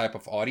particular type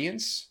of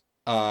audience.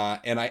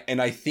 And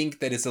I think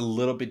that it's a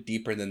little bit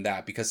deeper than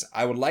that, because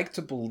I would like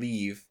to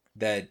believe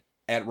that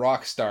at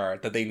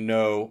Rockstar that they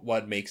know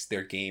what makes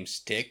their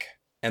games tick,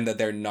 and that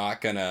they're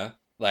not gonna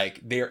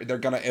like they're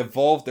gonna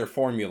evolve their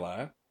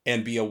formula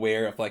and be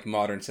aware of like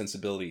modern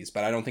sensibilities,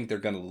 but I don't think they're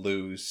gonna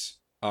lose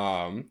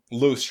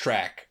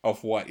track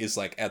of what is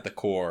like at the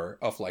core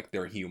of like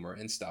their humor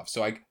and stuff.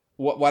 So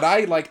what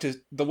I like to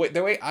the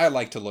way I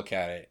like to look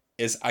at it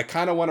is I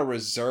kind of want to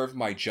reserve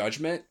my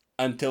judgment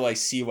until I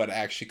see what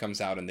actually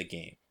comes out in the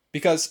game,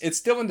 because it's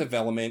still in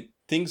development.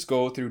 Things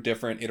go through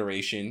different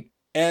iteration,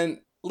 and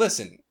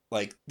listen,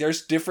 like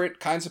there's different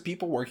kinds of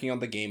people working on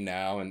the game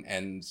now,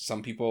 and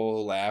some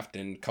people left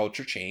and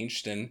culture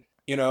changed, and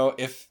you know,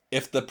 if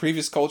the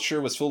previous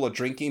culture was full of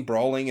drinking,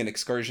 brawling, and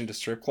excursion to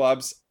strip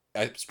clubs,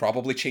 it's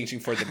probably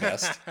changing for the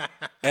best,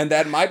 and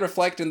that might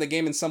reflect in the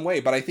game in some way.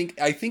 But I think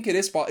it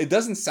is. It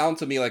doesn't sound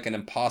to me like an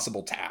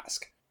impossible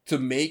task to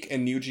make a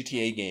new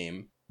GTA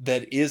game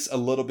that is a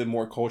little bit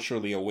more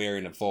culturally aware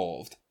and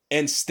evolved,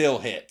 and still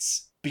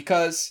hits.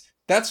 Because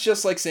that's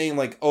just like saying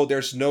like, oh,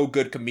 there's no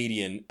good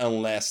comedian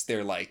unless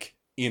they're like,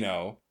 you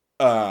know,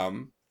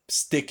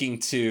 sticking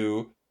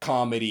to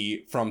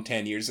comedy from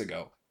 10 years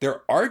ago.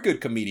 there are good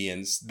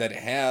comedians that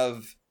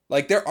have,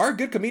 like, there are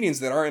good comedians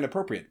that are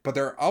inappropriate, but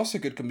there are also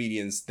good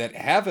comedians that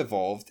have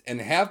evolved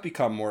and have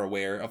become more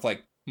aware of,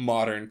 like,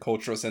 modern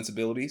cultural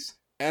sensibilities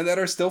and that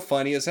are still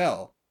funny as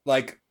hell.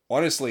 Like,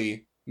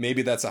 honestly,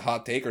 maybe that's a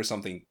hot take or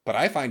something, but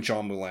I find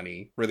John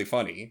Mulaney really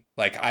funny.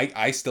 Like,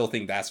 I still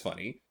think that's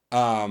funny.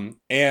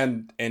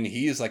 And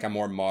he is like a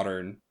more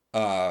modern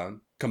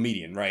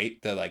comedian,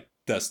 right? That like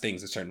does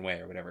things a certain way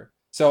or whatever.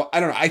 So I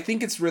don't know. I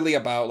think it's really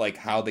about like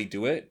how they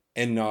do it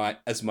and not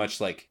as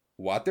much like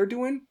what they're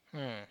doing.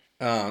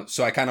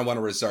 So I kind of want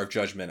to reserve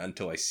judgment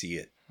until I see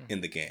it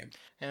in the game.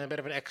 And a bit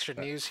of an extra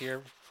news here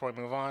before we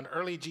move on.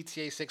 Early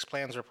GTA 6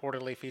 plans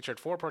reportedly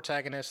featured 4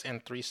 protagonists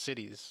and 3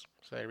 cities.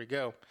 So there we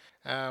go.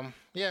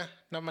 Yeah,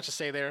 not much to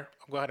say there.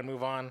 I'll go ahead and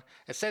move on.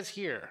 It says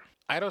here,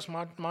 Eidos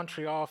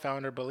Montreal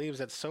founder believes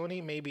that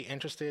Sony may be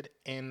interested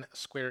in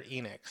Square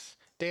Enix.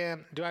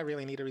 Dan, do I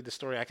really need to read the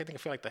story? I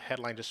feel like the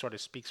headline just sort of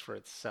speaks for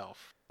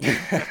itself.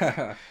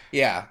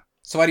 Yeah.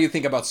 So what do you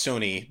think about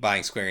Sony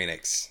buying Square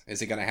Enix?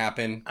 Is it going to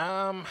happen?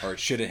 Or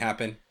should it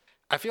happen?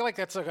 I feel like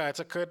it's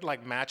a good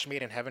like match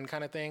made in heaven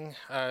kind of thing.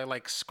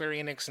 Like Square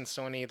Enix and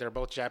Sony, they're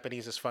both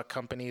Japanese as fuck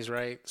companies,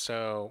 right?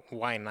 So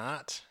why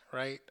not,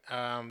 right?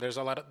 There's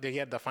a lot of they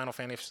had the Final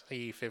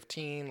Fantasy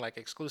 15 like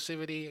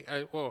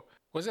exclusivity. Well,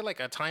 was it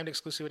like a timed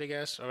exclusivity, I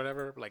guess, or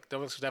whatever? Like that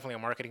was definitely a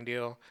marketing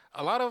deal.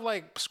 A lot of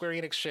like Square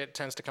Enix shit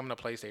tends to come to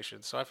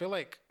PlayStation, so I feel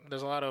like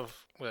there's a lot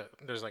of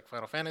there's like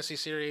Final Fantasy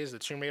series. The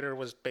Tomb Raider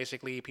was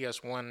basically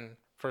PS1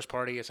 first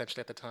party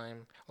essentially at the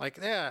time. Like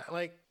yeah,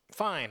 like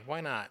fine, why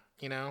not?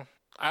 You know.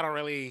 I don't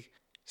really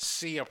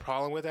see a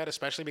problem with that,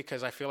 especially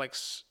because I feel like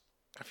Square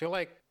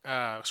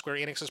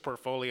Enix's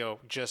portfolio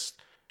just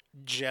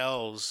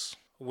gels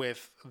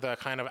with the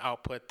kind of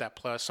output that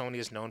Sony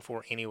is known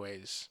for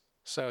anyways.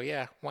 So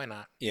yeah, why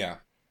not? Yeah.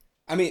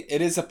 I mean,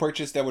 it is a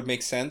purchase that would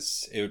make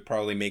sense. It would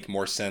probably make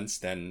more sense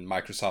than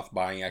Microsoft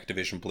buying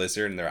Activision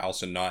Blizzard, and they're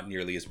also not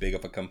nearly as big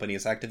of a company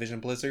as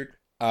Activision Blizzard.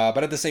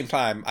 But at the same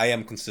time, I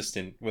am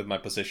consistent with my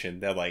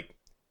position that, like,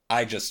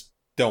 I just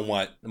don't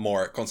want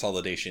more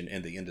consolidation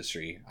in the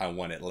industry. I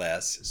want it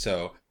less.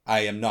 So I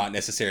am not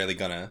necessarily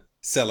gonna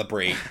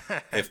celebrate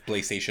if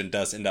PlayStation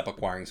does end up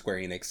acquiring Square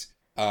Enix.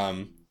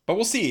 But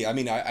we'll see. I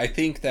mean, I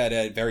think that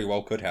it very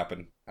well could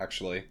happen,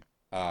 actually.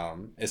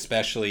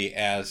 Especially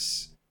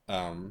as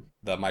the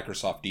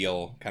Microsoft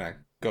deal kind of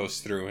goes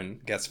through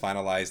and gets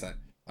finalized.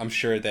 I'm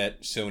sure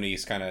that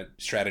Sony's kind of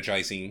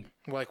strategizing.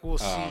 Like, we'll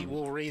see,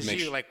 we'll raise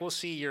you. Like, we'll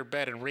see your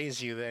bed and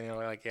raise you. Then you're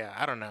like, yeah,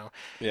 I don't know.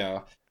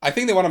 Yeah. I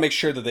think they want to make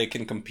sure that they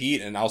can compete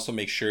and also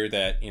make sure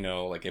that, you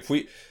know, like if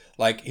we,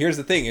 like, here's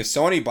the thing. If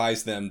Sony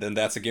buys them, then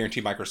that's a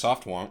guarantee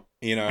Microsoft won't,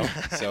 you know?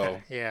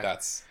 So yeah,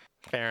 that's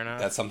fair enough.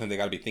 That's something they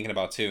got to be thinking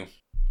about too.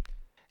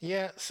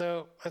 Yeah.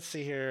 So let's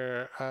see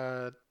here.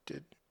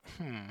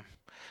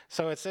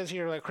 So it says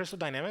here, like, Crystal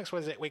Dynamics,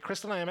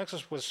 Crystal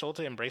Dynamics was sold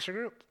to Embracer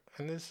Group?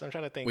 And this, I'm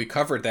trying to think. We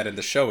covered that in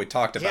the show. We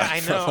talked about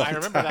it. Yeah, I know. I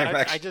remember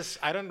that.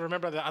 I don't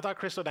remember that. I thought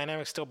Crystal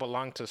Dynamics still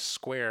belonged to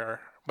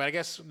Square. But I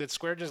guess, did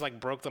Square just, like,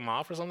 broke them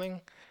off or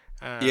something?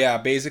 Yeah,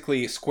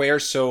 basically, Square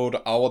sold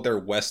all of their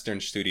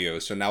Western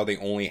studios, so now they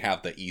only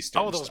have the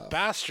Eastern those stuff.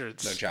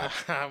 Bastards. No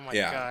oh, my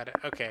God.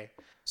 Okay.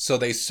 So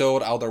they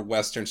sold all their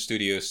Western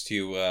studios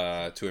to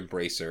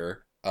Embracer.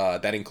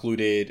 That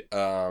included...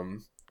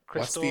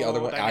 Crystal what's the other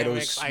one?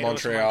 Dynamics, Eidos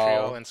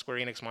Montreal, and Square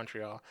Enix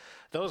Montreal.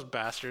 Those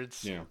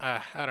bastards. Yeah.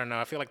 I don't know.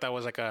 I feel like that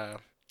was like a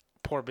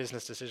poor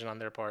business decision on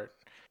their part.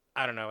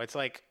 I don't know. It's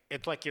like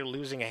you're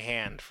losing a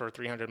hand for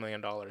 $300 million.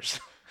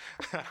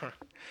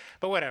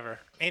 But whatever.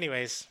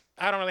 Anyways,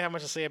 I don't really have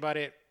much to say about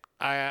it.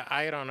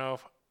 I don't know.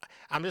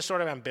 I'm just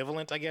sort of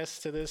ambivalent, I guess,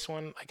 to this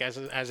one. Like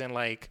as in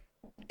like,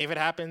 if it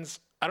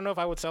happens, I don't know if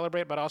I would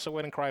celebrate, but I also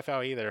wouldn't cry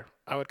foul either.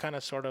 I would kind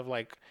of sort of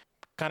like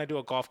do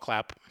a golf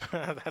clap.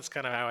 That's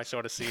kind of how I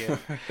sort of see it.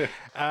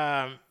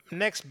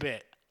 Next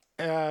bit.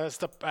 It's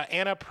the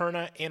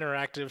Annapurna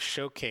Interactive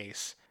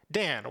Showcase.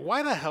 Dan,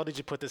 why the hell did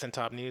you put this in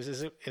top news?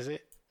 Is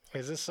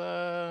this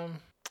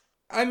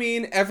I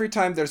mean, every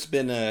time there's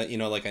been a, you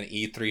know, like an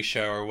E3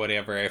 show or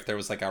whatever, if there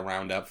was like a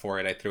roundup for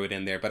it, I threw it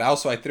in there. But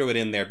also I threw it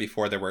in there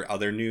before there were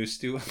other news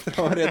to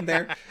throw it in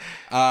there.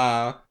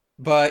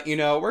 But, you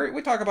know, we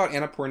talk about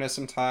Annapurna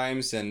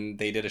sometimes, and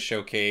they did a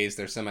showcase.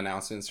 There's some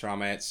announcements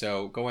from it.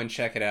 So go and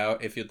check it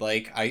out if you'd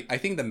like. I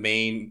think the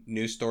main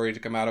news story to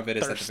come out of it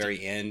is at the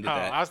very end.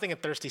 I was thinking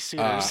Thirsty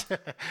Suitors.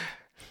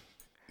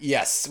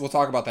 Yes, we'll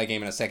talk about that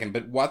game in a second.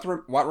 But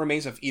What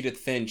Remains of Edith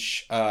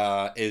Finch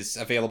is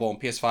available on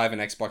PS5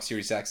 and Xbox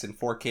Series X in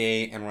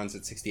 4K and runs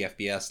at 60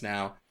 FPS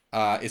now.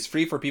 It's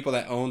free for people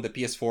that own the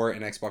PS4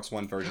 and Xbox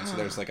One version. So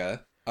there's like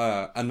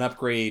an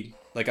upgrade,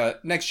 like a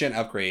next gen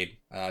upgrade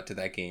to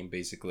that game,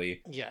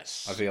 basically.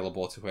 Yes.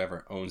 Available to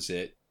whoever owns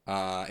it.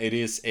 It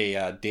is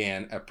a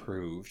Dan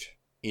approved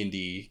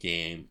indie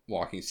game,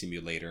 walking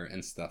simulator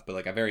and stuff, but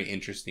like a very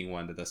interesting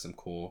one that does some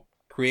cool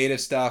creative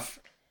stuff.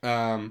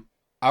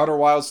 Outer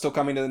Wilds still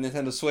coming to the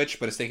Nintendo Switch,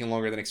 but it's taking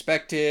longer than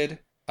expected.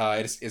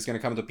 It's going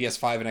to come to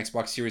PS5 and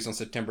Xbox Series on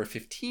September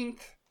 15th.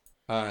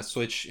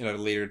 Switch at a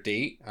later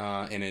date,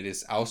 and it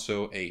is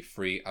also a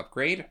free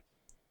upgrade.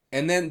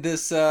 And then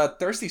this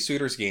Thirsty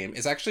Suitors game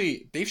is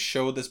actually, they've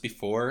showed this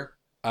before,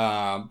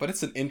 but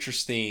it's an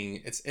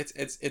interesting,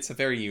 it's a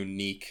very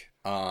unique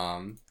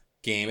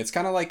game. It's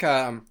kind of like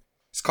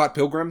Scott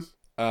Pilgrim.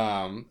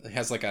 It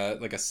has like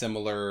a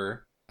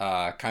similar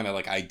kind of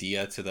like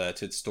idea to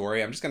the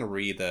story. I'm just gonna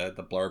read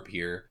the blurb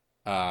here.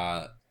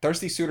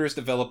 Thirsty Suitors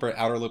developer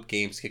Outer Loop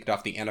Games kicked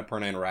off the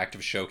Annapurna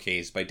Interactive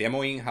Showcase by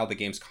demoing how the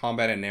game's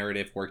combat and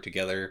narrative work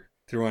together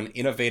through an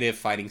innovative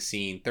fighting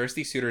scene.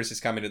 Thirsty Suitors is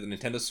coming to the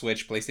Nintendo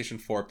Switch,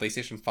 PlayStation 4,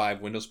 PlayStation 5,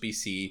 Windows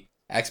PC,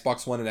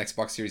 Xbox One, and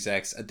Xbox Series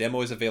X. A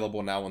demo is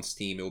available now on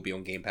Steam. It will be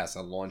on Game Pass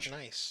on launch.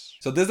 Nice.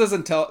 So this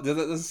doesn't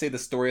say the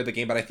story of the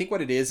game, but I think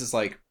what it is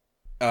like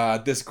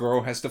this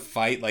girl has to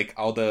fight like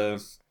all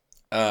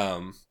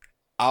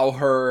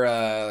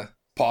her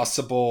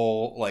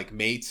possible like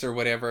mates or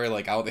whatever,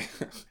 like all the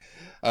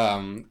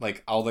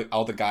like all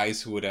the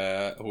guys who would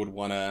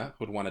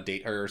wanna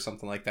date her or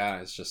something like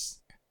that. It's just,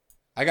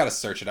 I gotta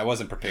search it. I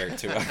wasn't prepared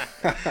to.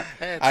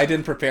 I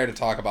didn't prepare to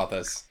talk about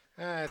this.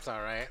 It's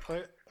all right.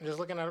 Just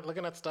looking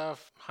at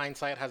stuff.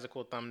 Hindsight has a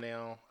cool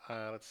thumbnail.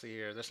 Let's see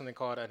here. There's something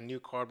called a new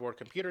cardboard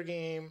computer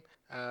game.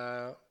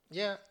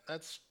 Yeah,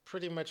 that's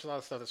pretty much a lot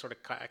of stuff that's sort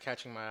of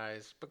catching my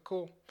eyes. But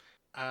cool.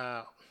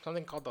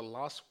 Something called The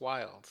Lost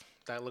Wild.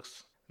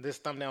 This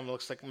thumbnail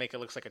looks like a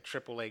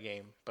AAA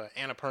game, but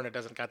Annapurna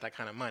doesn't got that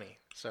kind of money.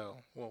 So,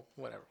 well,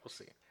 whatever. We'll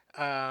see.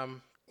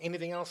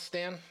 Anything else,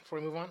 Stan, before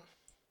we move on?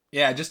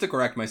 Yeah, just to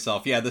correct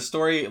myself. Yeah, the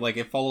story, like,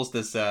 it follows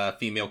this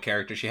female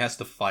character. She has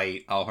to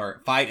fight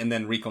and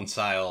then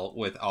reconcile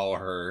with all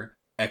her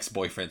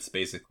ex-boyfriends,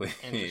 basically.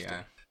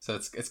 Yeah. So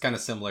it's kind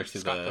of similar to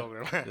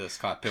the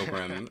Scott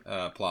Pilgrim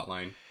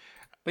plotline.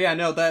 But yeah,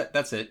 no,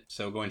 that's it.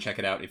 So go and check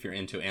it out if you're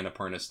into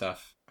Annapurna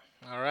stuff.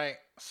 All right.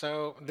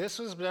 So this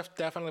was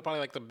definitely probably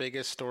like the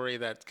biggest story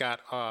that got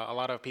a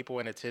lot of people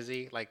in a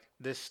tizzy. Like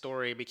this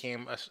story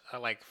became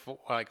like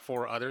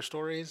four other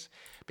stories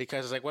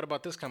because it's like, what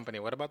about this company?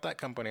 What about that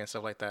company and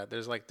stuff like that?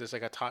 This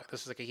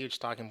is like a huge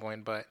talking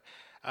point. But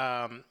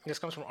this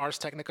comes from Ars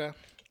Technica.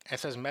 It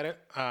says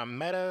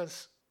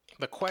Meta's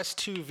the Quest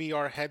 2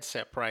 VR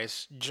headset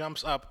price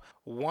jumps up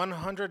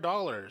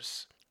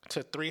 $100 to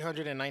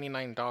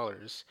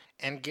 $399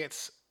 and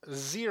gets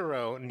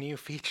 0 new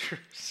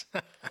features,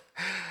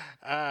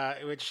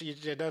 which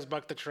it does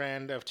buck the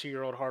trend of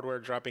 2-year-old hardware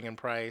dropping in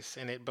price,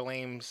 and it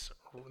blames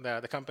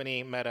the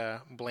company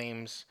Meta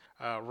blames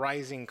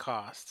rising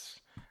costs.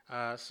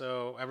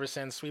 So ever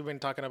since we've been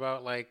talking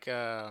about like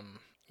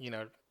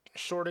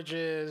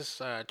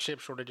shortages, chip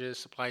shortages,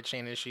 supply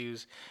chain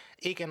issues,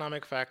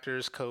 economic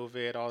factors,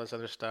 COVID, all this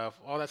other stuff.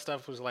 All that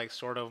stuff was like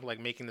sort of like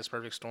making this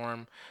perfect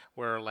storm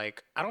where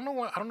like I don't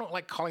know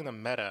like calling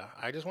them Meta.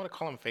 I just want to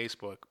call them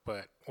Facebook,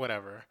 but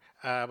whatever.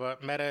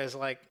 But Meta is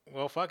like,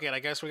 well, fuck it. I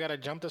guess we got to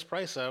jump this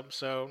price up.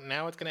 So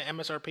now it's going to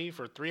MSRP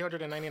for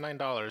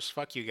 $399.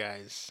 Fuck you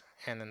guys.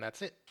 And then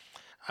that's it.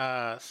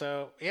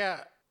 So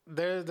yeah.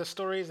 There's the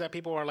stories that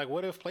people are like,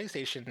 what if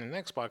PlayStation and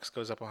Xbox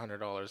goes up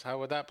 $100? How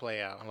would that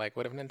play out? Like,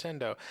 what if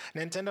Nintendo?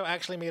 Nintendo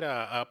actually made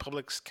a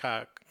public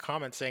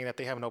comment saying that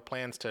they have no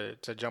plans to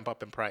jump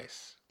up in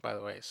price, by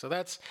the way. So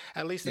that's,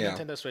 at least the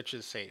Nintendo Switch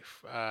is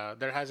safe.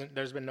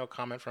 There's been no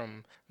comment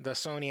from the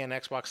Sony and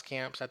Xbox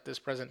camps at this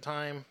present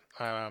time,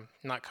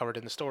 not covered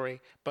in the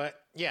story.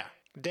 But yeah,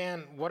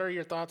 Dan, what are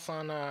your thoughts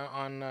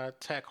on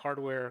tech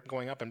hardware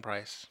going up in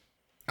price?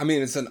 I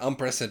mean, it's an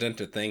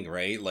unprecedented thing,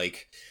 right?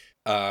 Like,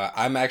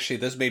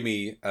 this made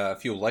me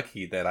feel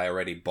lucky that I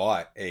already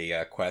bought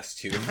a Quest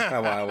 2 a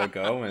while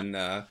ago,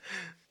 and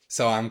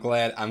so I'm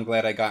glad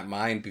I got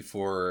mine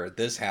before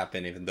this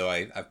happened, even though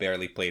I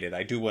barely played it.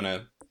 I do want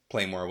to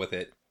play more with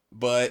it.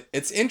 But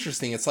it's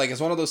interesting. It's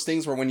one of those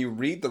things where when you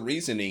read the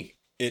reasoning,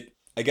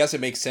 I guess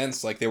it makes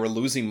sense. Like, they were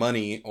losing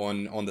money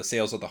on the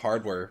sales of the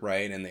hardware,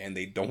 right? And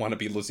they don't want to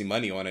be losing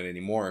money on it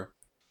anymore.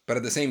 But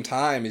at the same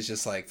time, it's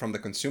just like, from the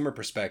consumer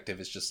perspective,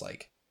 it's just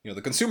like, the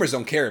consumers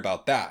don't care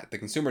about that. The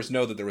consumers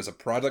know that there was a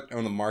product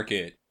on the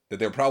market that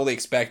they're probably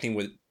expecting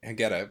would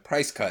get a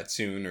price cut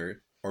soon,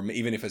 or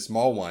even if a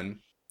small one,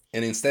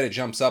 and instead it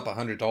jumps up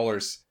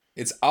 $100.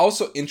 It's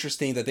also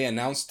interesting that they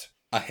announced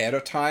ahead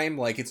of time.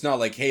 Like, it's not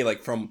like, hey,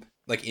 like from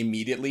like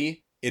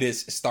immediately. It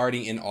is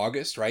starting in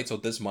August, right? So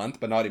this month,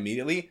 but not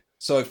immediately.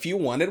 So if you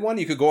wanted one,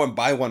 you could go and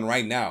buy one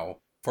right now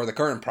for the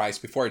current price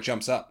before it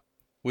jumps up.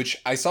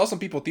 Which I saw some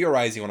people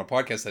theorizing on a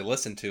podcast I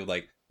listened to,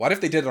 like, what if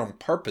they did it on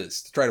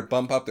purpose to try to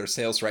bump up their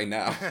sales right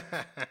now?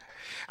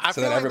 I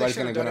feel like everybody's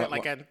going to go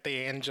like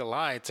in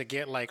July to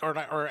get like,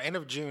 or end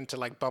of June to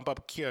like bump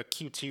up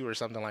Q2 or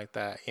something like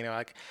that.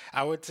 Like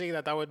I would say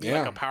that would be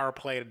like a power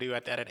play to do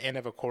at the end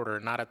of a quarter,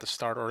 not at the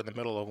start or in the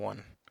middle of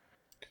one.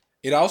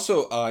 It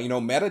also,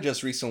 Meta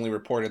just recently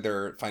reported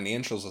their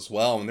financials as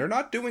well, and they're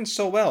not doing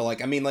so well.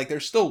 Like, I mean, like, they're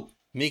still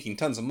making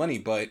tons of money,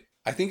 but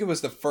I think it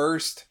was the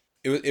first.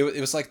 It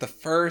was like the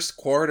first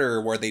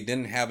quarter where they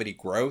didn't have any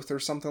growth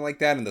or something like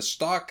that, and the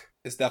stock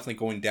is definitely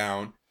going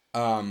down.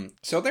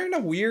 So they're in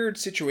a weird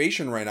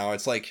situation right now.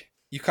 It's like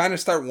you kind of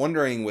start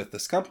wondering with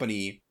this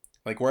company,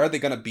 Like, where are they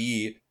going to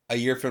be a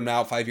year from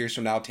now, 5 years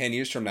from now, 10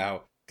 years from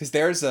now? Because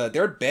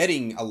they're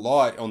betting a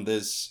lot on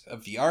this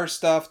VR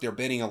stuff. They're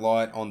betting a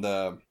lot on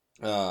the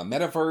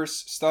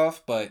metaverse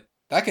stuff, but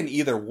that can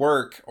either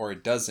work or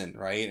it doesn't,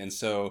 right? And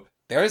so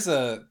there's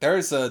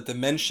a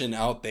dimension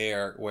out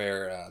there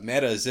where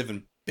Meta is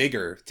even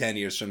bigger 10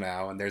 years from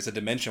now, and there's a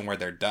dimension where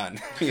they're done,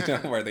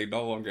 where they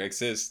no longer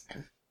exist.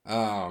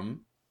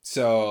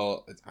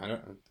 So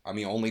I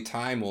mean, only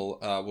time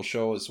will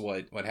show us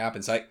what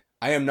happens.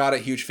 I am not a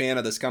huge fan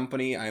of this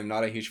company. I am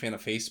not a huge fan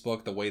of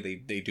Facebook, the way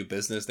they do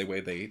business, the way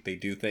they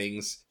do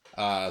things.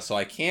 So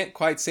I can't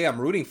quite say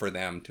I'm rooting for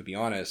them, to be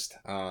honest.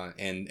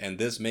 And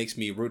this makes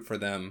me root for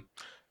them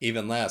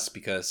even less,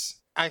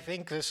 because I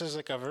think this is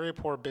like a very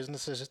poor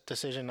business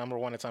decision. Number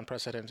one, it's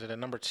unprecedented,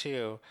 and number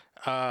two,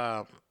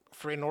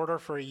 in order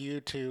for you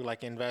to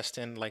like invest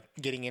in like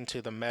getting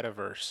into the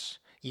metaverse,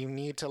 you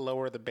need to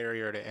lower the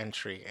barrier to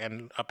entry,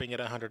 and upping it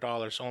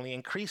 $100 only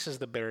increases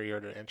the barrier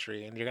to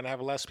entry, and you're gonna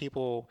have less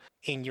people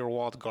in your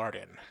walled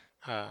garden.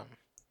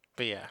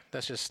 But yeah,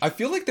 that's just. I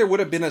feel like there would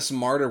have been a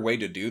smarter way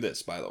to do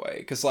this, by the way,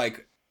 because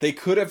like they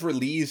could have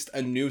released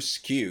a new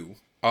SKU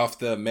off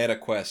the Meta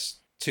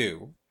Quest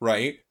 2,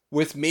 right?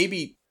 With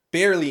maybe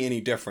barely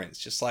any difference,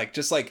 just like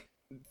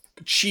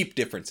cheap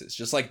differences,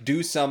 just like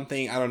do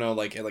something, I don't know,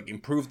 like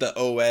improve the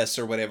OS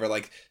or whatever,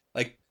 like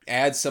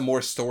add some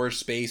more storage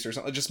space or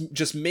something,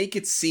 just make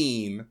it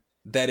seem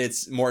that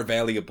it's more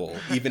valuable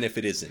even if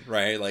it isn't,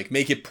 right? Like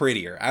make it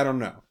prettier, I don't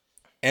know,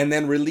 and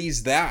then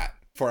release that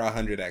for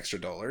 $100 extra,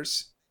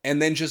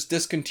 and then just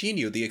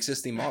discontinue the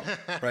existing model,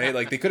 right?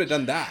 Like they could have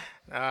done that.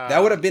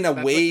 That would have been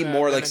a way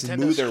more like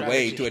smoother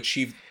way to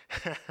achieve.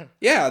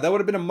 Yeah, that would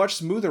have been a much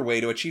smoother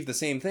way to achieve the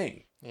same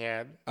thing.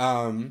 Yeah.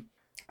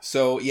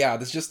 So yeah,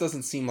 this just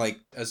doesn't seem like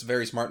a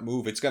very smart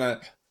move. It's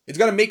gonna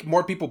make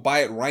more people buy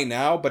it right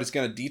now, but it's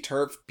gonna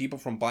deter people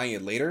from buying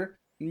it later.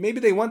 Maybe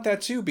they want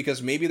that too,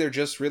 because maybe they're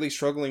just really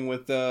struggling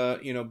with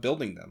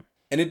building them.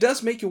 And it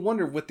does make you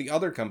wonder with the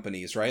other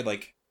companies, right?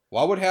 Like,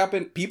 what would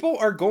happen? People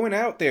are going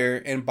out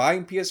there and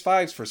buying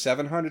PS5s for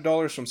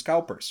 $700 from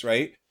scalpers,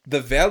 right?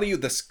 The value,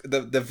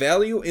 the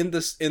value in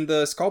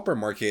the scalper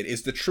market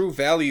is the true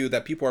value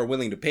that people are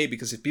willing to pay,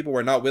 because if people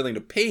were not willing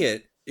to pay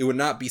it, it would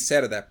not be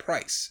set at that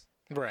price.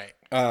 Right.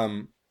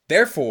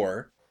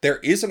 Therefore, there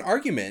is an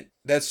argument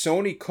that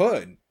Sony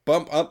could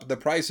bump up the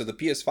price of the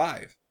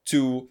PS5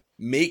 to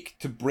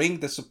bring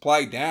the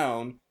supply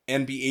down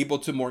and be able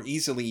to more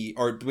easily,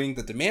 or bring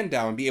the demand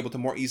down and be able to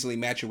more easily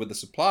match it with the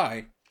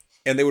supply,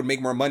 and they would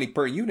make more money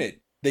per unit.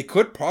 They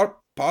could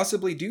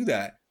possibly do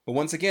that. But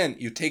once again,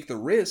 you take the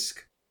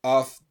risk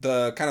of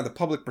the kind of the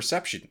public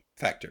perception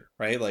factor,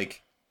 right?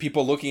 Like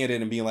people looking at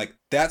it and being like,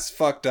 that's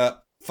fucked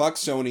up. Fuck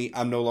Sony.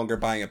 I'm no longer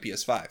buying a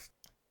PS5.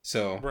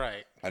 So,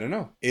 right. I don't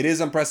know. It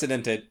is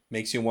unprecedented.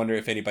 Makes you wonder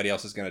if anybody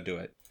else is going to do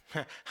it.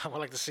 I would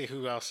like to see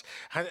who else.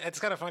 It's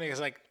kind of funny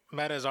because like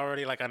Meta is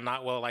already like a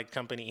not well-liked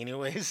company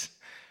anyways.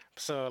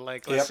 So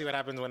like, let's see what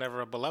happens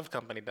whenever a beloved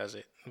company does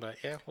it. But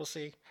yeah, we'll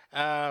see.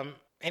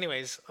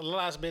 Anyways, the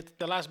last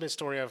bit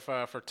story of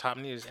for top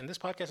news, and this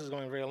podcast is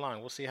going very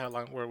long. We'll see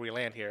where we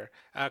land here.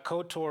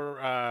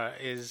 KOTOR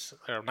is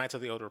Knights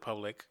of the Old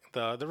Republic,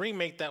 the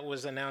remake that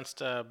was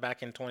announced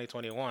back in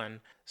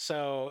 2021.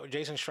 So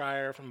Jason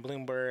Schreier from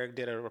Bloomberg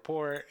did a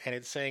report, and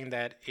it's saying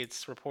that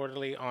it's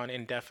reportedly on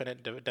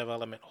indefinite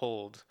development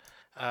hold.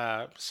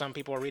 Some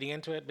people are reading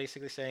into it,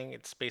 basically saying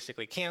it's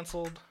basically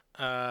canceled,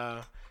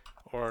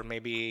 or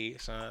maybe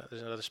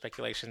there's another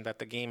speculation that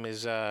the game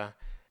is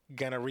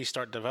gonna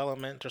restart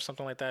development or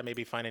something like that,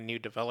 maybe find a new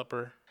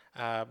developer,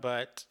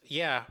 but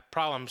yeah,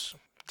 problems.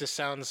 This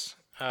sounds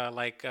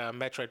like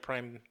Metroid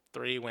Prime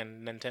 3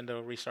 when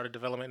Nintendo restarted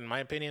development, in my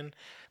opinion.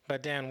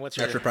 But Dan, what's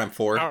your Metroid Prime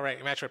 4? Oh,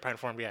 right, Metroid Prime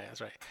 4, yeah, that's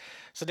right.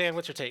 So Dan,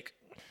 what's your take?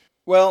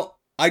 Well,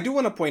 I do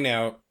want to point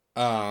out,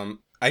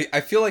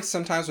 I feel like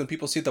sometimes when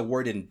people see the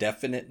word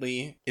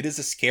indefinitely, it is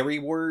a scary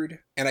word,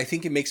 and I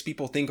think it makes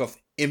people think of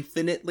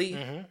infinitely.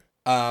 Mm-hmm.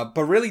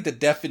 But really the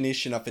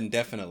definition of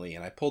indefinitely,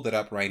 and I pulled it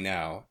up right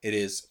now, it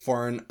is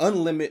for an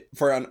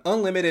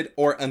unlimited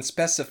or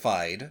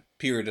unspecified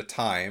period of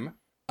time.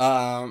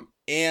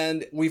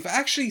 And we've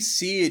actually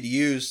seen it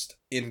used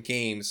in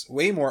games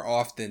way more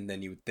often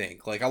than you would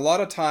think. Like a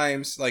lot of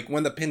times, like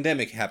when the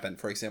pandemic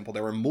happened, for example,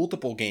 there were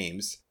multiple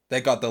games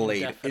that got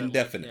delayed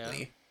indefinitely.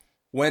 Yeah.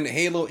 When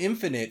Halo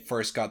Infinite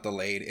first got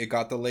delayed, it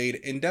got delayed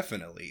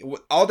indefinitely.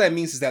 All that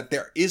means is that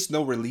there is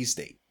no release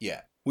date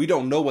yet. We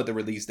don't know what the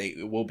release date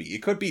will be.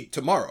 It could be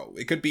tomorrow.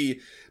 It could be,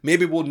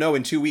 maybe we'll know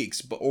in 2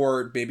 weeks,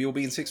 or maybe it'll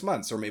be in 6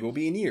 months, or maybe it'll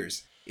be in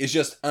years. It's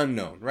just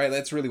unknown, right?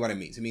 That's really what it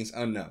means. It means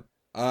unknown.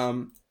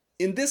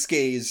 In this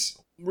case,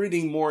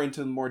 reading more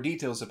into more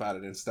details about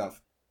it and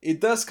stuff, it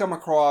does come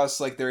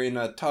across like they're in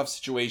a tough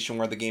situation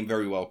where the game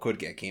very well could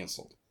get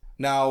canceled.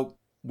 Now,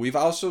 we've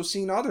also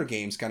seen other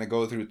games kind of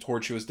go through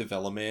tortuous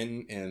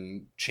development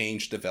and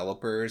change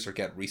developers or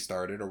get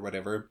restarted or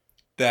whatever.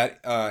 That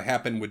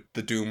happened with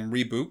the Doom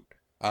reboot.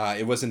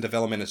 It was in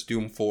development as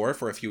Doom 4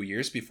 for a few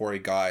years before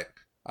it got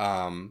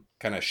kind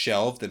of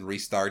shelved and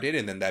restarted,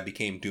 and then that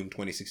became Doom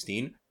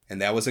 2016.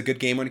 And that was a good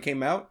game when it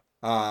came out.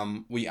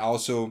 We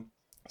also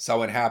saw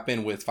what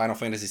happened with Final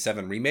Fantasy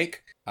VII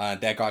Remake.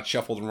 That got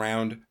shuffled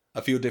around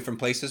a few different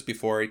places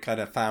before it kind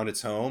of found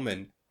its home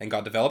and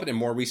got developed. And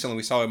more recently,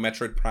 we saw a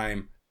Metroid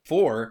Prime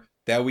 4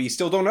 that we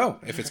still don't know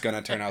if it's going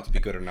to turn out to be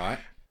good or not.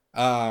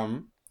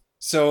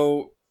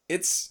 So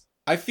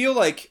I feel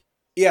like,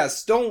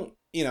 yes, don't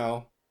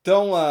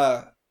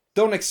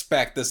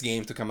expect this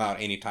game to come out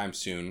anytime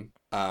soon.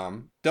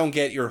 Don't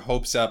get your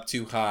hopes up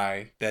too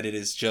high that it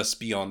is just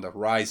beyond the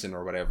horizon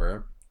or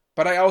whatever.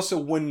 But I also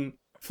wouldn't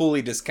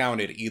fully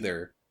discount it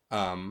either.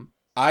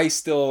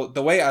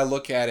 The way I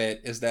look at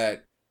it is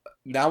that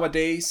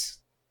nowadays,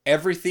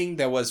 everything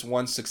that was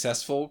once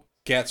successful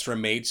gets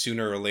remade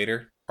sooner or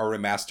later or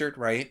remastered,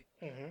 right?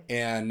 Mm-hmm.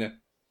 And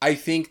I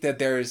think that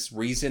there's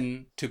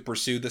reason to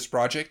pursue this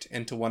project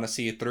and to want to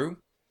see it through.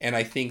 And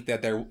I think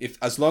that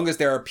as long as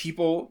there are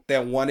people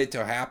that want it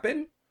to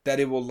happen, that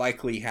it will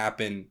likely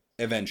happen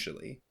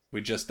eventually.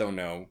 We just don't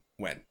know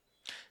when.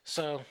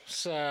 So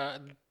it's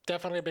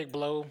definitely a big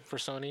blow for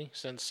Sony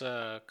since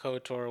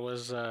KOTOR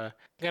was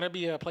gonna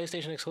be a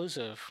PlayStation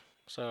exclusive.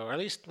 So, or at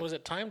least was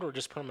it timed or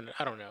just permanent?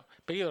 I don't know.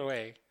 But either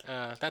way,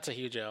 that's a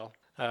huge L.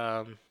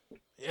 And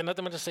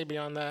nothing much to say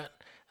beyond that.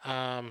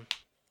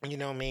 You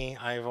know me,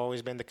 I've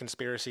always been the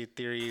conspiracy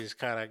theories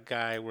kind of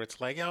guy where it's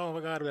like, oh my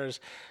God,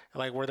 there's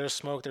like where there's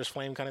smoke, there's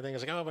flame kind of thing.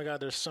 It's like, oh my God,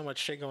 there's so much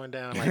shit going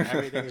down. Like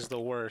everything is the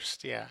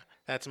worst. Yeah,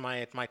 that's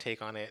my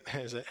take on it.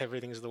 Is that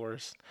everything's the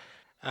worst.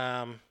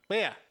 But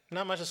yeah,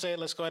 not much to say.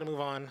 Let's go ahead and move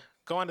on.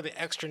 Go on to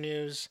the extra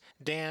news.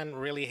 Dan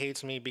really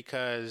hates me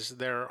because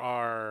there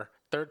are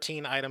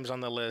 13 items on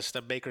the list,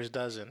 a baker's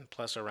dozen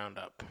plus a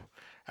roundup.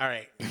 All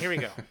right, here we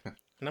go.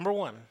 Number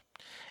 1.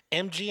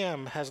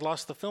 MGM has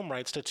lost the film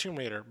rights to Tomb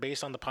Raider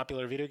based on the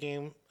popular video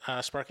game,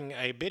 sparking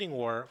a bidding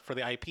war for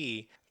the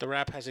IP the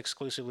rap has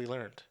exclusively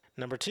learned.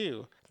 Number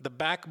 2, the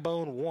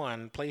Backbone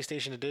 1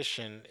 PlayStation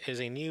Edition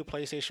is a new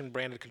PlayStation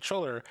branded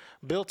controller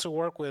built to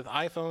work with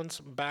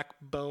iPhone's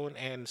Backbone,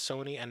 and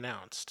Sony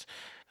announced.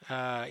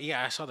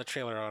 Yeah, I saw the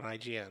trailer on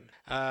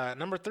IGN.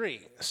 Number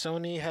 3,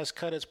 Sony has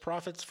cut its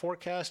profits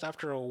forecast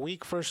after a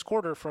weak first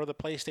quarter for the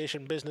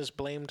PlayStation business,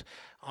 blamed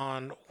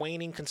on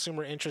waning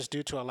consumer interest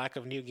due to a lack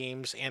of new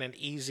games and an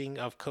easing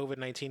of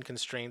COVID-19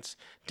 constraints,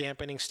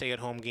 dampening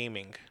stay-at-home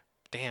gaming.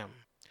 Damn.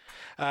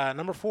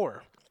 Number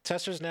 4,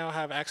 testers now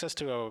have access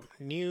to a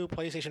new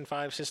PlayStation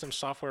 5 system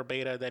software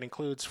beta that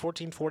includes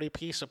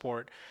 1440p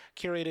support,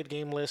 curated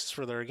game lists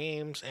for their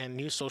games, and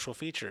new social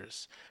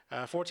features.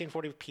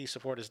 1440p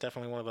support is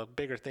definitely one of the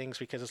bigger things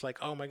because it's like,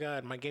 oh my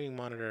God, my gaming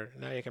monitor,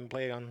 now you can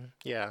play on,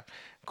 yeah,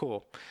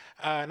 cool.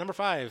 Number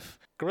 5,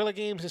 Guerrilla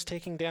Games is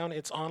taking down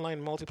its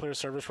online multiplayer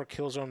servers for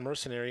Killzone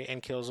Mercenary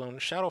and Killzone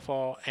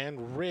Shadowfall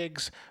and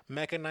RIGS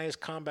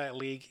Mechanized Combat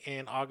League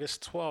in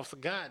August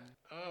 12th. God,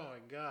 oh my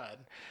God.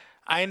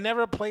 I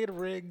never played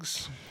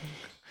Rigs.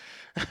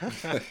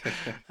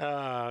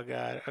 Oh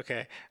God.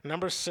 Okay.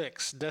 Number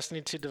 6,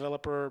 Destiny 2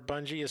 developer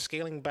Bungie is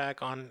scaling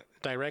back on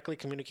directly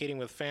communicating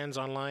with fans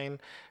online,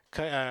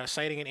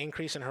 citing an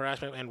increase in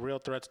harassment and real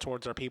threats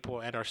towards our people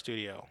and our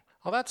studio.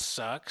 Well, that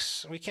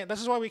sucks. We can't.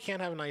 This is why we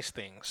can't have nice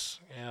things.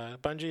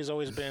 Bungie has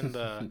always been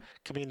the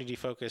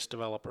community-focused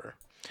developer.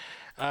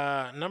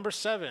 Number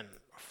 7,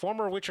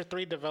 former Witcher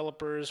 3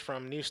 developers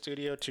from new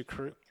studio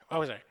to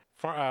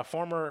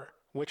former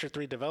Witcher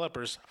 3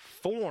 developers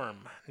form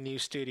new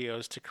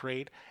studios to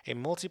create a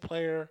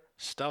multiplayer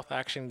stealth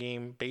action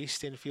game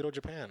based in feudal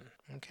Japan.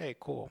 Okay,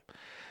 cool.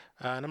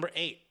 Number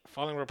 8,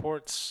 following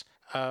reports,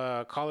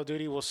 Call of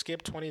Duty will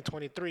skip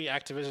 2023.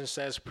 Activision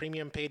says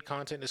premium paid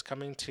content is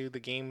coming to the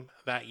game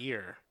that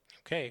year.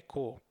 Okay,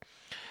 cool.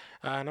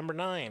 Number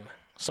 9,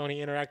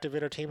 Sony Interactive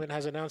Entertainment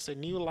has announced a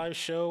new live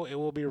show. It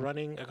will be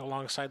running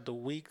alongside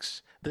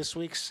this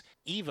week's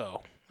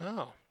EVO.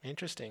 Oh,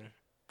 interesting.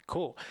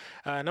 Cool.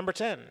 Number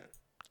 10,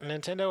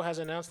 Nintendo has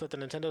announced that the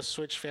Nintendo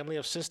Switch family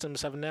of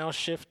systems have now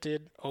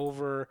shifted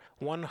over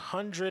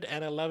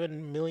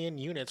 111 million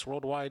units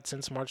worldwide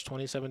since March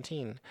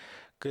 2017.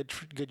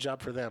 Good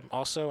job for them.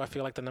 Also, I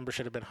feel like the number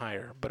should have been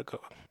higher, but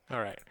go.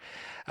 All right.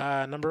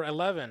 Number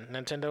 11,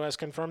 Nintendo has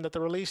confirmed that the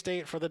release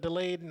date for the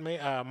delayed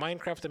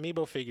Minecraft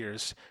Amiibo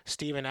figures,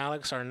 Steve and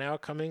Alex, are now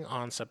coming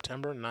on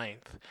September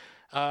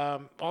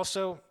 9th.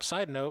 Also,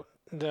 side note,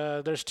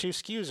 there's 2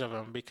 SKUs of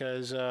them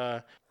because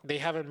they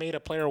haven't made a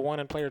Player 1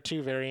 and Player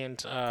 2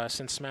 variant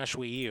since Smash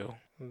Wii U.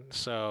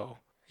 So,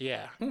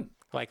 yeah.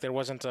 Like, there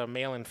wasn't a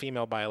male and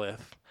female Byleth.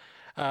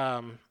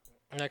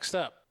 Next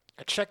up,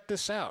 check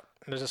this out.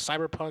 There's a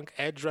Cyberpunk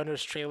Edge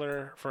Runners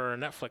trailer for the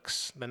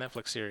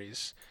Netflix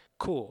series.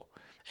 Cool.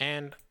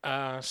 And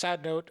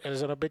sad note,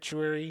 as an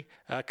obituary,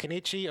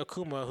 Kenichi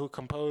Okuma, who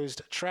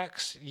composed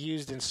tracks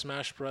used in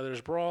Smash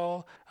Brothers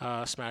Brawl,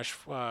 Smash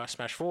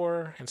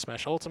 4, and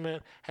Smash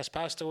Ultimate, has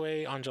passed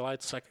away on July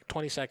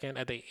 22nd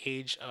at the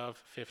age of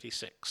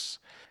 56.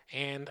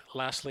 And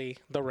lastly,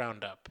 the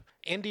roundup.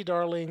 Indie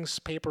Darlings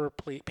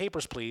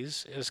Papers,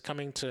 Please is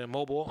coming to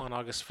mobile on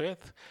August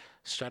 5th.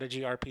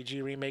 strategy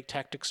RPG remake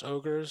Tactics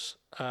Ogres.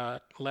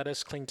 Let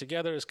Us Cling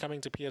Together is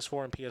coming to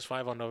PS4 and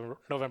PS5 on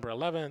November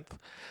 11th.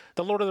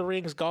 The Lord of the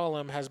Rings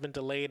Gollum has been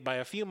delayed by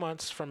a few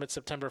months from its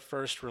September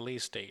 1st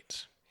release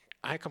date.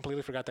 I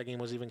completely forgot that game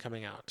was even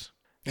coming out.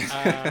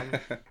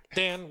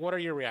 Dan, what are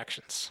your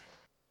reactions?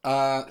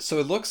 So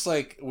it looks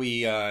like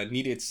we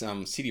needed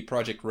some CD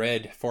Projekt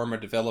Red former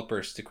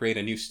developers to create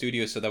a new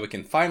studio so that we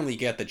can finally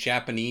get the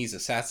Japanese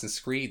Assassin's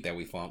Creed that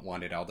we've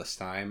wanted all this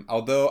time.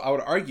 Although I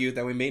would argue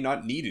that we may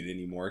not need it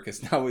anymore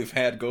because now we've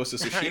had Ghost of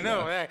Tsushima. I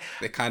know.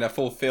 They kind of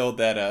fulfilled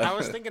that. I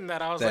was thinking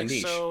that. I was like,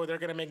 niche. so they're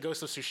gonna make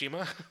Ghost of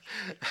Tsushima?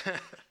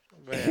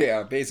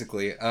 Yeah,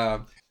 basically.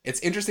 It's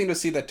interesting to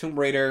see that Tomb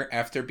Raider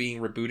after being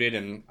rebooted,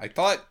 and I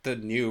thought the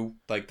new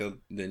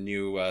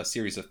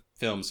series of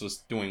films was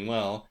doing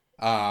well.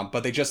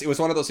 But it was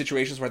one of those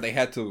situations where they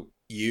had to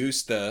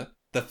use the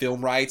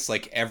film rights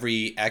like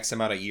every X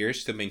amount of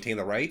years to maintain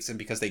the rights. And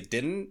because they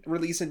didn't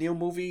release a new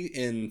movie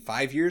in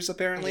 5 years,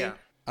 apparently,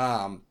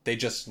 they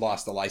just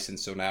lost the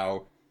license. So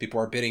now people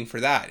are bidding for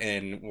that.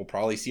 And we'll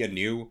probably see a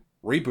new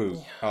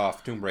reboot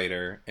of Tomb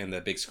Raider in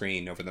the big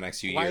screen over the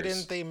next few years. Why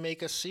didn't they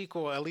make a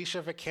sequel?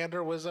 Alicia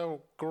Vikander was a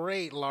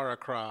great Lara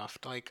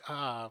Croft. Like,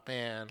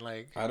 man,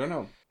 like... I don't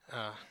know.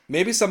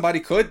 Maybe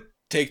somebody could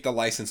take the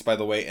license, by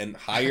the way, and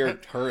hire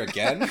her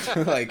again.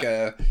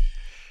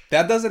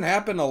 That doesn't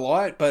happen a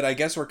lot, but I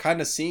guess we're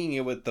kind of seeing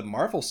it with the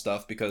Marvel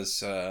stuff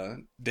because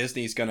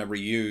Disney's gonna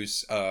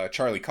reuse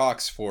Charlie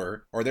Cox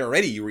or they're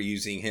already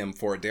reusing him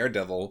for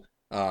Daredevil,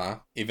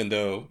 even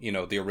though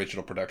the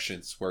original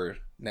productions were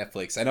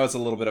Netflix. I know it's a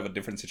little bit of a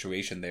different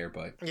situation there,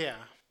 but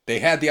they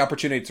had the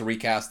opportunity to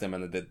recast him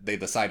and they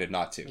decided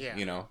not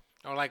to.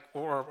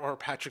 Or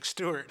Patrick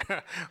Stewart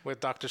with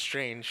Doctor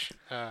Strange.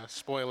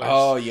 Spoilers.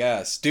 Oh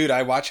yes, dude,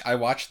 I watched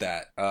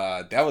that.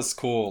 That was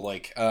cool.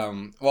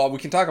 Well, we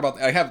can talk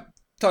about. I have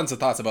tons of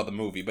thoughts about the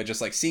movie, but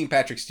just like seeing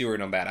Patrick Stewart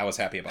on that, I was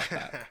happy about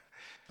that.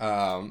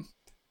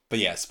 But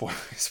yeah,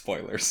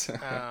 spoilers.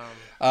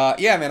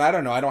 Yeah, man, I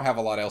don't know. I don't have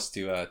a lot else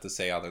to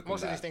say other than most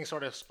that. Of these things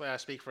sort of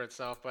speak for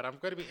itself, but I'm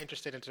going to be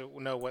interested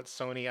to know what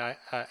Sony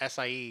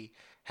SIE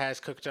has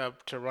cooked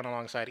up to run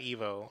alongside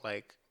Evo.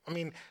 I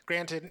mean,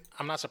 granted,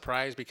 I'm not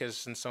surprised because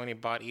since Sony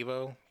bought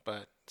Evo,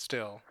 but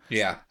still.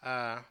 Yeah.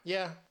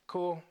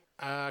 Cool.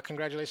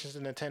 Congratulations to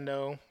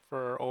Nintendo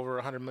for over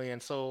 100 million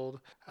sold.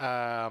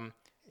 When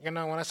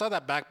I saw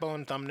that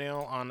Backbone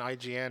thumbnail on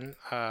IGN's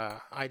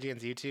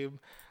YouTube,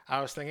 I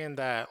was thinking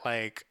that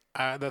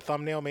the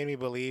thumbnail made me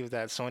believe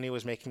that Sony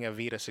was making a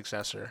Vita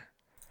successor.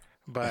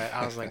 But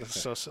I was like,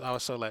 I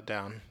was so let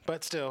down.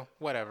 But still,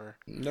 whatever.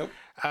 Nope.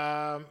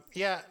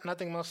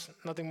 Nothing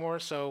more.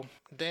 So,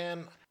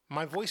 Dan,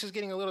 my voice is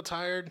getting a little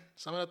tired,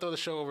 so I'm going to throw the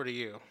show over to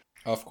you.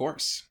 Of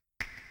course.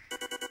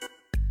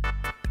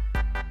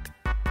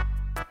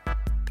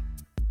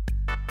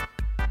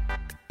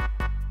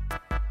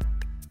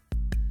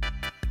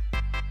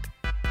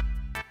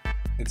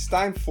 It's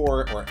time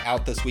for our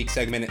Out This Week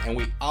segment, and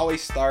we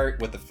always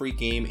start with a free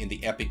game in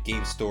the Epic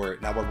Game Store.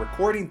 Now, we're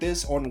recording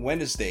this on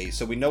Wednesday,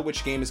 so we know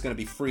which game is going to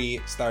be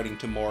free starting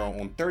tomorrow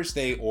on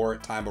Thursday, or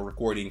time of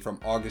recording from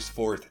August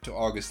 4th to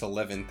August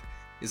 11th.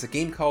 Is a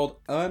game called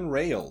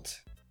Unrailed.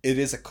 It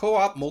is a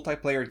co-op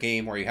multiplayer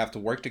game where you have to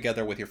work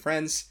together with your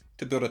friends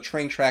to build a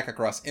train track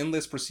across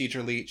endless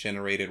procedurally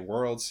generated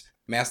worlds,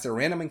 master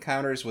random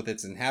encounters with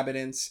its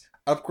inhabitants,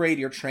 upgrade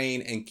your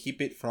train, and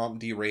keep it from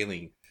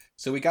derailing.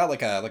 So we got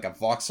like a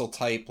voxel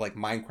type, like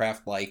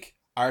Minecraft-like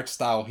art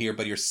style here,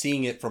 but you're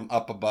seeing it from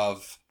up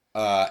above,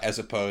 as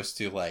opposed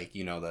to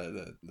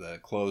the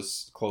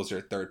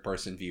closer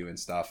third-person view and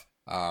stuff.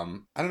 I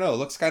don't know. It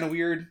looks kind of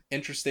weird,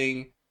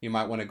 interesting. You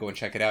might want to go and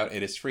check it out.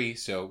 It is free,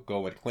 so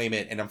go and claim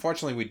it. And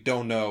unfortunately, we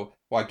don't know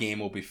what game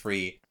will be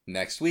free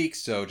next week,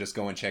 so just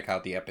go and check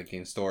out the Epic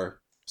Game Store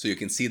so you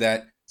can see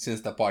that since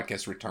the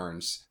podcast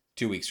returns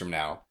 2 weeks from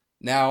now.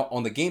 Now,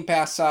 on the Game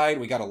Pass side,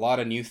 we got a lot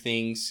of new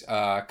things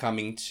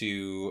coming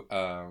to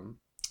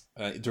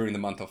during the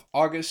month of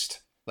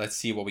August. Let's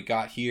see what we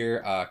got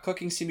here.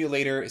 Cooking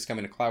Simulator is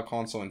coming to Cloud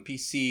Console and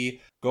PC.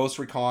 Ghost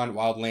Recon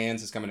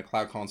Wildlands is coming to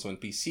Cloud Console and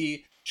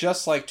PC.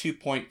 Just like 2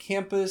 Point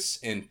Campus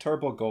and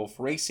Turbo Golf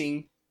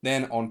Racing.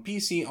 Then on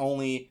PC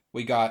only,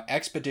 we got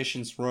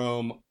Expeditions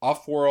Rome,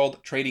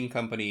 Offworld Trading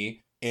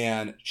Company,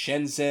 and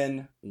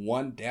Shenzhen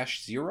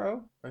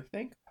 1-0, I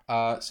think.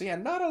 So yeah,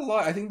 not a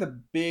lot. I think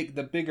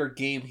the bigger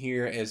game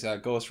here is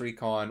Ghost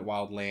Recon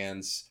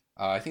Wildlands.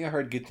 I think I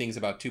heard good things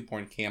about 2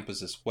 Point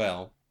Campus as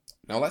well.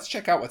 Now let's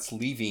check out what's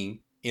leaving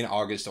in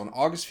August. On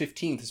August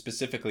 15th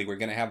specifically, we're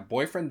going to have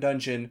Boyfriend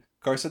Dungeon,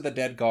 Curse of the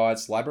Dead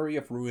Gods, Library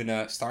of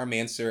Ruina,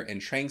 Starmancer,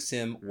 and Trang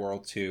Sim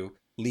World 2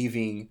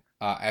 leaving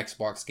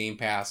Xbox Game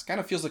Pass. Kind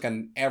of feels like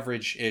an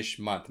average-ish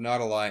month.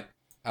 Not a lot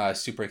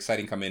super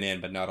exciting coming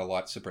in, but not a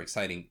lot super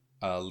exciting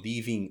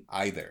leaving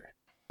either.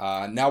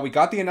 Now we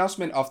got the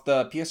announcement of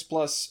the PS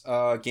Plus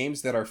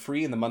games that are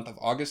free in the month of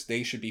August.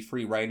 They should be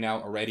free right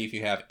now already if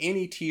you have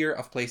any tier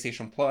of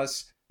PlayStation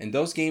Plus. And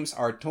those games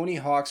are Tony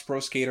Hawk's Pro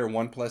Skater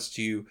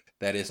 1+2,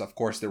 That is, of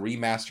course, the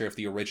remaster of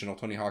the original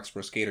Tony Hawk's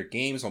Pro Skater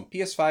games on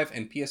PS5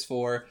 and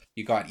PS4.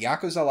 You got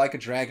Yakuza Like a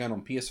Dragon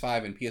on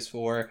PS5 and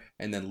PS4,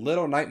 and then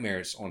Little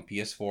Nightmares on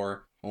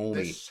PS4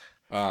 only. This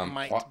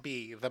might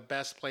be the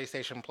best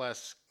PlayStation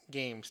Plus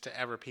games to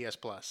ever PS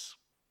Plus.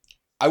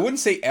 I wouldn't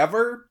say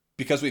ever,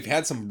 because we've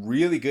had some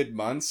really good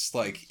months,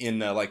 like in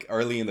like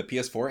early in the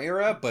PS4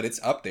 era, but it's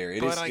up there.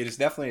 It is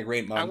definitely a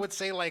great month. I would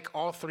say like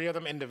all three of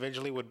them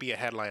individually would be a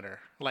headliner.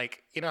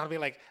 Like, you know how to be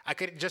like, I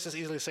could just as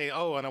easily say,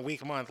 oh, in a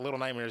weak month, Little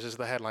Nightmares is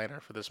the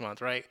headliner for this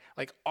month, right?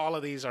 Like all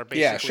of these are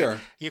basically. Yeah,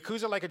 sure.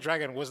 Yakuza Like a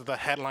Dragon was the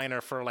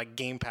headliner for like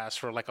Game Pass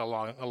for like a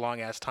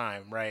long ass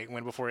time, right?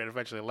 When before it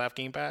eventually left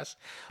Game Pass.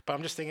 But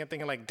I'm just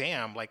thinking like,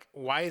 damn, like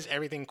why is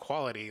everything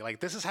quality? Like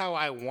this is how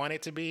I want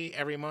it to be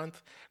every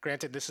month.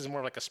 Granted, this is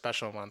more like a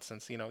special month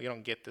since you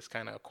don't get this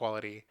kind of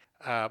quality.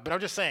 But I'm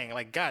just saying,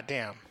 like,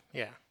 goddamn,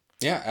 yeah.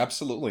 Yeah,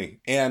 absolutely.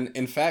 And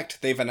in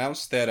fact, they've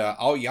announced that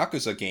all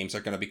Yakuza games are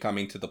going to be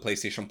coming to the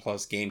PlayStation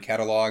Plus game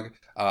catalog.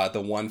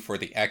 The one for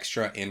the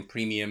extra and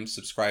premium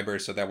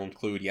subscribers. So that will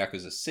include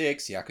Yakuza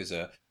 6,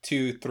 Yakuza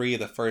 2, 3,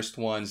 the first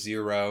one,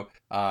 0.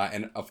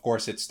 And of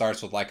course, it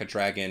starts with Like a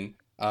Dragon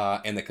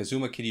and the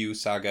Kazuma Kiryu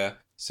saga.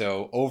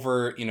 So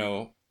over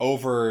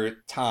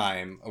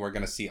time, we're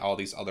going to see all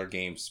these other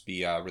games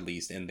be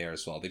released in there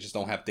as well. They just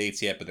don't have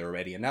dates yet, but they're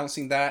already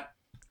announcing that.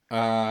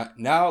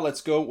 Now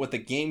let's go with the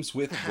games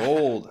with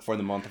gold for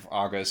the month of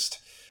August.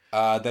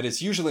 That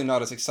is usually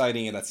not as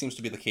exciting, and that seems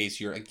to be the case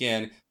here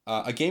again.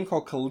 A game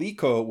called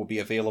Kaliko will be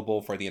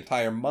available for the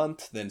entire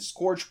month. Then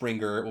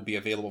Scourgebringer will be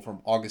available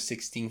from August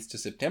 16th to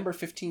September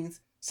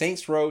 15th.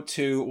 Saints Row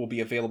 2 will be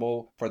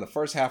available for the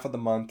first half of the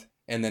month.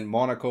 And then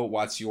Monaco,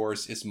 What's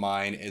Yours is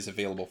Mine is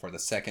available for the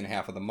second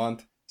half of the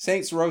month.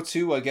 Saints Row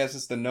 2, I guess,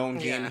 is the known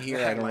game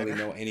here. I don't really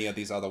know any of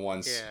these other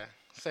ones.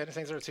 Yeah,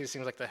 Saints Row 2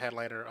 seems like the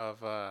headliner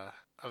of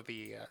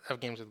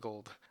games with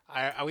gold.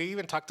 We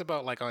even talked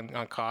about like on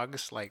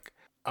COGS like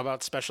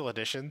about special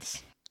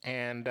editions,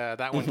 and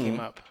that one came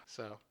up.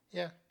 So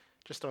yeah,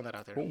 just throwing that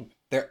out there. Cool.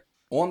 There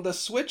on the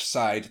Switch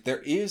side, there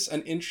is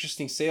an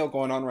interesting sale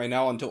going on right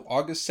now until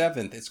August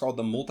 7th. It's called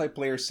the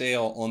multiplayer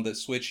sale on the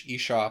Switch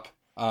eShop.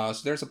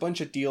 So there's a bunch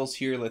of deals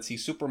here. Let's see,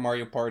 Super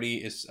Mario Party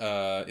is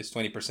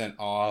 20%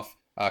 off.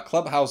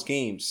 Clubhouse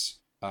Games,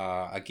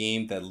 a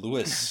game that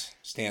Lewis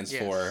stands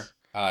for.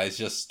 It's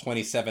just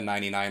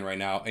 $27.99 right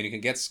now, and you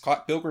can get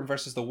Scott Pilgrim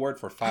vs. the World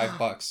for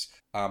 $5.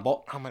 I'm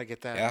gonna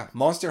get that. Yeah,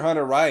 Monster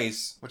Hunter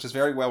Rise, which is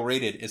very well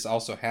rated, is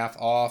also half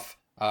off.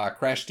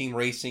 Crash Team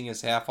Racing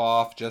is half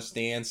off. Just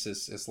Dance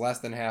is less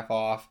than half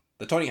off.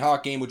 The Tony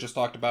Hawk game we just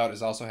talked about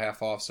is also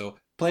half off. So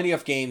plenty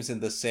of games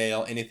in the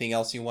sale. Anything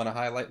else you want to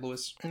highlight,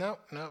 Lewis? No,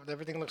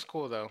 everything looks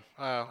cool though.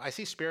 I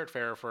see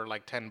Spiritfarer for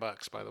like $10,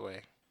 by the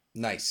way.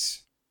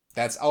 Nice.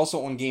 That's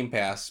also on Game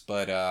Pass,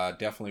 but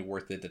definitely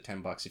worth it, the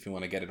 $10 if you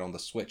want to get it on the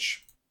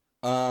Switch.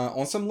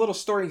 On some little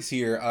stories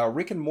here,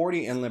 Rick and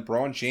Morty and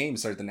LeBron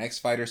James are the next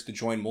fighters to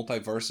join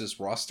Multiverse's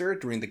roster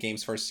during the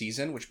game's first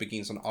season, which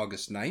begins on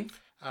August 9th.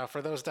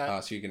 For those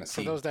that so you're gonna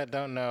see. For those that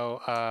don't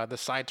know, the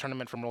side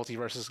tournament for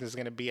Multiverses is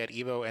going to be at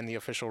EVO, and the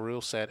official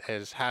rule set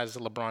has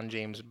LeBron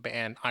James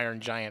and Iron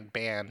Giant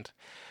banned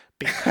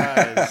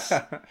because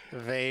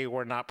they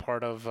were not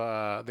part of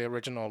the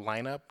original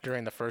lineup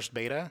during the first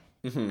beta.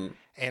 Mm-hmm.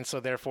 And so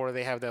therefore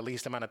they have the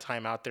least amount of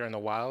time out there in the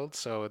wild.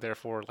 So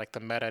therefore like the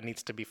meta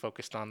needs to be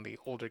focused on the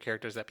older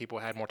characters that people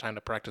had more time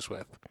to practice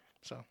with.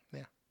 So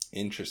yeah.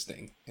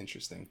 Interesting.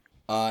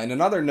 In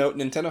another note,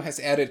 Nintendo has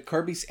added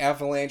Kirby's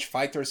Avalanche,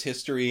 Fighters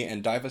History,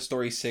 and Diva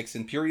Story 6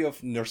 Imperio of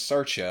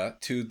Nersarcha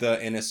to the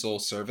NSO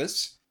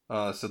service.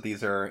 So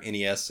these are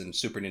NES and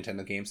Super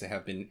Nintendo games that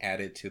have been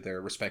added to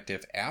their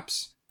respective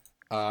apps.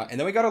 And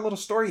then we got a little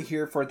story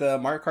here for the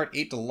Mario Kart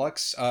 8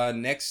 Deluxe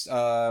next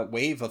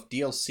wave of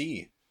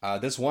DLC.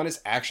 This one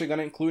is actually going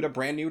to include a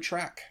brand new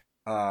track.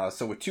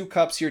 So with 2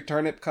 cups here,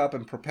 Turnip Cup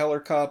and Propeller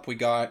Cup, we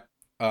got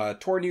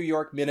Tour New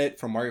York Minute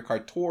from Mario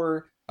Kart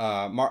Tour,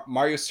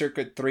 Mario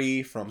Circuit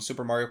 3 from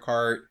Super Mario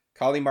Kart,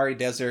 Kalimari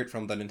Desert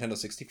from the Nintendo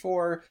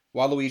 64,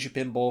 Waluigi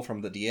Pinball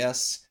from the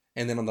DS,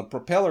 and then on the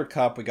Propeller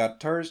Cup, we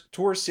got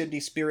Tour Sydney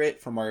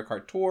Spirit from Mario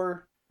Kart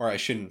Tour, or I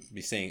shouldn't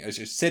be saying, it's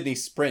just Sydney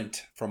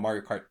Sprint from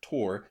Mario Kart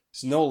Tour,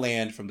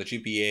 Snowland from the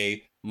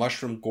GBA,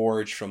 Mushroom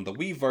Gorge from the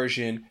Wii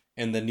version,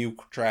 and the new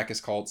track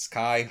is called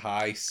Sky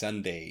High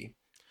Sunday.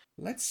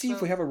 Let's see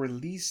if we have a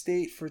release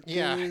date for this.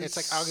 Yeah, it's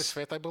like August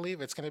 5th, I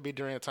believe. It's going to be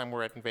during the time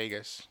we're at in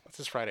Vegas. It's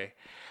this Friday.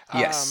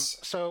 Yes.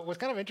 So what's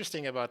kind of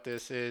interesting about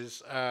this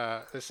is,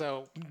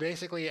 so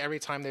basically every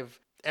time they've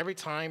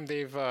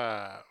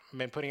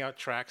been putting out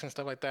tracks and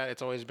stuff like that,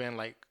 it's always been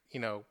like,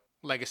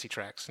 legacy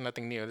tracks,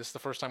 nothing new. This is the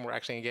first time we're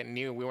actually getting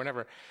new.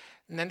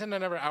 Nintendo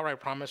never outright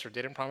promised or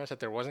didn't promise that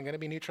there wasn't going to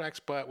be new tracks,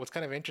 but what's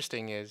kind of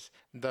interesting is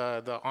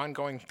the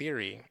ongoing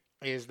theory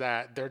is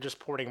that they're just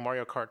porting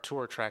Mario Kart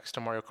Tour tracks to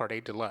Mario Kart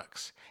 8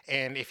 Deluxe.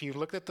 And if you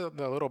looked at the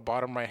little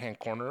bottom right hand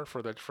corner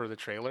for the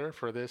trailer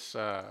for this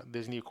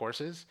these new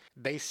courses,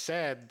 they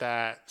said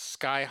that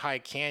Sky High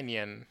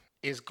Canyon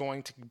is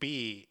going to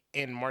be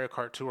in Mario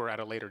Kart Tour at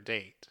a later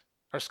date.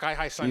 or Sky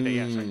High Sunday.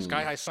 Yeah, sorry,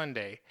 Sky High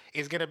Sunday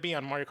is gonna be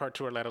on Mario Kart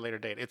Tour at a later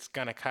date. It's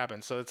gonna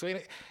happen. So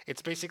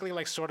it's basically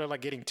like sort of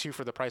like getting two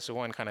for the price of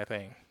one kind of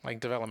thing, like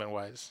development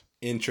wise.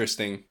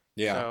 Interesting.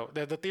 Yeah. So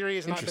the theory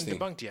has not been Interesting.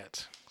 debunked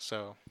yet.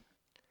 So,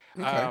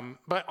 Okay.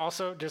 but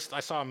also just I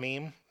saw a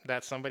meme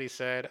that somebody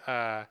said.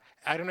 I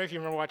don't know if you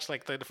remember watched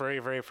like the very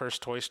very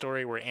first Toy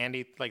Story where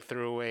Andy like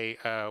threw away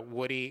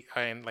Woody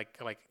and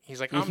like he's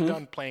like I'm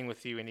done playing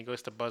with you and he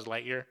goes to Buzz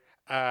Lightyear.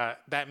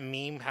 That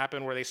meme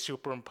happened where they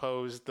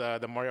superimposed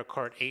the Mario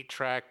Kart 8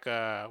 track.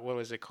 What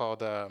was it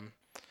called?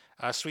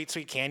 Sweet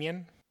Sweet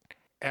Canyon.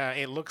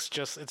 It looks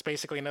just, it's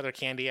basically another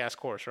candy ass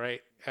course,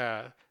 right?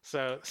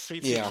 So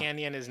Sweet Sweet Yeah.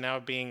 Canyon is now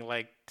being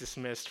like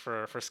dismissed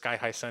for Sky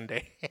High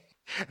Sunday.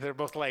 They're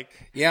both like,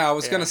 Yeah, I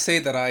was yeah. gonna say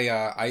that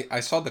I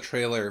saw the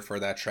trailer for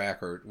that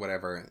track or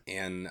whatever,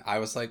 and I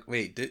was like,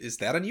 wait, is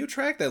that a new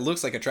track? That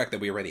looks like a track that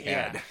we already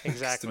Yeah, had. 'Cause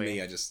exactly. to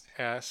me, I just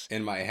Yes.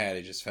 in my head,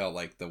 it just felt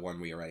like the one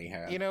we already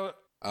had. You know,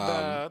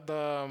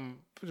 Um,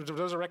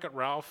 there's a Wreck-It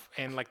Ralph,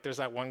 and like there's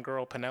that one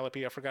girl,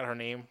 Penelope, I forgot her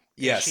name. And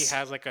Yes. she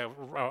has like a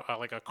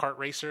kart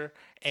racer,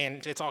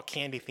 and it's all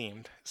candy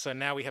themed. So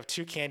now we have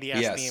two candy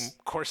ass Yes.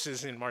 themed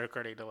courses in Mario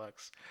Kart 8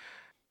 Deluxe.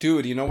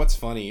 Dude, you know what's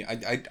funny?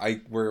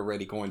 We're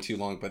already going too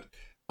long, but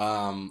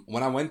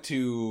when I went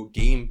to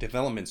game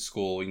development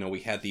school,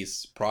 we had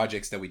these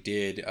projects that we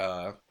did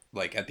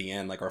like at the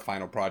end, like our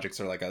final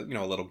projects are like a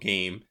little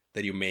game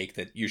that you make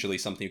that usually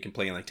something you can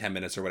play in like 10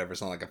 minutes or whatever.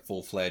 It's not like a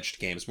full-fledged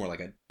game. It's more like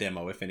a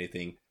demo, if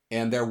anything.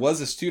 And there was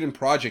a student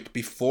project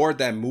before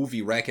that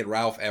movie Wreck-It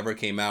Ralph ever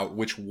came out,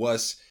 which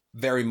was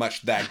very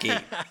much that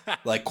game.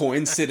 Like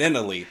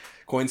coincidentally,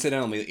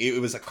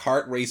 it was a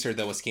kart racer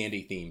that was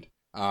candy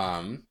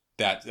themed.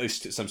 That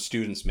some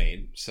students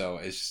made. So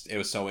it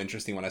was so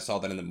interesting when I saw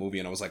that in the movie,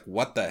 and I was like,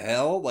 what the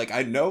hell? Like,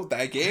 I know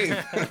that game.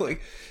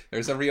 Like,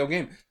 there's a real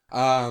game.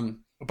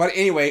 But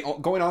anyway,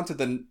 going on to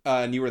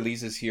the new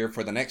releases here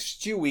for the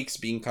next 2 weeks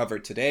being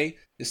covered today,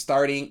 is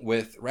starting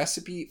with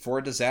Recipe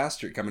for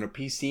Disaster coming to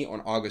PC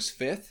on August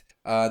 5th.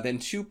 Then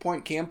 2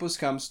 Point Campus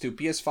comes to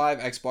PS5,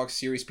 Xbox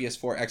Series,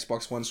 PS4,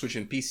 Xbox One, Switch,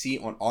 and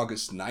PC on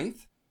August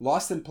 9th.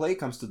 Lost in Play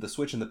comes to the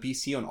Switch and the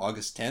PC on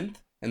August 10th.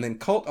 And then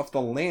Cult of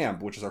the Lamb,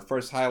 which is our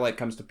first highlight,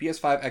 comes to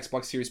PS5,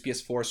 Xbox Series,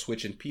 PS4,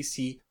 Switch, and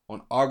PC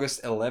on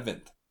August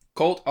 11th.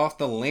 Cult of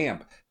the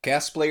Lamb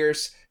casts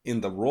players in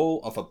the role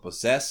of a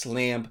possessed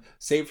lamb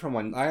saved from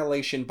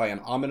annihilation by an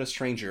ominous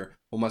stranger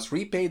who must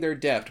repay their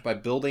debt by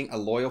building a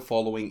loyal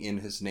following in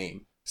his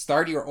name.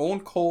 Start your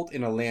own cult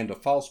in a land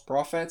of false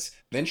prophets,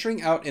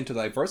 venturing out into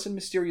diverse and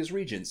mysterious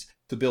regions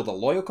to build a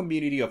loyal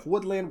community of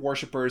woodland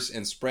worshippers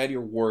and spread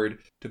your word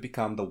to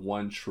become the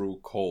one true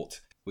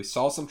cult. We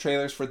saw some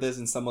trailers for this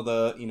in some of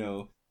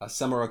the,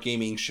 Summer of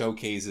Gaming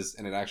showcases,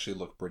 and it actually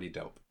looked pretty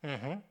dope.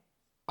 Mm-hmm.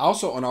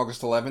 Also on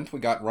August 11th, we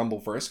got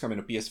Rumbleverse coming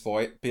to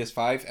PS5,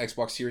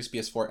 Xbox Series,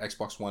 PS4,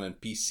 Xbox One, and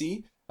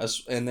PC.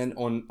 And then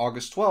on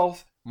August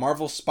 12th,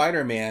 Marvel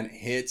Spider-Man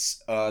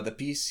hits the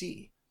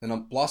PC. Then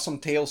on Blossom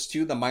Tales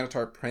 2, The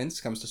Minotaur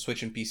Prince comes to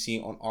Switch and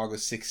PC on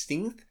August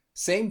 16th.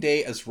 Same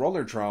day as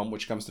Roller Drum,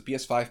 which comes to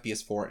PS5,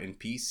 PS4, and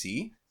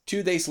PC.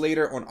 2 days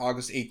later, on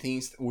August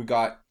 18th, we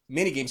got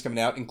mini games coming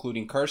out,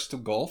 including Curse to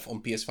Golf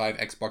on PS5,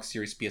 Xbox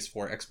Series,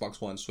 PS4, Xbox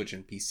One, Switch,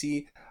 and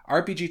PC.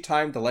 RPG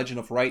Time, The Legend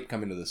of Wright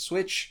coming to the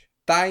Switch.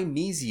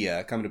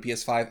 Thymesia coming to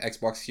PS5,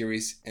 Xbox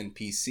Series, and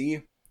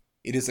PC.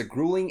 It is a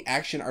grueling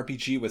action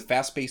RPG with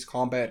fast-paced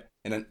combat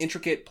and an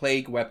intricate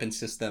plague weapon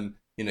system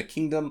in a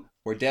kingdom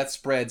where death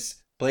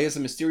spreads. Play as a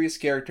mysterious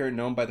character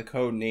known by the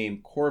code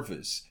name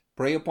Corvus.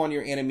 Prey upon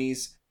your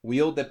enemies,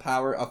 wield the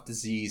power of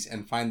disease,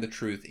 and find the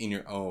truth in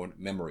your own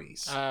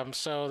memories.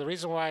 So the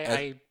reason why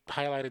I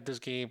highlighted this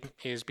game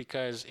is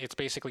because it's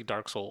basically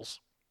Dark Souls.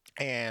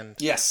 And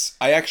yes,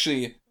 I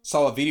actually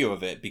saw a video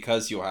of it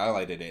because you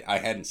highlighted it. I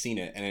hadn't seen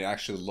it, and it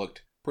actually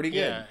looked pretty good.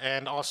 yeah,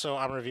 and also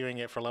I'm reviewing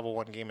it for Level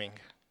 1 Gaming.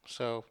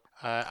 So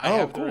I Oh,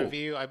 have cool. the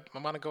review. I'm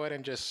going to go ahead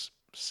and just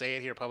say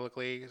it here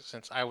publicly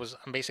since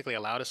I'm basically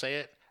allowed to say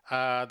it.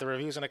 The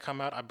review is going to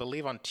come out, I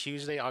believe, on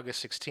Tuesday,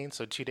 August 16th,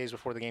 so 2 days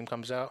before the game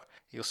comes out.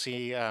 You'll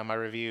see my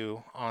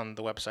review on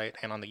the website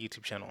and on the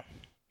YouTube channel.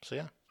 So,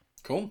 yeah.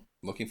 Cool.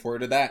 Looking forward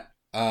to that.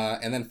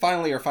 And then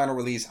finally, our final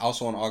release,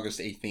 also on August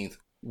 18th,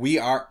 We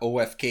Are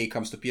OFK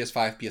comes to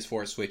PS5,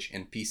 PS4, Switch,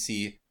 and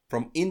PC.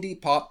 From indie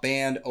pop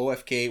band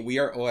OFK, We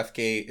Are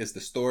OFK is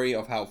the story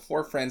of how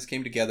 4 friends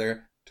came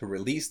together to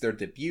release their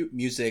debut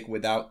music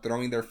without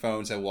throwing their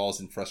phones at walls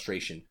in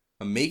frustration.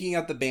 From making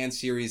out the band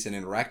series, an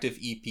interactive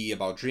EP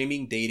about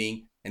dreaming,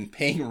 dating, and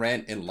paying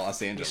rent in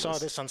Los Angeles. We saw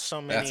this on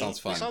so many. That sounds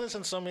fun. We saw this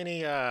on so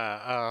many.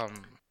 What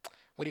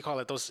do you call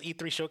it? Those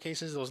E3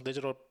 showcases, those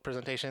digital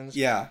presentations.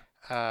 Yeah.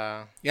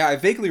 Yeah, I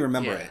vaguely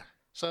remember it.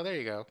 So there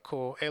you go.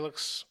 Cool. It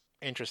looks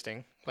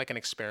interesting, like an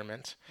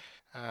experiment.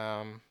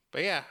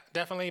 But yeah,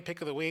 definitely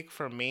pick of the week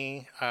for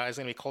me is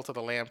gonna be Cult of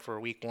the Lamb for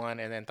week 1,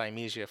 and then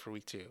Thymesia for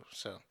week 2.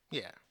 So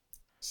yeah.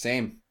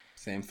 Same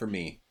for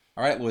me.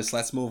 All right, Louis,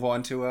 let's move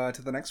on to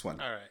the next one.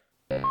 All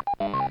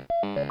right.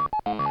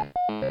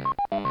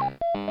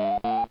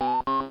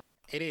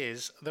 It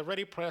is the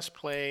Ready Press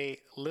Play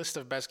list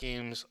of best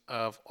games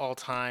of all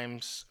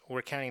times.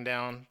 We're counting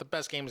down the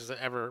best games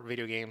ever,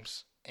 video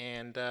games.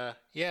 And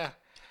yeah,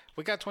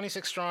 we got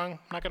 26 strong. I'm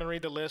not going to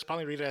read the list,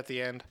 probably read it at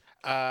the end.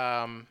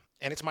 And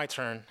it's my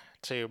turn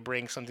to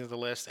bring something to the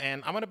list.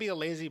 And I'm going to be a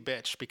lazy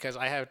bitch because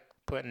I have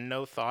put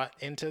no thought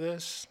into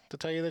this, to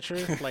tell you the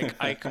truth. Like,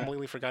 I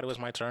completely forgot it was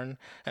my turn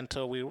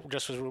until we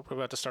just was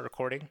about to start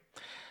recording.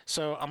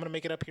 So I'm gonna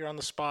make it up here on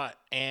the spot,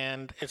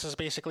 and it's just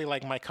basically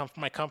like my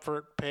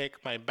comfort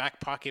pick, my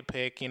back pocket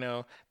pick. You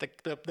know,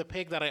 the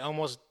pick that I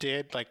almost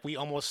did. Like we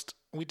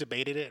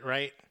debated it,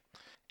 right?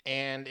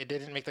 And it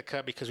didn't make the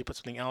cut because we put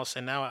something else.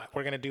 And now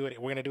we're gonna do it.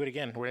 We're gonna do it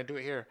again. We're gonna do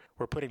it here.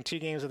 We're putting two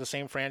games of the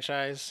same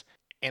franchise,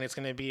 and it's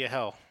gonna be a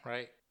hell,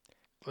 right?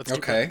 Let's do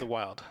Breath of the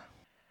Wild.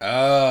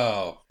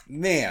 Oh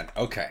man.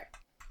 Okay.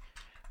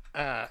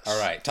 All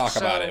right. Talk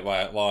about it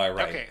while I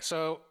write. Okay.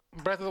 So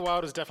Breath of the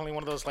Wild is definitely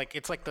one of those, like,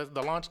 it's like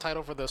the launch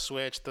title for the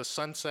Switch, the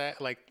sunset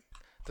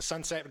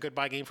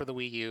goodbye game for the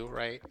Wii U,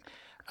 right?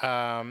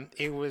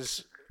 It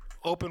was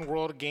open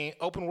world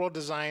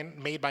design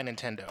made by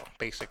Nintendo,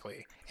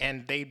 basically,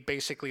 and they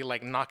basically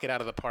like knock it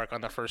out of the park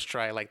on the first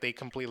try. Like, they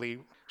completely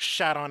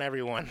shat on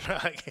everyone.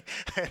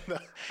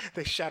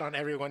 They shat on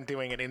everyone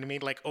doing it, and it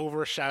made like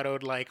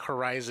overshadowed like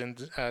Horizon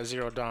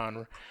Zero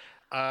Dawn.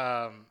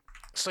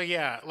 So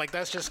yeah, like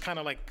that's just kind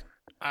of like.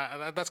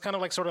 That's kind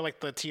of like sort of like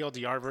the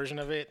TLDR version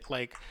of it.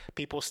 Like,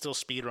 people still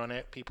speedrun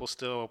it, people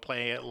still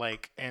play it,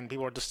 like, and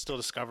people are just still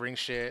discovering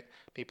shit.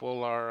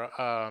 People are,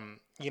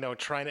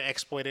 trying to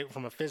exploit it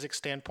from a physics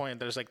standpoint.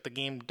 There's like the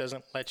game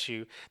doesn't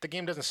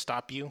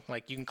stop you.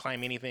 Like, you can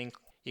climb anything,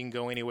 you can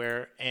go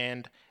anywhere,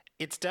 and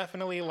it's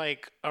definitely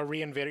like a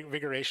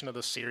reinvigoration of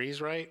the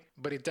series, right?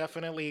 But it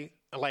definitely,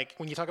 like,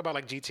 when you talk about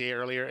like GTA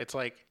earlier, it's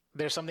like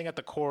there's something at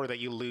the core that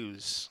you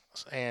lose,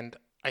 and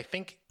I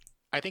think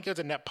it was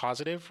a net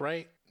positive,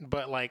 right?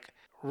 But like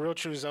real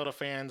true Zelda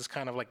fans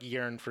kind of like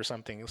yearn for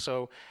something.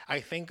 So I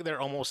think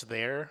they're almost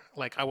there.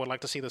 Like, I would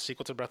like to see the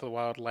sequel to Breath of the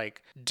Wild,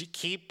 like,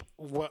 keep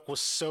what was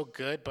so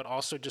good, but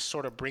also just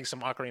sort of bring some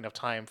Ocarina of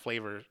Time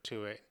flavor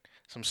to it.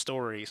 Some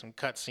story, some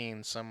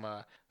cutscenes,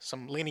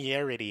 some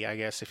linearity, I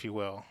guess, if you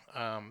will.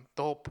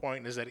 The whole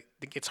point is that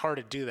it's hard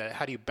to do that.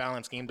 How do you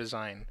balance game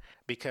design?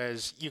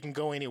 Because you can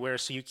go anywhere,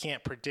 so you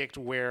can't predict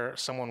where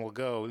someone will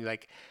go.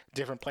 Like,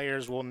 different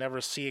players will never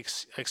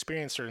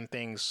experience certain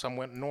things. Some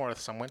went north,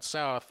 some went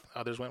south,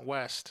 others went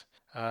west.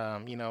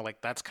 Like,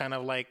 that's kind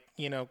of like,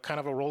 kind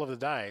of a roll of the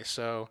dice.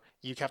 So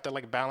you have to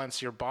like balance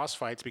your boss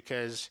fights,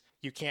 because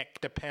you can't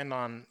count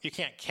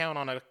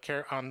on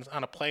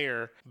a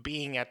player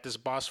being at this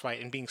boss fight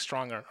and being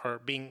stronger or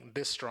being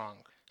this strong.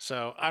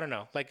 So I don't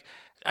know. Like,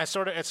 it's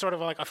sort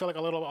of like, I feel like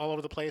a little all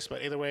over the place,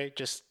 but either way,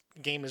 just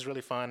game is really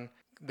fun.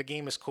 The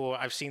game is cool.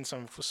 I've seen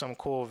some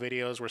cool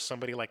videos where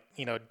somebody like,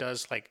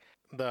 does like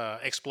the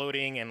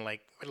exploding and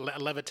like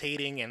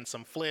levitating and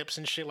some flips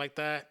and shit like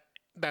that.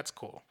 That's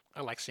cool.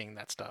 I like seeing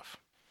that stuff.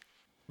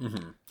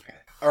 Mm-hmm.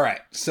 All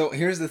right. So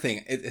here's the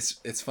thing.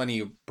 It's funny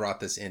you brought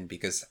this in,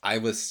 because I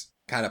was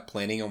kind of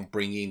planning on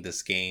bringing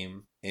this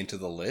game into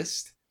the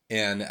list.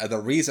 And the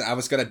reason I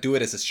was going to do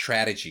it as a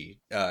strategy,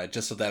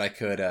 just so that I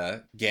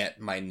could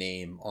get my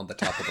name on the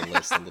top of the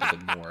list a little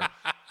bit more.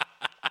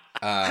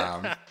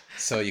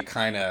 So you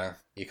kind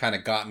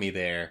of got me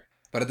there.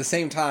 But at the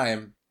same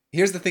time,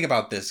 here's the thing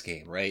about this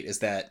game, right? Is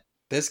that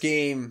this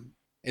game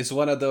is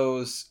one of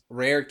those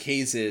rare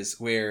cases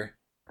where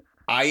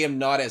I am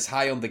not as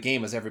high on the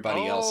game as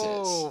everybody else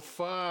is. Oh,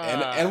 fuck.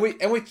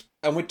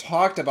 And we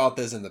talked about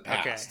this in the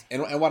past.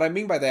 Okay. And what I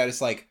mean by that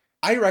is, like,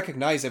 I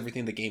recognize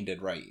everything the game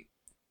did right.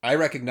 I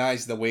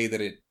recognize the way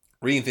that it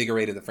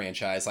reinvigorated the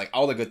franchise, like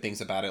all the good things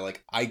about it.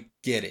 Like, I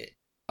get it.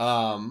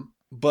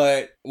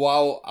 But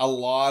while a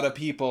lot of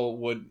people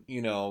would,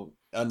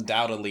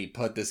 undoubtedly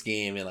put this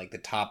game in like the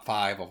top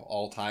 5 of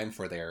all time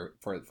for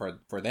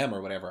them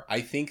or whatever,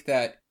 I think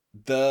that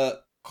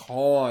the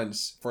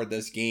cons for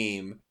this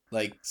game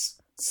like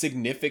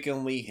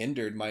significantly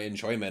hindered my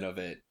enjoyment of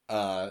it.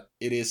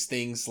 It is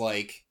things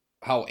like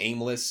how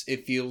aimless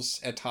it feels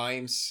at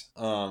times,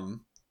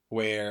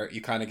 where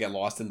you kind of get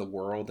lost in the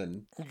world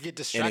and you get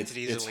distracted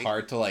easily. It's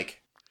hard to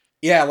like,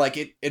 yeah, like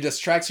it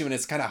distracts you, and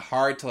it's kind of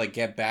hard to like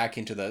get back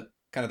into the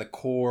kind of the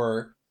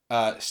core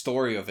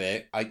story of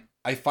it.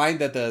 I find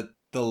that the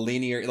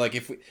linear, like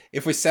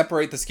if we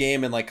separate this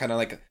game and like kind of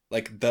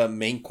like the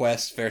main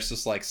quest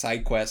versus like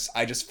side quests,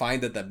 I just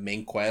find that the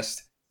main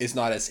quest is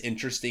not as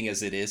interesting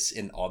as it is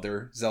in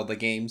other Zelda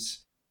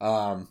games.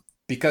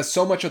 Because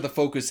so much of the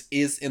focus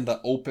is in the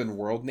open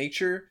world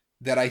nature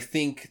that I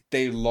think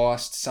they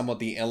lost some of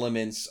the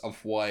elements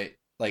of what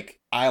like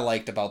I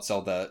liked about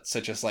Zelda,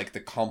 such as like the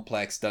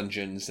complex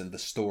dungeons and the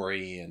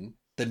story and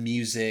the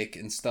music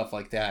and stuff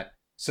like that.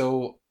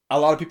 So a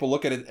lot of people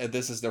look at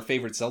this as their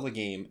favorite Zelda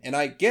game, and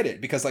I get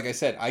it, because like I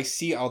said, I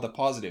see all the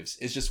positives.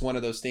 It's just one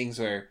of those things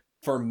where,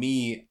 for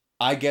me,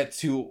 I get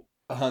too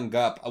hung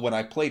up when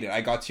I played it.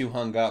 I got too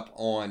hung up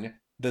on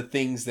the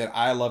things that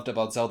I loved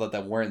about Zelda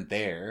that weren't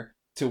there,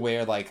 to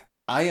where like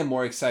I am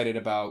more excited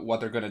about what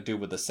they're going to do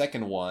with the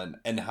second one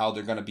and how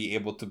they're going to be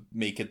able to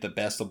make it the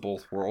best of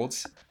both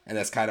worlds. And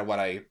that's kind of what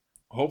I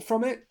hope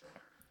from it.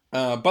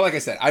 But like I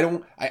said,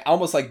 I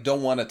almost like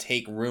don't want to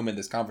take room in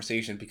this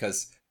conversation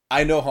because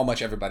I know how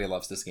much everybody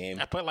loves this game.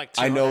 I put like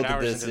I 200 know that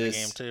hours this into is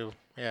the game too.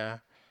 Yeah.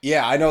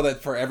 Yeah, I know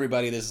that for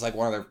everybody, this is like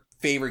one of their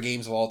favorite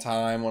games of all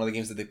time. One of the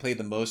games that they played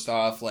the most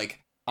off. Like,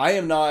 I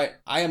am not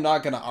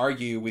going to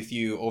argue with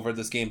you over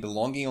this game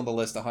belonging on the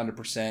list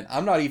 100%.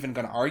 I'm not even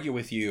going to argue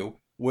with you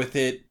with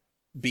it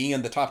being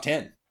in the top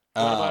 10.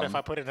 What about if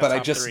I put it in the but top I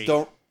just 3?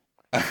 don't.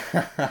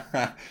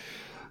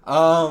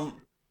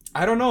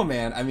 I don't know,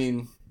 man. I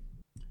mean,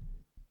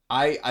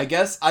 I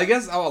guess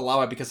I'll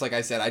allow it because, like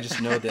I said, I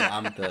just know that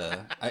I'm the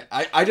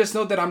I just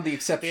know that I'm the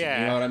exception. Yeah.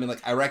 You know what I mean?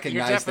 Like I You're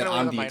recognize that definitely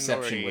I'm the the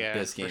exception minority, with yeah,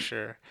 this game. for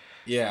sure.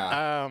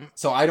 Yeah.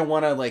 So I don't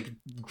want to like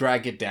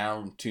drag it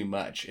down too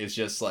much. It's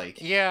just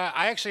like Yeah,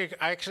 I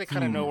actually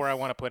kind of know where I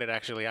want to put it.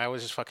 Actually, I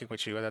was just fucking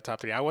with you at the top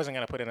 3. I wasn't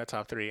gonna put it in the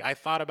top 3. I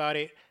thought about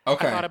it.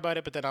 Okay. I thought about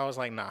it, but then I was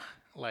like, nah.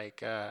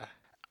 Like,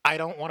 I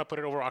don't want to put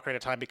it over Ocarina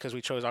of Time because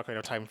we chose Ocarina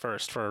of Time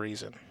first for a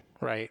reason,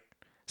 right?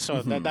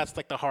 So that's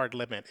like the hard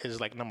limit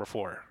is like number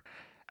 4.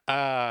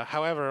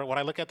 However, when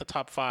I look at the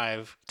top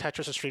 5,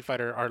 Tetris and Street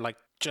Fighter are like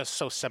just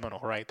so seminal,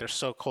 right? They're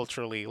so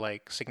culturally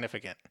like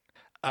significant.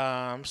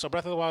 So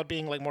Breath of the Wild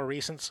being like more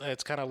recent,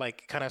 it's kind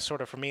of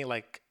sort of for me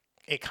like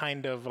it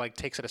kind of like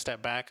takes it a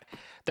step back.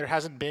 There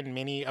hasn't been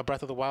many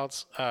Breath of the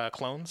Wild's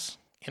clones,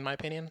 in my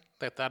opinion,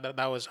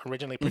 that was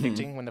originally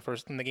predicting when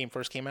the game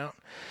first came out.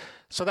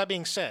 So that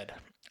being said,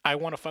 I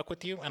want to fuck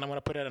with you, and I'm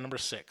gonna put it at number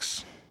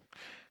 6.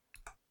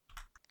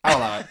 I'll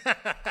allow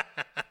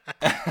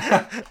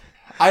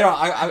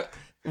it.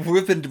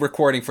 We've been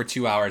recording for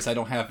 2 hours. I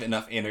don't have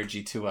enough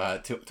energy to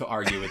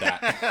argue with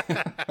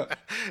that.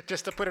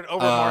 Just to put it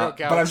over Mario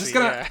Galaxy. But I'm just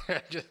gonna.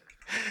 Yeah.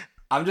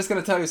 I'm just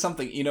gonna tell you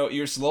something. You know,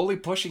 you're slowly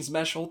pushing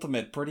Smash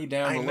Ultimate pretty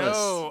down the I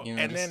know. list. You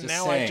know, And then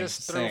now I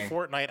just threw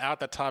Fortnite out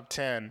the top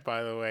 10.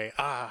 By the way,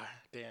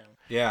 damn.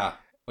 Yeah,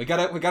 we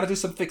gotta do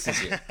some fixes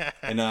here.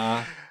 And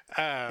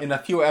in a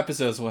few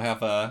episodes, we'll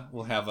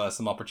have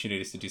some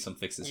opportunities to do some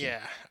fixes.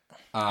 Yeah.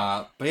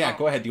 But yeah,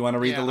 go ahead. Do you want to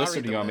read the list,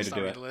 or do you want me to I'll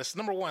do read it? the list.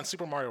 Number 1,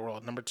 Super Mario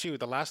World. Number 2,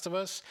 The Last of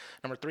Us.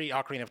 Number 3,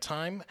 Ocarina of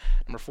Time.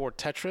 Number 4,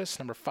 Tetris.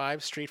 Number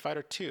 5, Street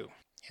Fighter 2.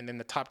 And then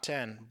the top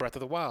 10, Breath of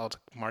the Wild,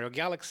 Mario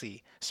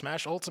Galaxy,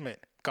 Smash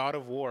Ultimate, God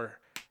of War,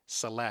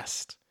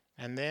 Celeste.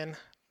 And then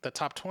the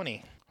top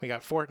 20, we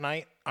got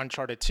Fortnite,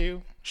 Uncharted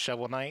 2,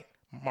 Shovel Knight,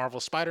 Marvel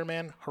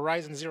Spider-Man,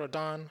 Horizon Zero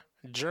Dawn,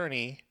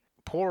 Journey,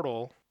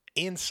 Portal,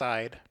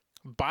 Inside,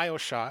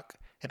 BioShock,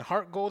 and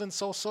Heart Gold and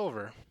Soul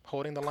Silver,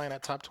 holding the line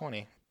at top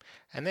 20.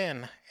 And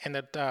then,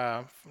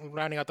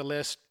 rounding out the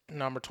list,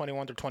 number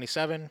 21 through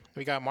 27,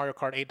 we got Mario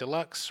Kart 8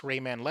 Deluxe,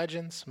 Rayman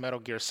Legends, Metal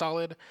Gear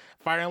Solid,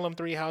 Fire Emblem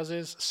Three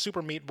Houses,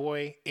 Super Meat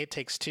Boy, It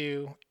Takes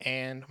Two,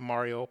 and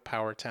Mario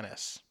Power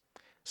Tennis.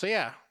 So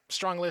yeah,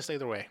 strong list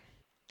either way.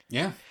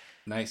 Yeah,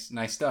 nice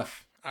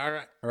stuff. All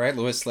right,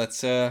 Lewis,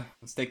 let's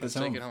take this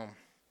home. Take it home.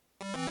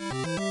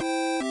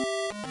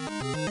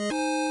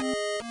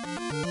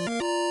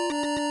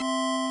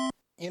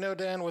 You know,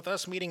 Dan, with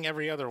us meeting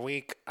every other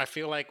week, I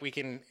feel like we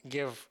can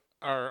give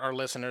our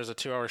listeners a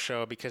 2-hour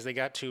show because they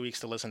got 2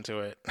 weeks to listen to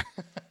it.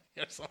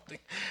 Or something.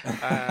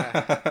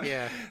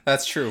 Yeah.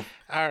 That's true.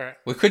 All right.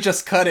 We could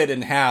just cut it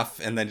in half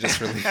and then just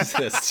release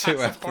this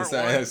 2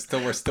 episodes.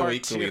 We're still Part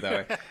equally 2.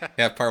 that way.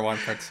 Yeah, part 1,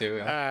 part 2.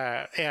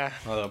 Yeah. Yeah.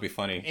 Oh, that'll be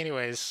funny.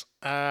 Anyways,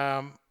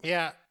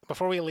 yeah.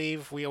 Before we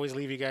leave, we always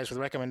leave you guys with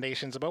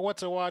recommendations about what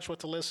to watch, what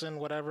to listen,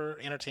 whatever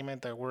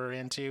entertainment that we're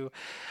into.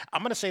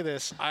 I'm gonna say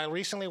this: I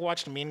recently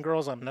watched Mean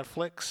Girls on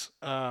Netflix.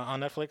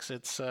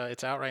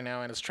 It's out right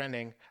now and it's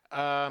trending.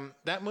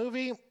 That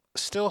movie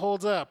still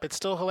holds up. It's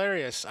still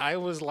hilarious. I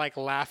was like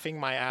laughing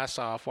my ass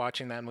off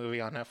watching that movie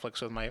on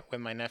Netflix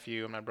with my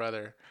nephew and my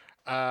brother.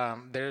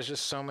 There's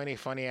just so many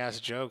funny ass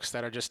jokes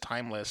that are just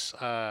timeless.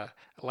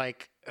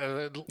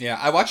 Yeah,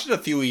 I watched it a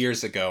few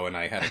years ago and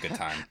I had a good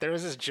time. There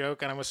was this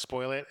joke, and I'm gonna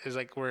spoil it. Is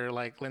like where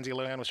like Lindsay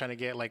Lohan was trying to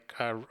get like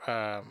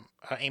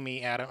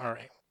Amy Adams, or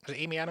was it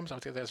Amy Adams? I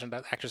think that's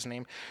that actress'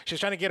 name. She was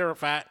trying to get her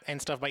fat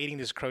and stuff by eating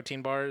these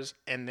protein bars,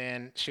 and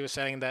then she was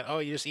saying that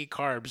you just eat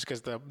carbs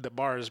because the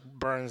bars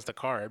burns the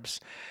carbs.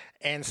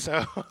 And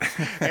so,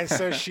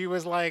 she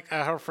was like,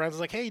 her friends was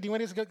like, "Hey, do you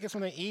want to go get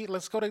something to eat?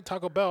 Let's go to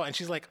Taco Bell." And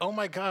she's like, "Oh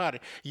my God,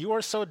 you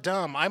are so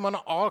dumb. I'm on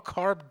an all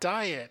carb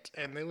diet."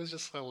 And it was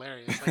just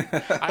hilarious. Like,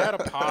 I had to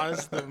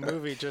pause the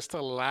movie just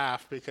to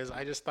laugh because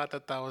I just thought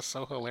that was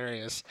so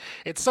hilarious.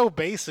 It's so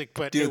basic,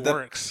 but it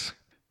works.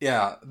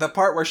 Yeah, the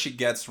part where she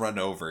gets run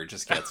over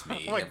just gets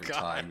me every God.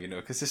 time,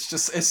 because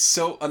it's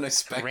so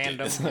unexpected.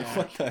 Random. It's like, Yeah.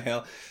 what the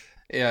hell?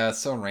 Yeah, it's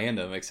so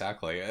random.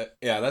 Exactly.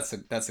 Yeah, that's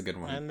a good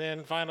one. And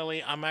then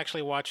finally, I'm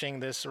actually watching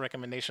this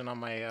recommendation on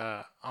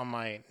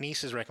my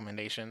niece's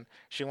recommendation.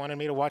 She wanted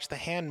me to watch The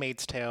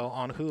Handmaid's Tale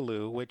on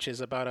Hulu, which is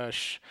about a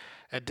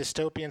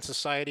dystopian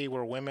society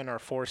where women are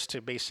forced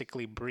to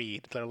basically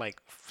breed. They're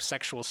like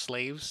sexual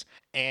slaves,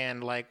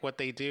 and like what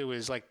they do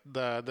is like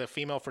the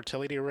female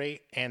fertility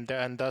rate and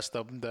thus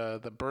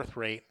the birth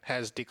rate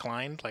has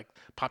declined. Like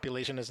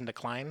population is in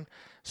decline,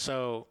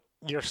 so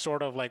you're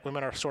sort of like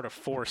women are sort of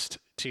forced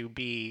to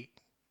be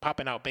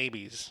popping out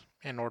babies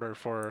in order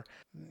for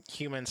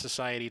human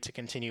society to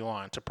continue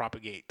on to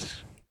propagate.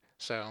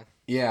 So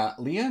Yeah,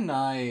 Leah and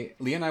I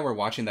were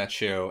watching that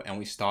show, and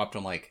we stopped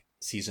on like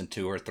season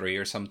 2 or 3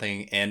 or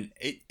something, and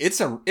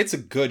it's a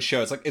good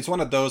show. It's like it's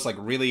one of those like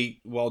really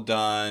well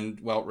done,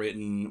 well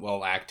written,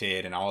 well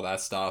acted, and all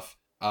that stuff.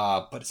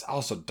 But it's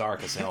also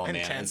dark as hell, man.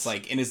 It's intense.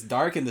 like, and it's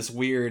dark in this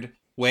weird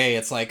way.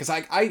 It's like, cause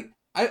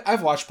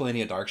I've watched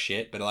plenty of dark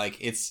shit, but like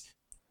it's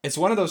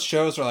one of those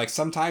shows where like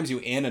sometimes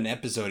you end an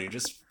episode and you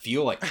just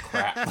feel like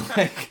crap.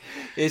 Like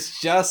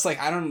it's just like,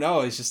 I don't know.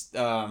 It's just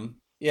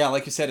yeah,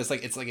 like you said, it's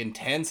like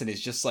intense, and it's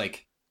just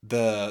like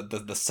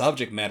the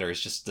subject matter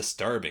is just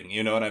disturbing.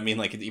 You know what I mean?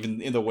 Like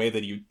even in the way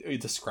that you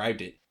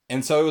described it.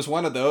 And so it was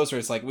one of those where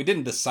it's like we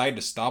didn't decide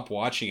to stop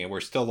watching it. We're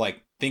still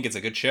like think it's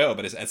a good show,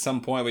 but at some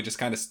point we just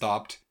kind of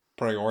stopped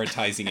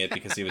prioritizing it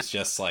because it was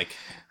just like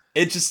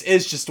it just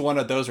is just one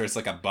of those where it's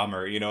like a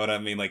bummer. You know what I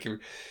mean? Like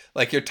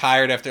you're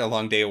tired after a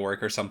long day of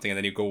work or something, and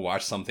then you go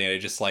watch something, and it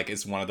just like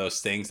is one of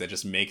those things that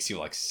just makes you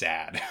like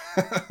sad.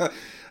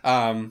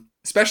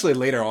 Especially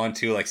later on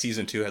too, like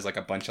season 2 has like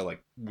a bunch of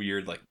like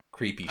weird like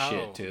creepy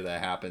shit too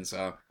that happens.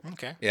 So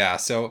okay. yeah,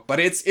 so but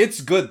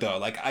it's good though.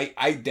 Like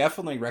I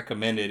definitely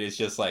recommend it. It's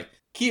just like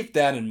keep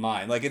that in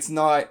mind. Like it's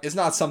not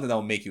something that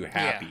will make you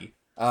happy.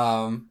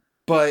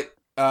 But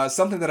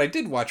something that I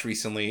did watch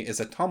recently is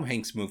a Tom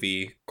Hanks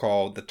movie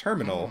called The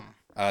Terminal.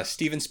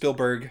 Steven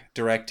Spielberg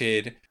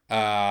directed,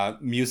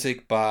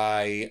 music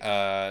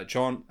by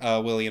John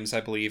Williams,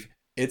 I believe.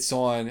 It's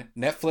on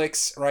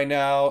Netflix right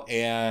now,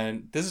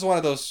 and this is one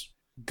of those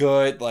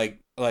good like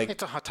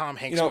It's a Tom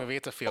Hanks movie.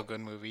 It's a feel good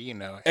movie, you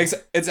know.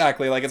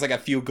 Exactly, like it's like a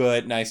feel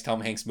good, nice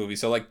Tom Hanks movie.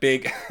 So like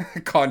big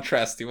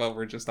contrast to what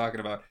we're just talking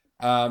about.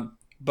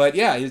 But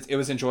yeah, it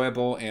was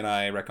enjoyable, and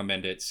I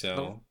recommend it.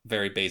 So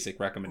very basic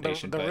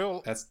recommendation,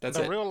 but that's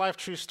the it. real life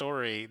true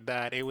story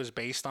that it was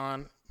based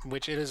on,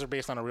 which it is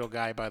based on a real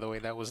guy, by the way,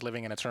 that was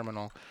living in a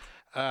terminal.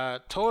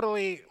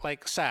 Totally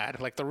like sad,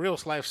 like the real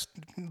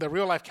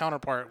life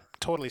counterpart,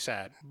 totally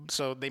sad.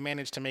 So they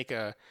managed to make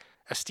a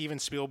Steven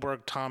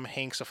Spielberg, Tom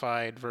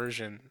Hanksified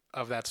version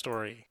of that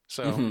story.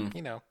 So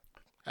you know,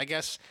 I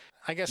guess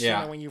Yeah.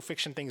 you know, when you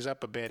fiction things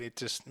up a bit, it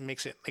just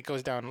makes it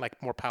goes down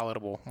like more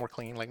palatable, more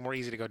clean, like more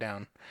easy to go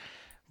down.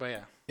 But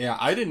yeah. Yeah,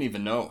 I didn't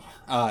even know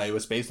it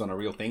was based on a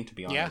real thing, to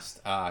be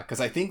honest. Because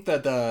I think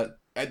that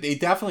they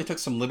definitely took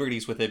some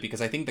liberties with it,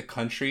 because I think the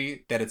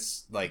country that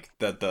it's like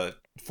the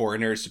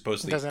foreigner is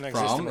supposedly Doesn't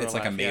exist in from, real it's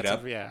like life. a made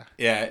up.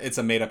 Yeah, it's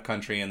a made up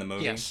country in the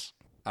movie. Yes.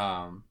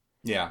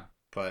 Yeah,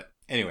 but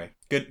anyway,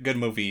 good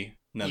movie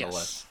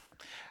nonetheless.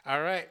 Yes.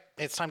 All right,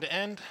 it's time to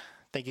end.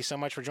 Thank you so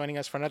much for joining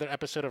us for another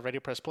episode of Ready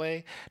Press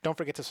Play. Don't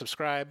forget to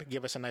subscribe,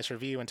 give us a nice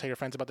review, and tell your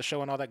friends about the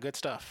show and all that good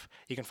stuff.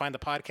 You can find the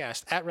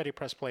podcast at Ready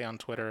Press Play on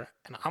Twitter,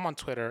 and I'm on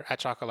Twitter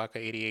at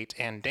Chakalaka88,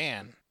 and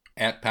Dan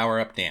At Power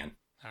Up Dan.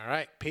 All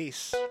right,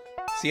 peace.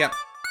 See ya.